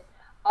eat shit,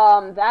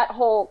 that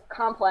whole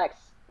complex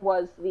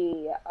was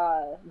the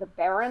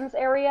Barrens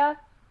area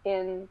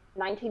in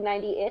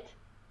 1990 It,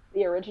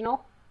 the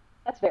original.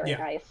 That's very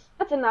nice.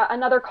 That's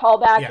another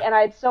callback, and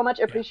I'd so much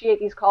appreciate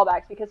these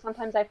callbacks because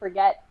sometimes I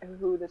forget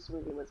who this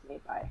movie was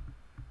made by.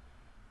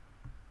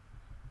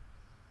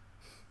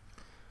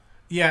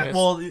 Yeah,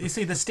 well, you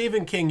see, the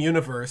Stephen King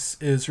universe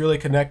is really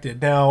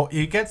connected. Now,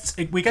 we get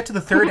to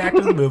the third act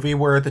of the movie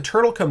where the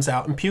turtle comes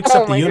out and pukes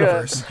up the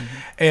universe.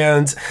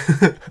 And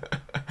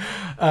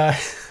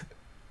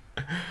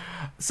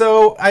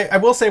so I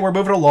will say we're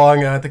moving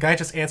along. The guy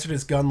just answered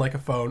his gun like a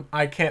phone.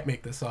 I can't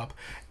make this up.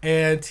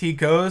 And he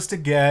goes to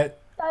get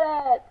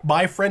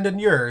my friend and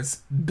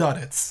yours,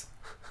 Duddits.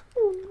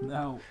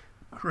 No.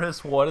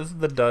 Chris, what does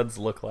the Duds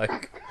look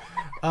like?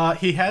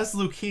 He has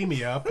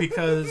leukemia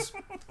because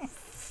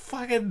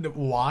fucking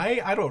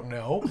why? I don't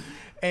know.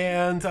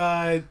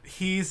 And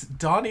he's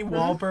Donnie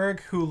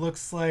Wahlberg, who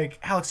looks like...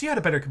 Alex, you had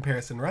a better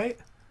comparison, right?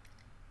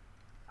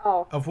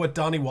 Oh. Of what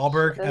Donnie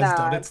Wahlberg as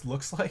Duddits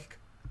looks like?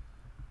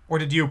 Or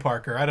did you,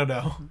 Parker? I don't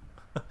know.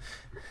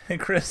 Hey,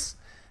 Chris,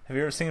 have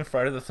you ever seen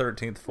Friday the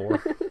 13th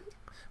 4?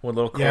 When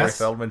little Corey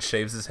Feldman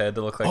shaves his head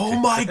to look like... Oh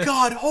my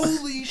god,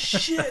 holy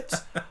shit!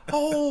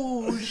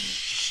 Oh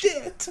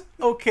shit!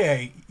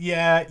 Okay,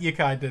 yeah, you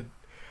kind of...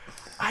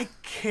 I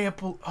can't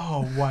believe...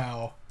 Oh,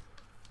 wow.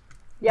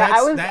 Yeah,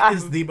 that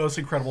is the most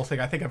incredible thing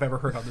I think I've ever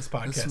heard on this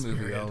podcast. This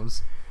movie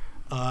owns.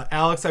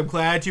 Alex, I'm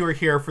glad you were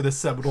here for this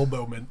seminal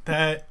moment.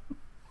 That...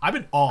 I'm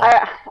in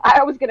awe.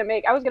 I was gonna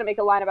make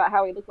a line about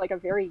how he looked like a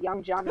very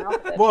young John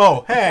Malkovich.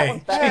 Whoa,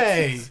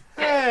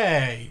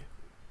 hey!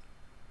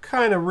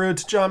 Kind of rude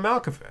to John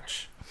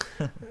Malkovich.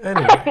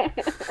 Anyway,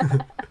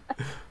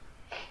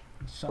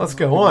 let's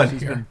go on.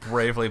 He's been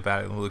bravely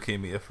battling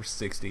leukemia for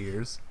 60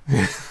 years.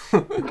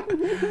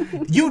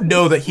 You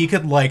know that he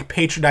could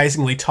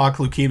patronizingly talk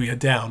leukemia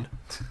down.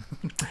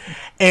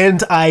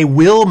 And I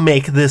will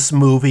make this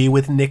movie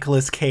with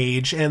Nicolas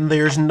Cage, and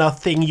there's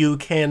nothing you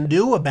can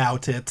do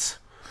about it.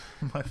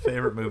 My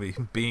favorite movie,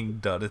 Being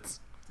Duddits.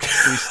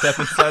 We step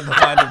inside the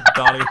mind of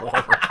Donnie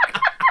Wahlberg.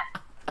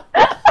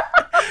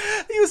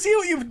 You see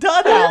what you've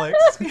done,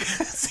 Alex. You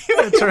see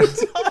what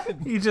you've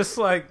done. You just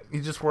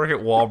work at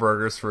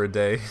Wahlburgers for a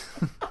day.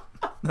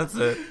 That's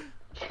it.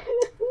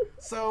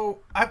 So,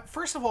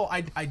 first of all,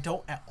 I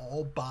don't at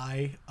all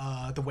buy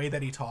the way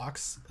that he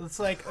talks. It's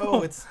like,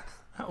 it's...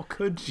 How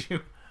could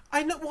you?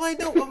 I know. Well, I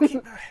know.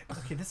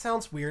 Okay, this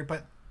sounds weird,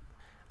 but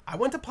I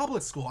went to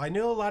public school. I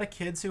knew a lot of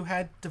kids who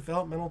had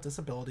developmental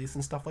disabilities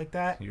and stuff like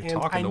that. You're and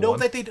talking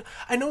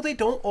I know they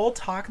don't all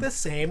talk the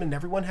same, and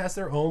everyone has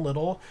their own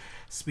little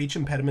speech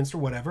impediments or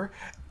whatever.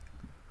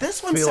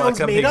 This one sounds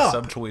made up.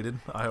 Subtweeted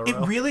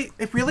IRL.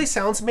 It really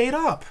sounds made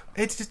up.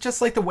 It's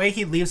just like the way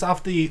he leaves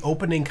off the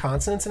opening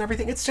consonants and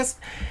everything. It's just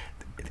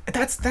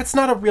that's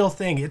not a real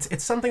thing.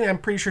 It's something that I'm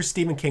pretty sure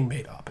Stephen King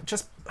made up. It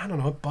just, I don't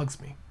know. It bugs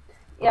me.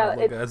 Yeah,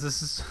 guys,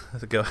 this is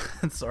go.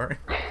 Sorry.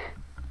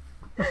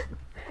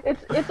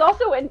 It's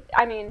also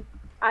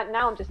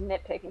now I'm just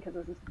nitpicking because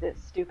this is this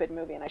stupid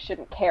movie and I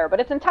shouldn't care, but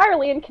it's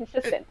entirely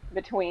inconsistent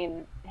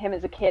between him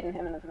as a kid and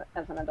him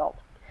as an adult.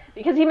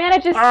 Because he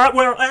manages...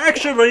 well,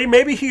 actually,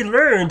 maybe he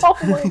learned. Oh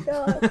my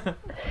god.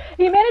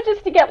 He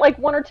manages to get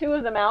one or two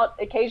of them out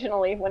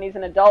occasionally when he's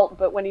an adult,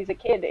 but when he's a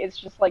kid, it's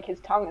just like his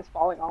tongue is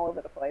falling all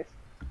over the place.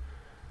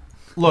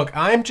 Look,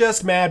 I'm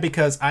just mad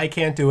because I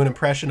can't do an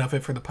impression of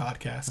it for the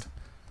podcast.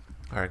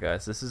 All right,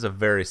 guys, this is a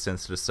very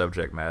sensitive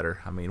subject matter.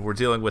 I mean, we're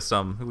dealing with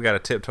we got to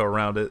tiptoe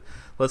around it.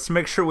 Let's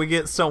make sure we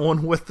get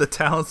someone with the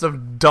talents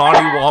of Donnie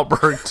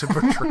Wahlberg to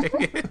portray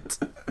it.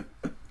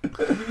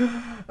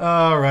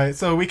 All right,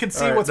 so we can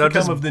see what's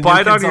become of the new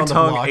bite kids on your on the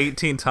tongue block.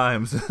 18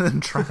 times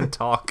and try to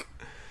talk.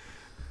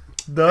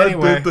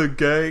 Anyway. The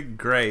gay.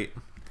 Great.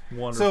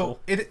 Wonderful.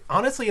 So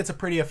honestly, it's a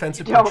pretty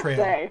offensive Don't portrayal.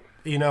 say.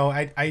 You know,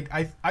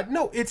 I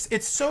no,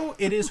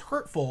 it is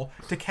hurtful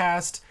to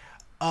cast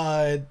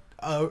a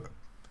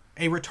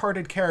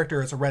retarded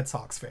character as a Red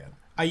Sox fan.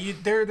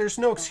 There's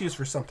no excuse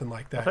for something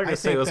like that. I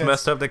think it was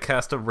messed up to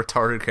cast a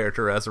retarded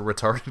character as a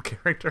retarded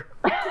character.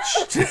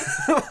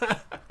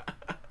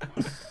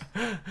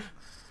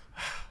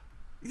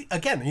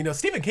 Again,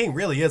 Stephen King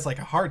really is like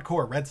a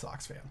hardcore Red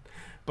Sox fan.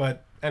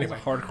 But anyway,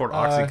 He's a hardcore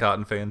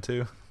Oxycontin fan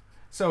too.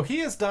 So he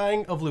is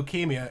dying of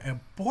leukemia,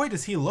 and boy,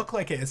 does he look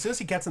like it as soon as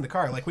he gets in the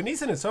car. Like when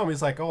he's in his home,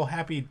 he's like, "Oh,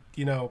 happy,"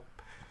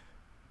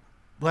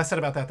 Less said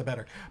about that, the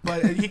better.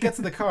 But he gets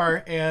in the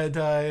car,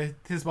 and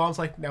his mom's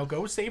like, "Now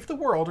go save the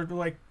world." Or they're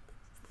like,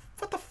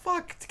 "What the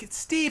fuck,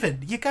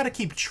 Steven? You got to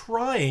keep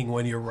trying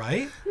when you're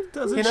right."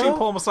 Doesn't she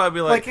pull him aside and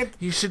be like,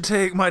 "You should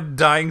take my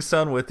dying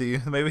son with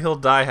you. Maybe he'll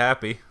die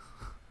happy.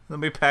 Let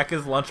me pack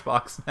his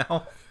lunchbox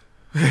now."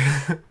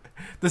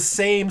 the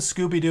same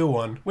Scooby-Doo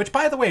one. Which,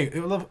 by the way,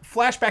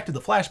 flashback to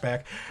the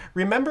flashback.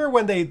 Remember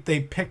when they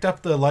picked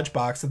up the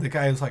lunchbox and the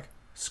guy was like,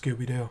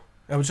 Scooby-Doo?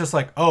 I was just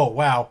like, oh,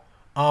 wow,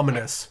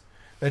 ominous.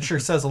 That sure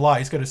says a lot.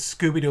 He's got a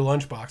Scooby-Doo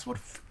lunchbox. What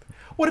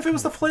if it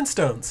was the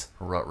Flintstones?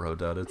 Ruh-roh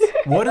duddits.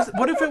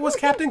 What if it was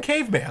Captain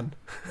Caveman?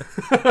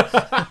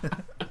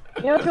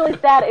 You know what's really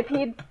sad? If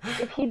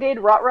he did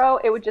Ruh-roh,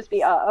 it would just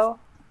be uh-oh.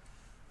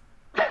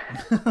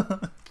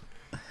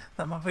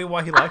 That might be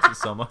why he likes it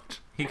so much.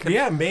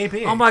 Yeah,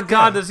 maybe. Oh my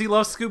god, does he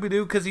love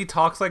Scooby-Doo because he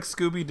talks like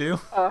Scooby-Doo?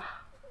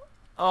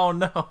 Oh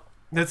no.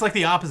 It's like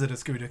the opposite of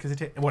Scooby-Doo, because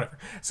whatever.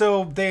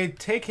 So they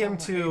take him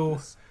to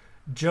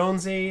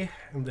Jonesy,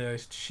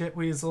 the shit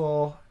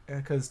weasel,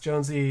 because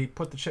Jonesy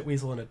put the shit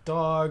weasel in a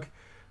dog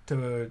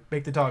to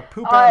make the dog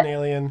poop out an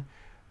alien,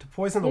 to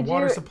poison the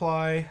water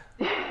supply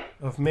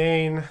of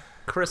Maine.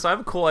 Chris, I have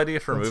a cool idea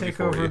for a movie take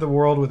for over you. the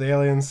world with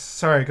aliens.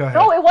 Sorry, go ahead.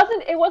 No, it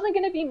wasn't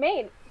going to be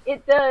Maine.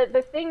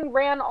 The thing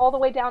ran all the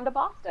way down to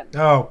Boston.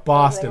 Oh,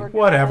 Boston.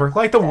 Whatever.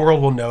 Like the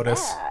world will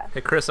notice. Yeah. Hey,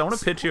 Chris, I want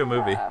to pitch you a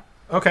movie.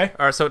 Okay.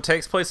 All right, so it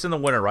takes place in the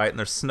winter, right? And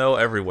there's snow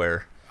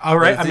everywhere. All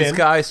right, There's these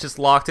guys just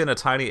locked in a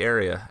tiny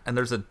area, and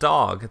there's a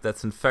dog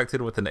that's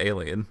infected with an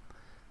alien,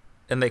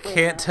 and they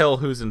can't tell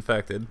who's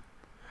infected.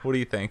 What do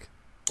you think?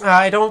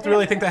 I don't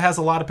really think that has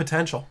a lot of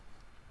potential.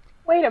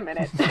 Wait a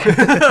minute.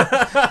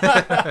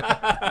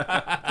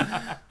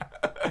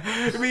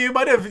 I mean, you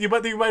might have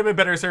been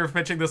better served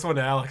pitching this one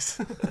to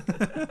Alex.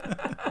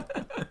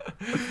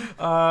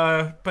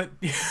 But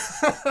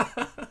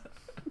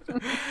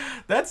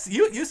that's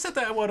you set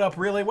that one up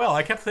really well.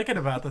 I kept thinking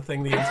about the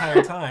thing the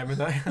entire time,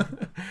 and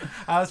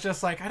I was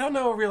just like, I don't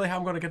know really how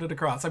I'm going to get it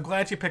across. I'm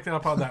glad you picked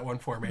up on that one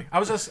for me. I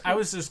was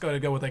just going to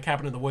go with the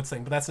cabin in the woods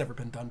thing, but that's never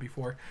been done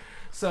before.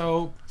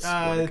 So,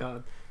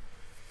 God.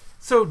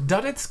 So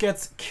Duddits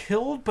gets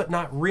killed, but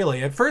not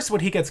really. At first,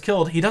 when he gets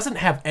killed, he doesn't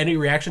have any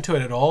reaction to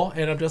it at all,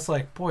 and I'm just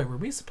like, boy, were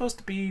we supposed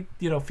to be,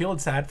 feeling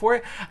sad for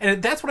it?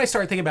 And that's when I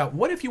started thinking about,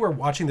 what if you were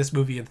watching this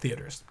movie in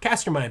theaters?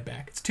 Cast your mind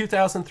back. It's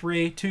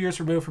 2003, 2 years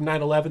removed from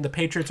 9/11. The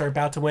Patriots are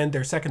about to win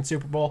their second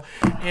Super Bowl,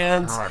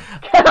 and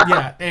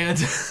yeah, and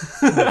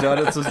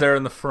Duddits was there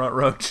in the front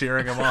row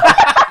cheering him on.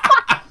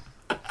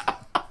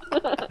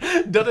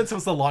 Duddits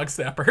was the log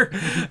snapper.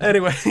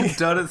 Anyway,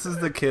 Duddits is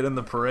the kid in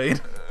the parade.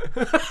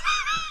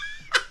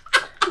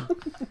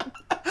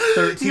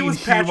 13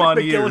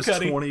 Human years,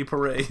 20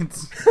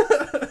 parades.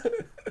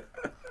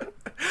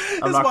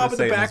 His mom in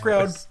the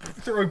background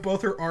throwing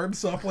both her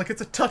arms up like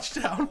it's a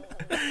touchdown.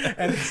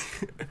 And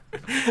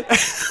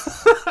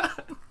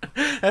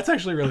that's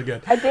actually really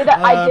good. I did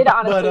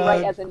honestly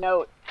write as a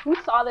note, who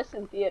saw this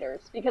in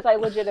theaters? Because I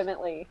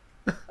legitimately,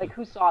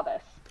 who saw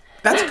this?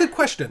 That's a good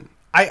question.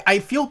 I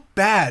feel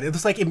bad. It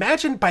was like,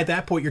 imagine by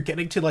that point you're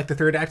getting to the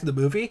third act of the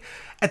movie.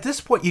 At this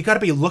point, you got to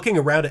be looking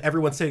around at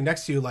everyone sitting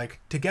next to you like,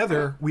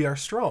 together we are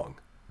strong.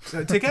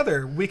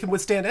 Together we can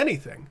withstand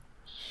anything.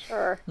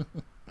 Sure.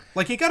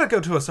 You got to go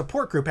to a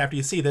support group after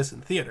you see this in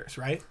theaters,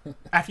 right?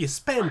 After you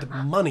spend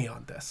money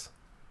on this.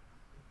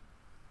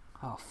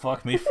 Oh,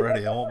 fuck me,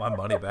 Freddy. I want my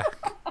money back.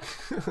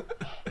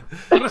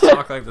 I'm going to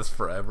talk like this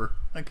forever.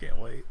 I can't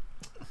wait.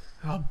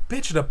 Oh,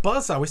 bitch and a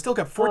buzzsaw. We still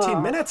got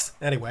 14 minutes.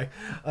 Anyway,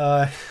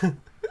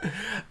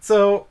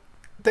 so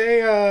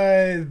they,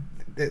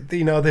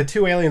 the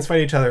two aliens fight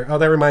each other. Oh,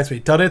 that reminds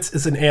me. Duddits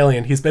is an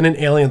alien. He's been an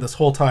alien this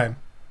whole time.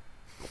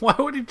 Why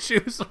would he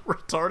choose a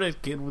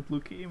retarded kid with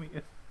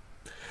leukemia?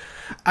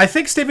 I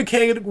think Stephen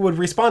King would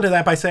respond to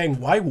that by saying,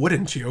 why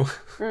wouldn't you?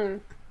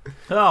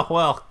 Oh,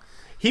 well.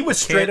 He was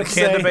straight up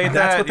saying debate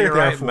that's that. what they're You're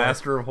there right, for.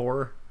 Master of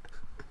horror.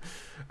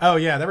 Oh,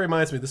 yeah, that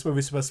reminds me. This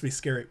movie's supposed to be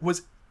scary.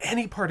 Was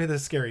any part of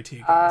this scary to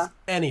you guys?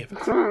 Any of it?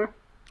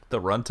 The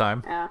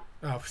runtime. Yeah.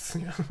 Oh,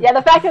 yeah,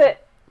 the fact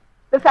that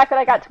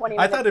I got 20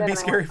 minutes I thought it'd be in,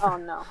 scary. Oh,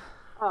 no.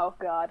 Oh,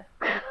 God.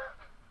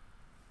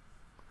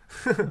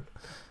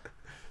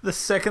 The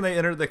second they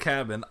entered the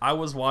cabin, I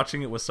was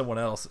watching it with someone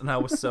else, and I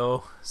was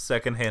so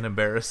secondhand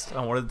embarrassed.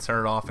 I wanted to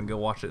turn it off and go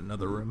watch it in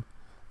another room.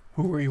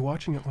 Who were you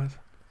watching it with?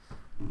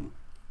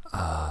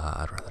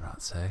 I'd rather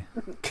not say.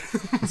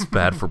 It's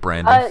bad for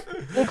branding.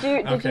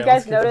 Did you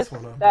guys notice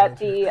that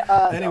the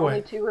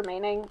only two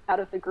remaining out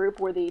of the group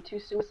were the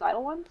two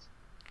suicidal ones?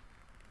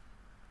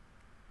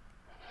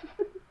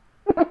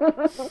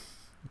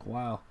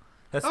 Wow.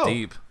 That's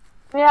deep.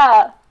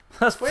 Yeah.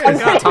 That's weird.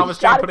 God, Thomas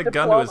Jane put a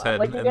gun to his head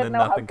and then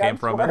nothing came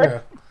from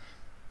it.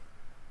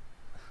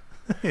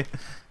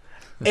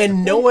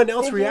 And no one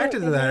else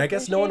reacted to that. I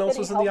guess no one else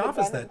was in the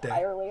office that day.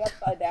 Entirely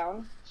upside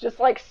down. It's just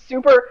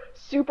super,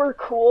 super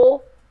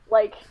cool,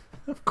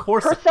 of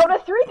course, Persona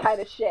 3 kind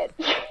of shit.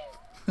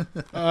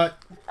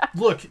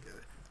 Look,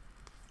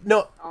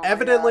 no,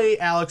 evidently,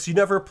 Alex, you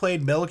never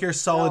played Metal Gear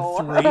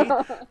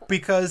Solid 3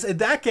 because in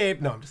that game.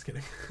 No, I'm just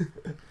kidding.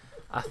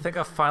 I think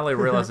I finally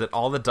realized that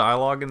all the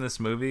dialogue in this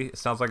movie, it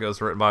sounds like it was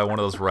written by one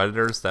of those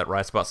Redditors that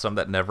writes about something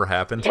that never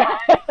happened.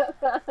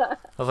 I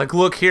was like,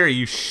 look here,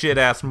 you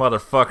shit-ass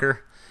motherfucker.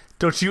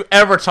 Don't you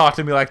ever talk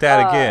to me like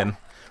that again.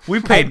 We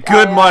paid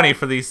good money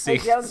for these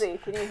seats. Hey, Jonesy,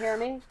 can you hear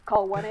me?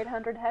 Call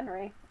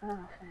 1-800-HENRY. Oh,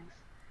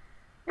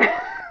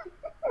 thanks.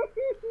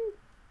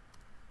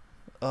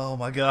 Oh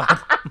my god.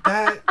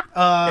 That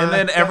And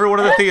then everyone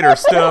in the theater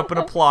stood up and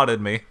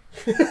applauded me.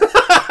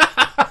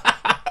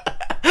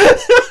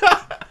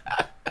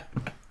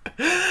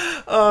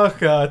 Oh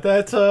god,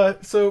 that's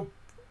so.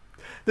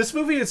 This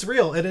movie is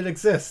real and it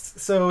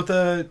exists. So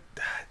the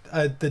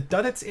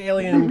Dunnitz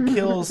alien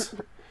kills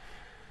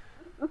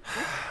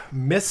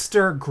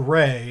Mr.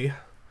 Gray.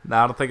 No,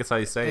 I don't think it's how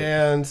you say it.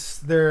 And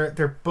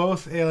they're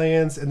both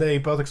aliens, and they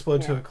both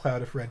explode to a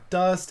cloud of red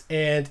dust.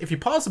 And if you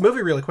pause the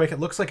movie really quick, it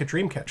looks like a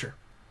Dreamcatcher.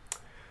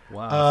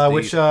 Wow.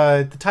 Which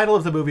the title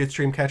of the movie is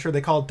Dreamcatcher.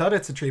 They call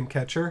Dunnitz a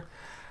Dreamcatcher.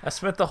 I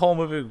spent the whole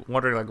movie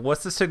wondering, like,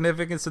 what's the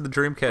significance of the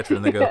Dreamcatcher?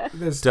 And they go,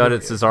 There's-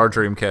 Dunnitz is our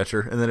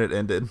Dreamcatcher. And then it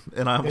ended.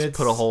 And I almost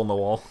put a hole in the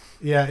wall.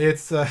 Yeah,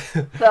 it's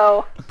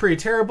So pretty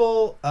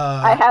terrible.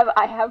 I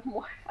have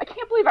more. I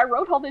can't believe I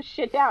wrote all this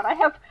shit down. I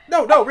have.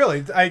 No,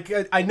 really.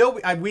 I know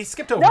we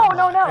skipped over.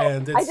 No.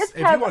 And it's, I just if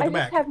you want to have. I go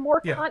back, just have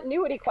more yeah.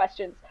 continuity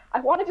questions. I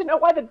wanted to know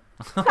why the.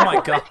 Oh I my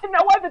wanted God. to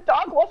know why the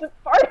dog wasn't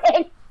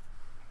farting.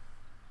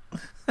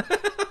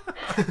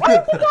 Why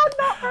is the dog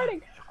not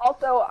farting?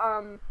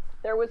 Also,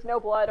 there was no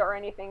blood or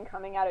anything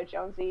coming out of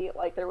Jonesy.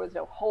 Like, there was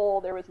no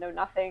hole. There was no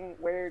nothing.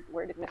 Where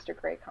did Mr.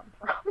 Gray come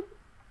from?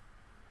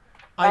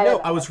 I know. don't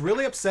know. I was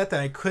really upset that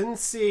I couldn't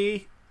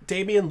see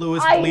Damian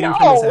Lewis I bleeding know,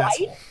 from his right?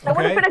 asshole. That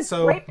would've been a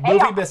so great movie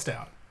payoff. missed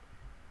out.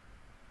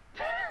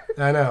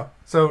 I know.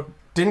 So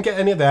didn't get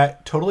any of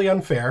that. Totally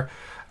unfair.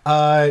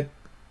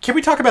 Can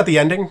we talk about the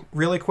ending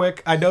really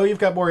quick? I know you've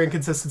got more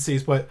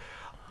inconsistencies, but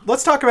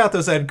let's talk about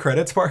those end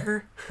credits,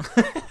 Parker.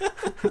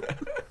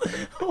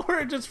 Where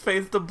it just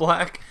fades to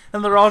black,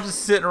 and they're all just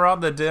sitting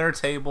around the dinner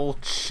table,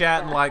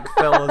 chatting like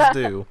fellas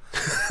do.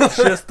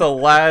 Just the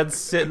lads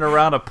sitting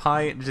around a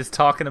pint, just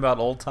talking about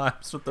old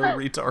times with their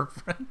retard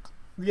friend.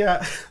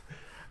 Yeah.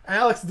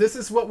 Alex, this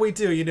is what we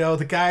do,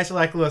 The guys are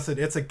like, listen,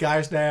 it's a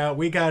guys' night out.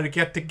 We got to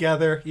get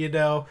together,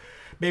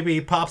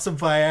 Maybe pop some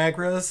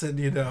Viagras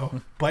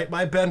and, bite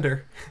my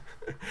bender.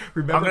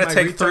 Remember I'm going my to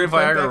take 3 retard friend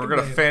Viagra. back We're in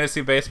going to May?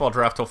 fantasy baseball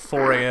draft till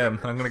 4 a.m.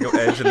 I'm going to go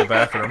edge in the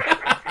bathroom.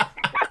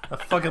 I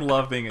fucking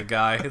love being a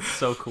guy. It's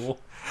so cool.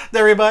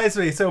 That reminds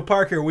me. So,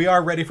 Parker, we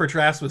are ready for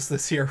Draftsmas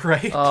this year,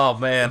 right? Oh,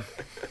 man.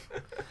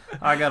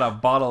 I got a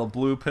bottle of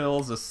blue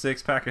pills, a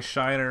 6-pack of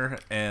Shiner,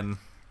 and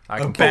I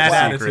can keep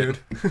bad a secret.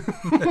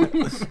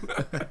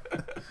 attitude.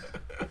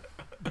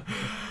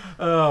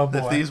 Oh, boy.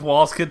 If these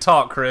walls could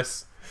talk,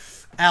 Chris.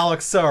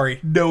 Alex, sorry.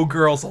 No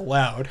girls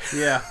allowed.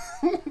 Yeah.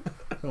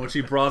 When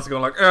she broad's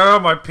going like, oh,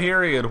 my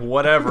period,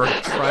 whatever.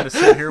 Try to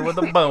sit here with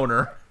a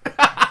boner.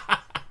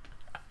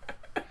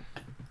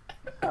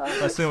 I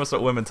assume that's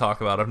what women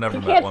talk about. I've never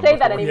You met can't one say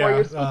before. that anymore.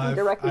 You're speaking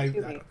directly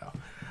to I me.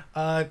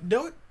 don't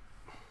know.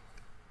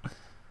 No.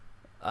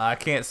 I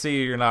can't see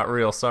you. You're not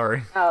real.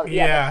 Sorry. Oh,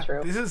 yeah, that's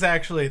true. This is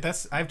actually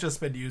I've just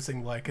been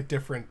using like a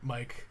different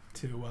mic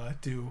to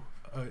do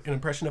an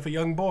impression of a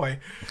young boy.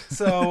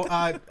 So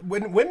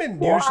when women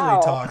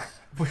usually talk,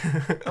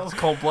 That was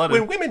cold-blooded.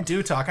 when women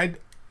do talk, I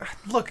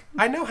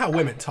know how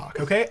women talk.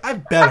 Okay,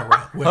 I've been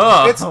around women.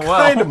 Oh, it's well.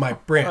 kind of my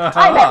brand.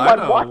 I met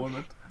know one a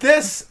woman.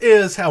 This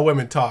is how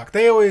women talk.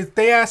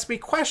 They ask me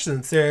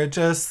questions. They're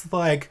just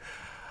like,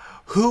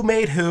 who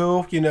made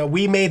who?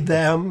 We made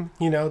them.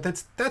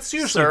 That's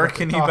usually. Sir, what they're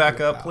can you talking back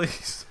up, about.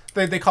 please?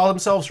 They call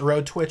themselves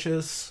road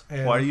twitches.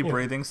 And, Why are you know,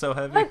 breathing so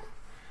heavy?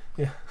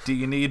 Yeah. Do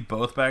you need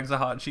both bags of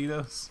hot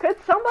Cheetos? Could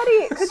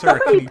somebody Sir,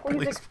 can you please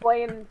please-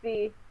 explain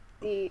the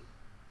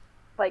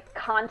like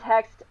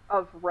context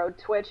of Road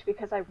Twitch,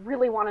 because I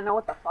really want to know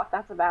what the fuck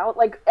that's about.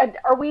 Like,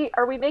 are we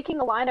making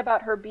a line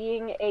about her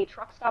being a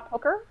truck stop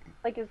hooker?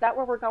 Like, is that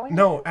where we're going?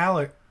 No,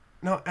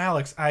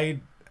 Alex. I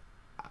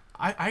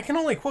can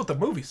only quote the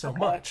movie so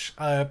much.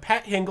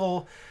 Pat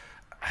Hingle.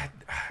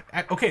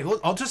 Okay, look,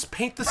 I'll just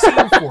paint the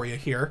scene for you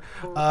here.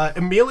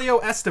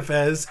 Emilio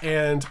Estevez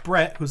and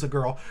Brett, who's a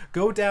girl,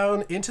 go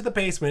down into the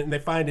basement and they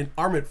find an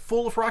armament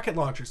full of rocket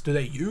launchers. Do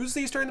they use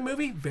these during the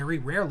movie? Very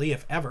rarely,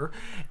 if ever.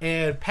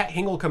 And Pat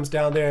Hingle comes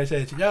down there and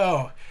says,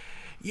 "Yo,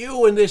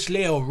 you and this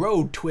little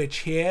road twitch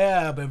here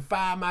have been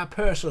find my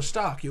personal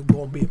stock. You're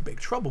gonna be in big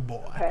trouble,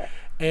 boy." Okay.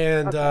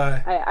 And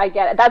I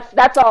get it.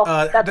 That's all.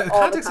 That's the all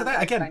context the of that,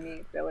 context again- I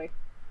need, really.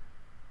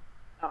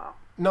 Oh.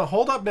 no,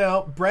 hold up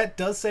now. Brett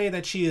does say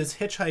that she is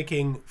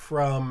hitchhiking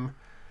from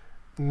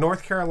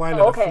North Carolina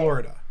to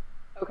Florida.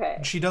 Okay.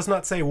 She does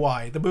not say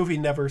why. The movie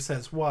never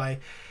says why.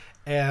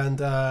 And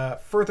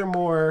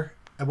furthermore,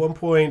 at one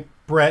point,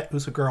 Brett,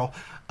 who's a girl,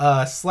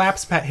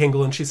 slaps Pat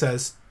Hingle and she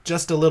says,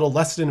 "Just a little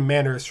lesson in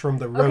manners from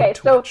the road Okay,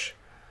 twitch."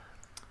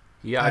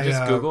 Yeah, I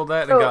just Googled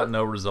that and got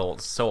no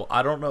results. So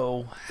I don't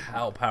know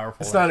how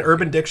powerful It's not an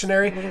Urban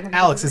Dictionary.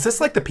 Alex, is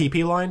this like the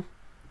pee-pee line?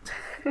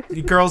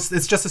 You girls,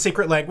 it's just a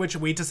secret language.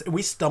 We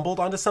stumbled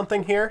onto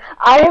something here.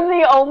 I am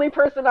the only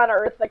person on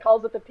Earth that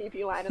calls it the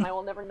PP line, and I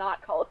will never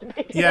not call it the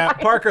PP Yeah, line.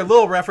 Parker,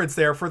 little reference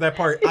there for that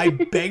part. I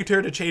begged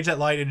her to change that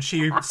line, and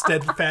she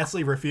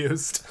steadfastly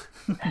refused.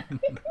 I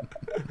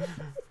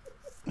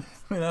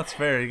mean, that's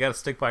fair. You got to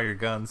stick by your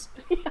guns.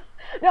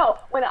 No,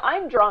 when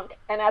I'm drunk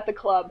and at the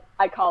club,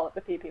 I call it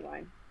the PP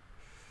line.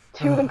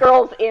 To the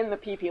girls in the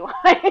PP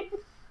line.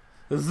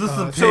 Is this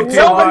the so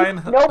JP line?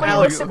 Nobody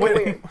Alex, looks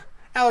at me.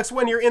 Alex,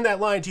 when you're in that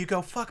line, do you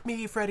go, fuck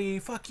me, Freddy,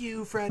 fuck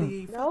you,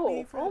 Freddy, fuck No.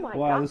 me, Freddy? Oh my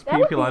Wow, god. this that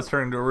would PP line's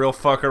turning into a real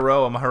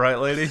fuckero. Am I right,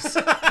 ladies?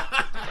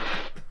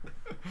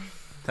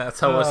 That's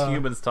how us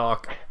humans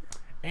talk.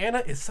 Anna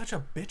is such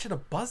a bitch and a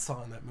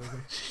buzzsaw in that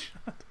movie.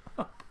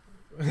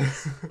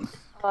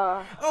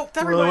 Oh,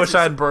 that Really reminds wish me-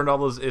 I had burned all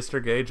those Easter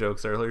gay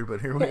jokes earlier,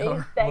 but here we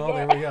are. Well,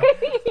 there we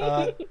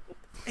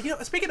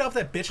go. Speaking of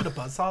that bitch and a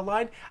buzzsaw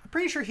line, I'm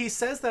pretty sure he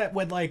says that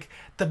when, like,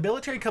 the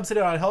military comes in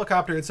on a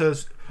helicopter and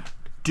says,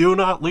 do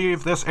not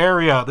leave this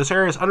area. This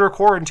area is under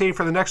quarantine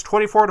for the next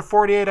 24 to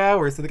 48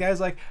 hours. And the guy's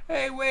like,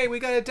 hey, wait, we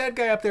got a dead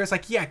guy up there. It's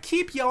like, yeah,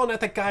 keep yelling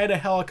at the guy in a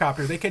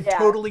helicopter. They can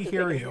totally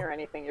hear they you. can hear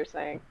anything you're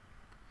saying.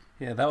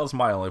 Yeah, that was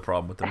my only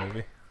problem with the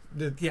movie.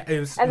 Yeah, it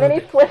was, And then he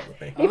flips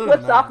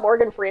than off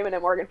Morgan Freeman,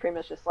 and Morgan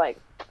Freeman's just like,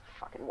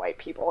 fucking white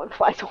people, and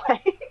flies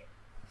away.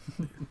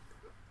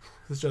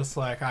 It's just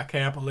like, I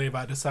can't believe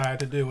I decided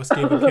to do a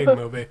Stephen King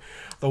movie.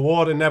 The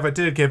warden never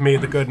did give me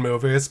the good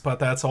movies, but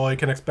that's all you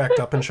can expect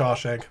up in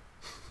Shawshank.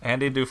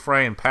 Andy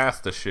Dufresne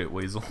passed the shit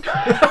weasel.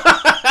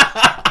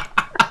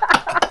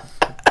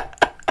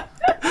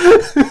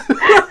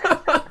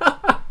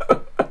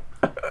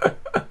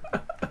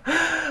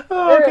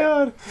 Oh,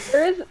 God.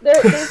 There's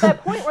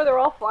that point where they're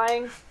all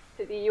flying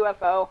to the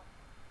UFO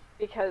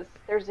because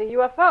there's a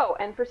UFO,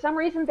 and for some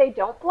reason they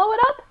don't blow it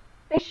up.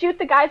 They shoot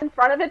the guys in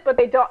front of it, but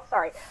they don't.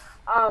 Sorry.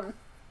 And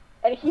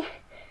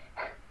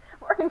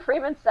Morgan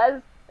Freeman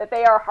says that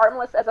they are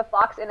harmless as a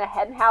fox in a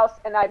hen house,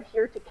 and I'm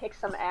here to kick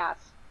some ass.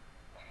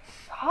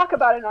 Talk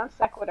about a non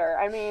sequitur.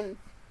 I mean,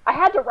 I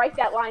had to write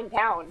that line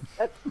down.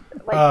 That's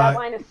like that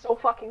line is so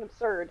fucking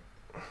absurd.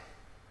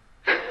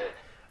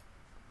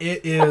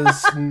 It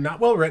is not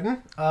well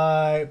written,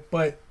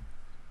 but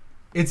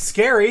it's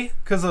scary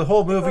because the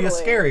whole movie is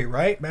Totally. scary,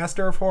 right?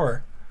 Master of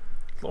Horror.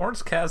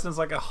 Lawrence Kasdan's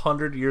like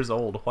 100 years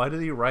old. Why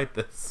did he write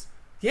this?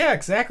 Yeah,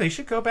 exactly. You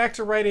should go back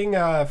to writing.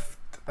 Don't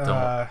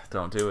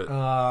do it.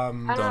 I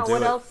don't Don't know do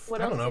what it. else.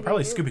 What I else don't know, did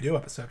probably he do? Scooby Doo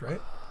episode,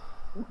 right?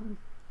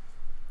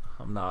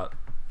 I'm not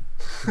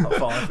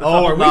falling for Oh, I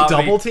are will we not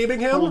double be-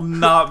 teaming I will him?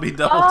 not be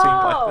double teamed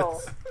by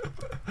Oh.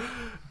 this.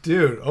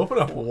 Dude, open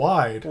up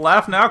wide.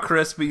 Laugh now,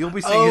 Chris, but you'll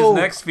be seeing Oh.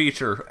 his next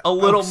feature, a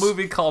little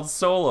movie called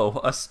Solo,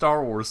 a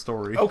Star Wars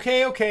story.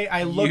 Okay.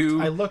 I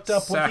looked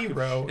up what he sack of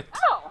wrote. shit.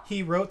 Oh.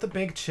 He wrote The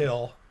Big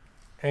Chill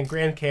and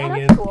Grand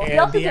Canyon that's cool. He and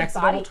also The did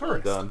Accidental Body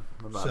Tourist. Done.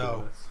 I'm not So-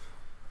 doing this.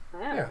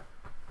 Yeah.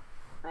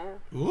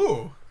 Yeah.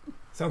 Ooh,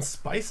 sounds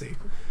spicy.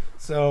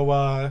 So,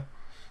 oh,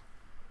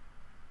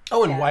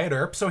 and Yeah. Wyatt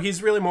Earp. So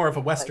he's really more of a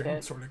Western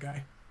it. sort of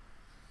guy.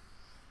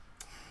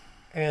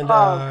 And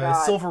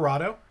God.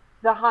 Silverado.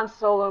 The Han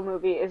Solo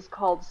movie is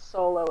called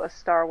Solo, a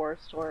Star Wars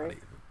story.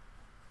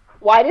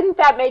 Why didn't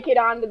that make it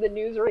onto the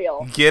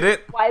newsreel? Get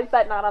it? Why is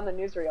that not on the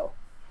newsreel?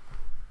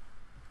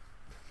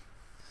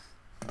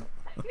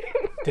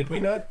 Did we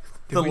not?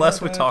 Did The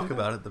less not, we do talk that?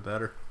 about it, the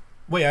better.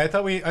 Wait, I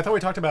thought we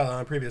talked about it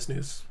on a previous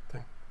news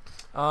thing.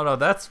 Oh no,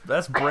 that's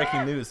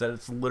breaking news. That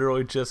it's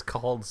literally just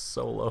called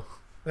Solo.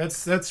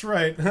 That's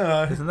right.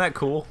 Isn't that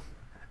cool?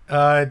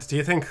 Do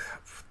you think?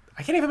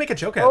 I can't even make a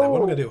joke out of that. What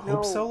am I gonna do? no.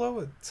 Hope Solo,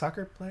 a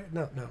soccer player?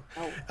 No. No.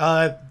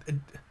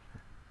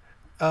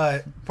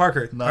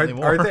 Parker, Not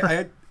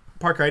anymore.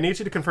 Parker, I need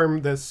you to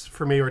confirm this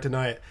for me or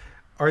deny it.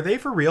 Are they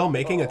for real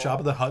making a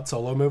Jabba the Hutt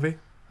Solo movie?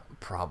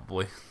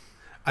 Probably.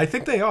 I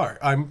think they are.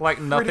 I'm Like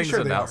pretty nothing's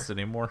sure they announced are.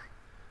 anymore.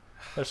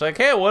 It's like,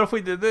 hey, what if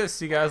we did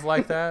this? You guys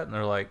like that? And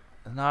they're like,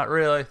 not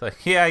really.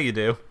 Like, yeah, you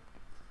do.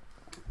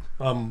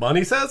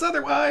 Money says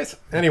otherwise.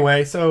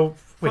 Anyway, so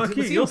wait, Fuck you,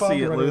 was he you'll involved see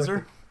in it, running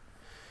loser.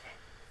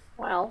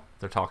 Well,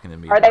 They're talking to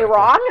me. are they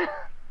directly.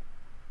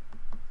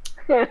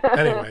 wrong?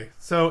 Anyway,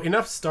 so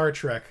enough Star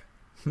Trek.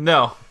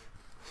 No.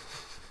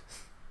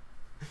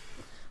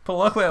 But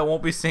luckily, I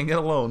won't be seeing it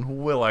alone,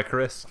 will I,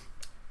 Chris?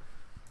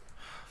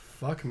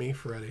 Fuck me,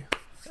 Freddy.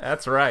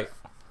 That's right.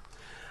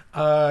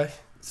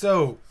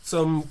 So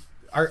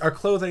our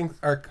clothing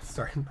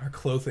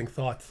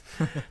thoughts.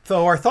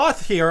 So our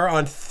thoughts here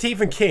on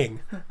Stephen King.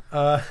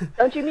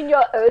 Don't you mean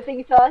your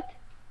earthing thought?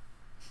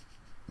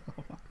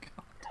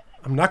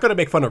 I'm not going to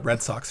make fun of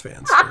Red Sox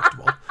fans, first of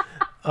all.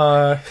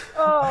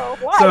 Oh,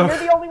 why? So- You're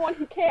the only one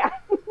who can.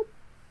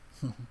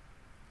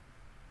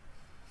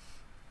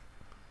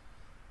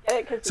 Get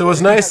it? 'Cause So it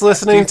was you're nice Do you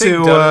listening think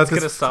to Doug's this-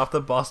 gonna stop the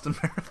Boston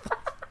Marathon?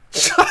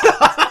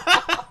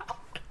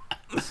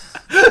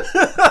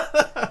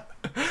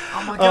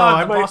 Oh my god,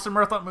 I the might- Boston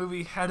Marathon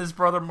movie had his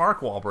brother Mark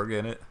Wahlberg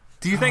in it.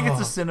 Do you think it's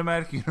a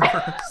cinematic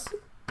universe?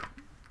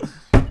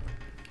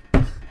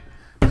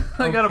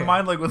 I got a Okay.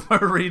 mind like with my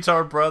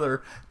retard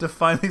brother to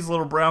find these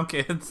little brown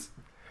kids.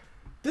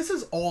 This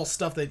is all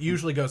stuff that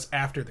usually goes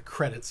after the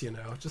credits, you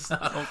know. Just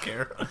I don't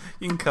care.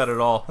 You can cut it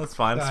all. That's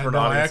fine. It's for an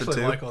I audience of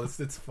actually two. like all this.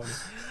 It's funny.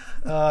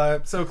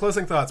 So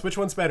closing thoughts. Which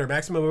one's better,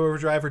 Maximum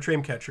Overdrive or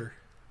Dreamcatcher?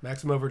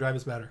 Maximum Overdrive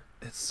is better.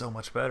 It's so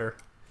much better.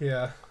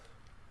 Yeah.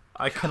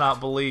 I cannot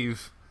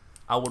believe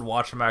I would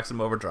watch Maximum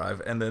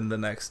Overdrive and then the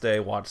next day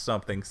watch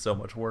something so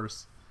much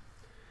worse.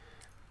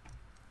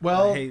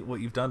 Well, I hate what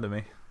you've done to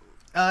me.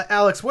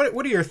 Alex, what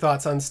are your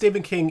thoughts on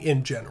Stephen King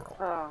in general?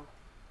 Oh.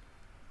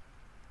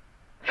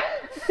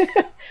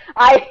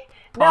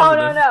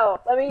 No.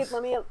 Positive.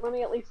 Let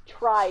me at least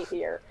try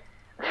here.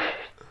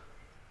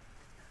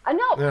 I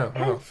know.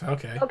 Oh,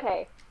 okay.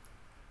 Okay.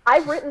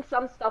 I've written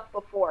some stuff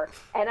before,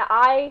 and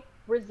I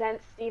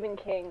resent Stephen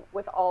King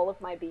with all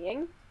of my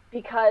being,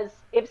 because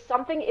if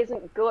something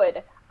isn't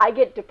good, I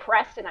get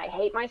depressed and I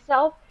hate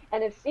myself,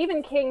 and if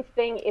Stephen King's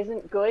thing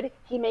isn't good,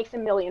 he makes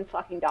 $1 million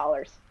fucking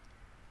dollars.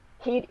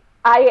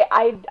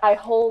 I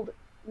hold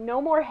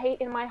no more hate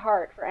in my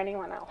heart for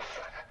anyone else.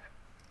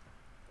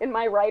 In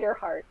my writer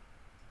heart.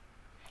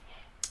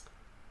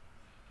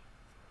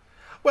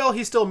 Well,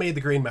 he still made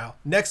the Green Mile.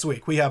 Next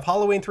week, we have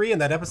Halloween 3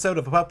 and that episode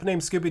of A Puppet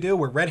Named Scooby-Doo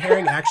where Red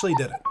Herring actually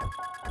did it.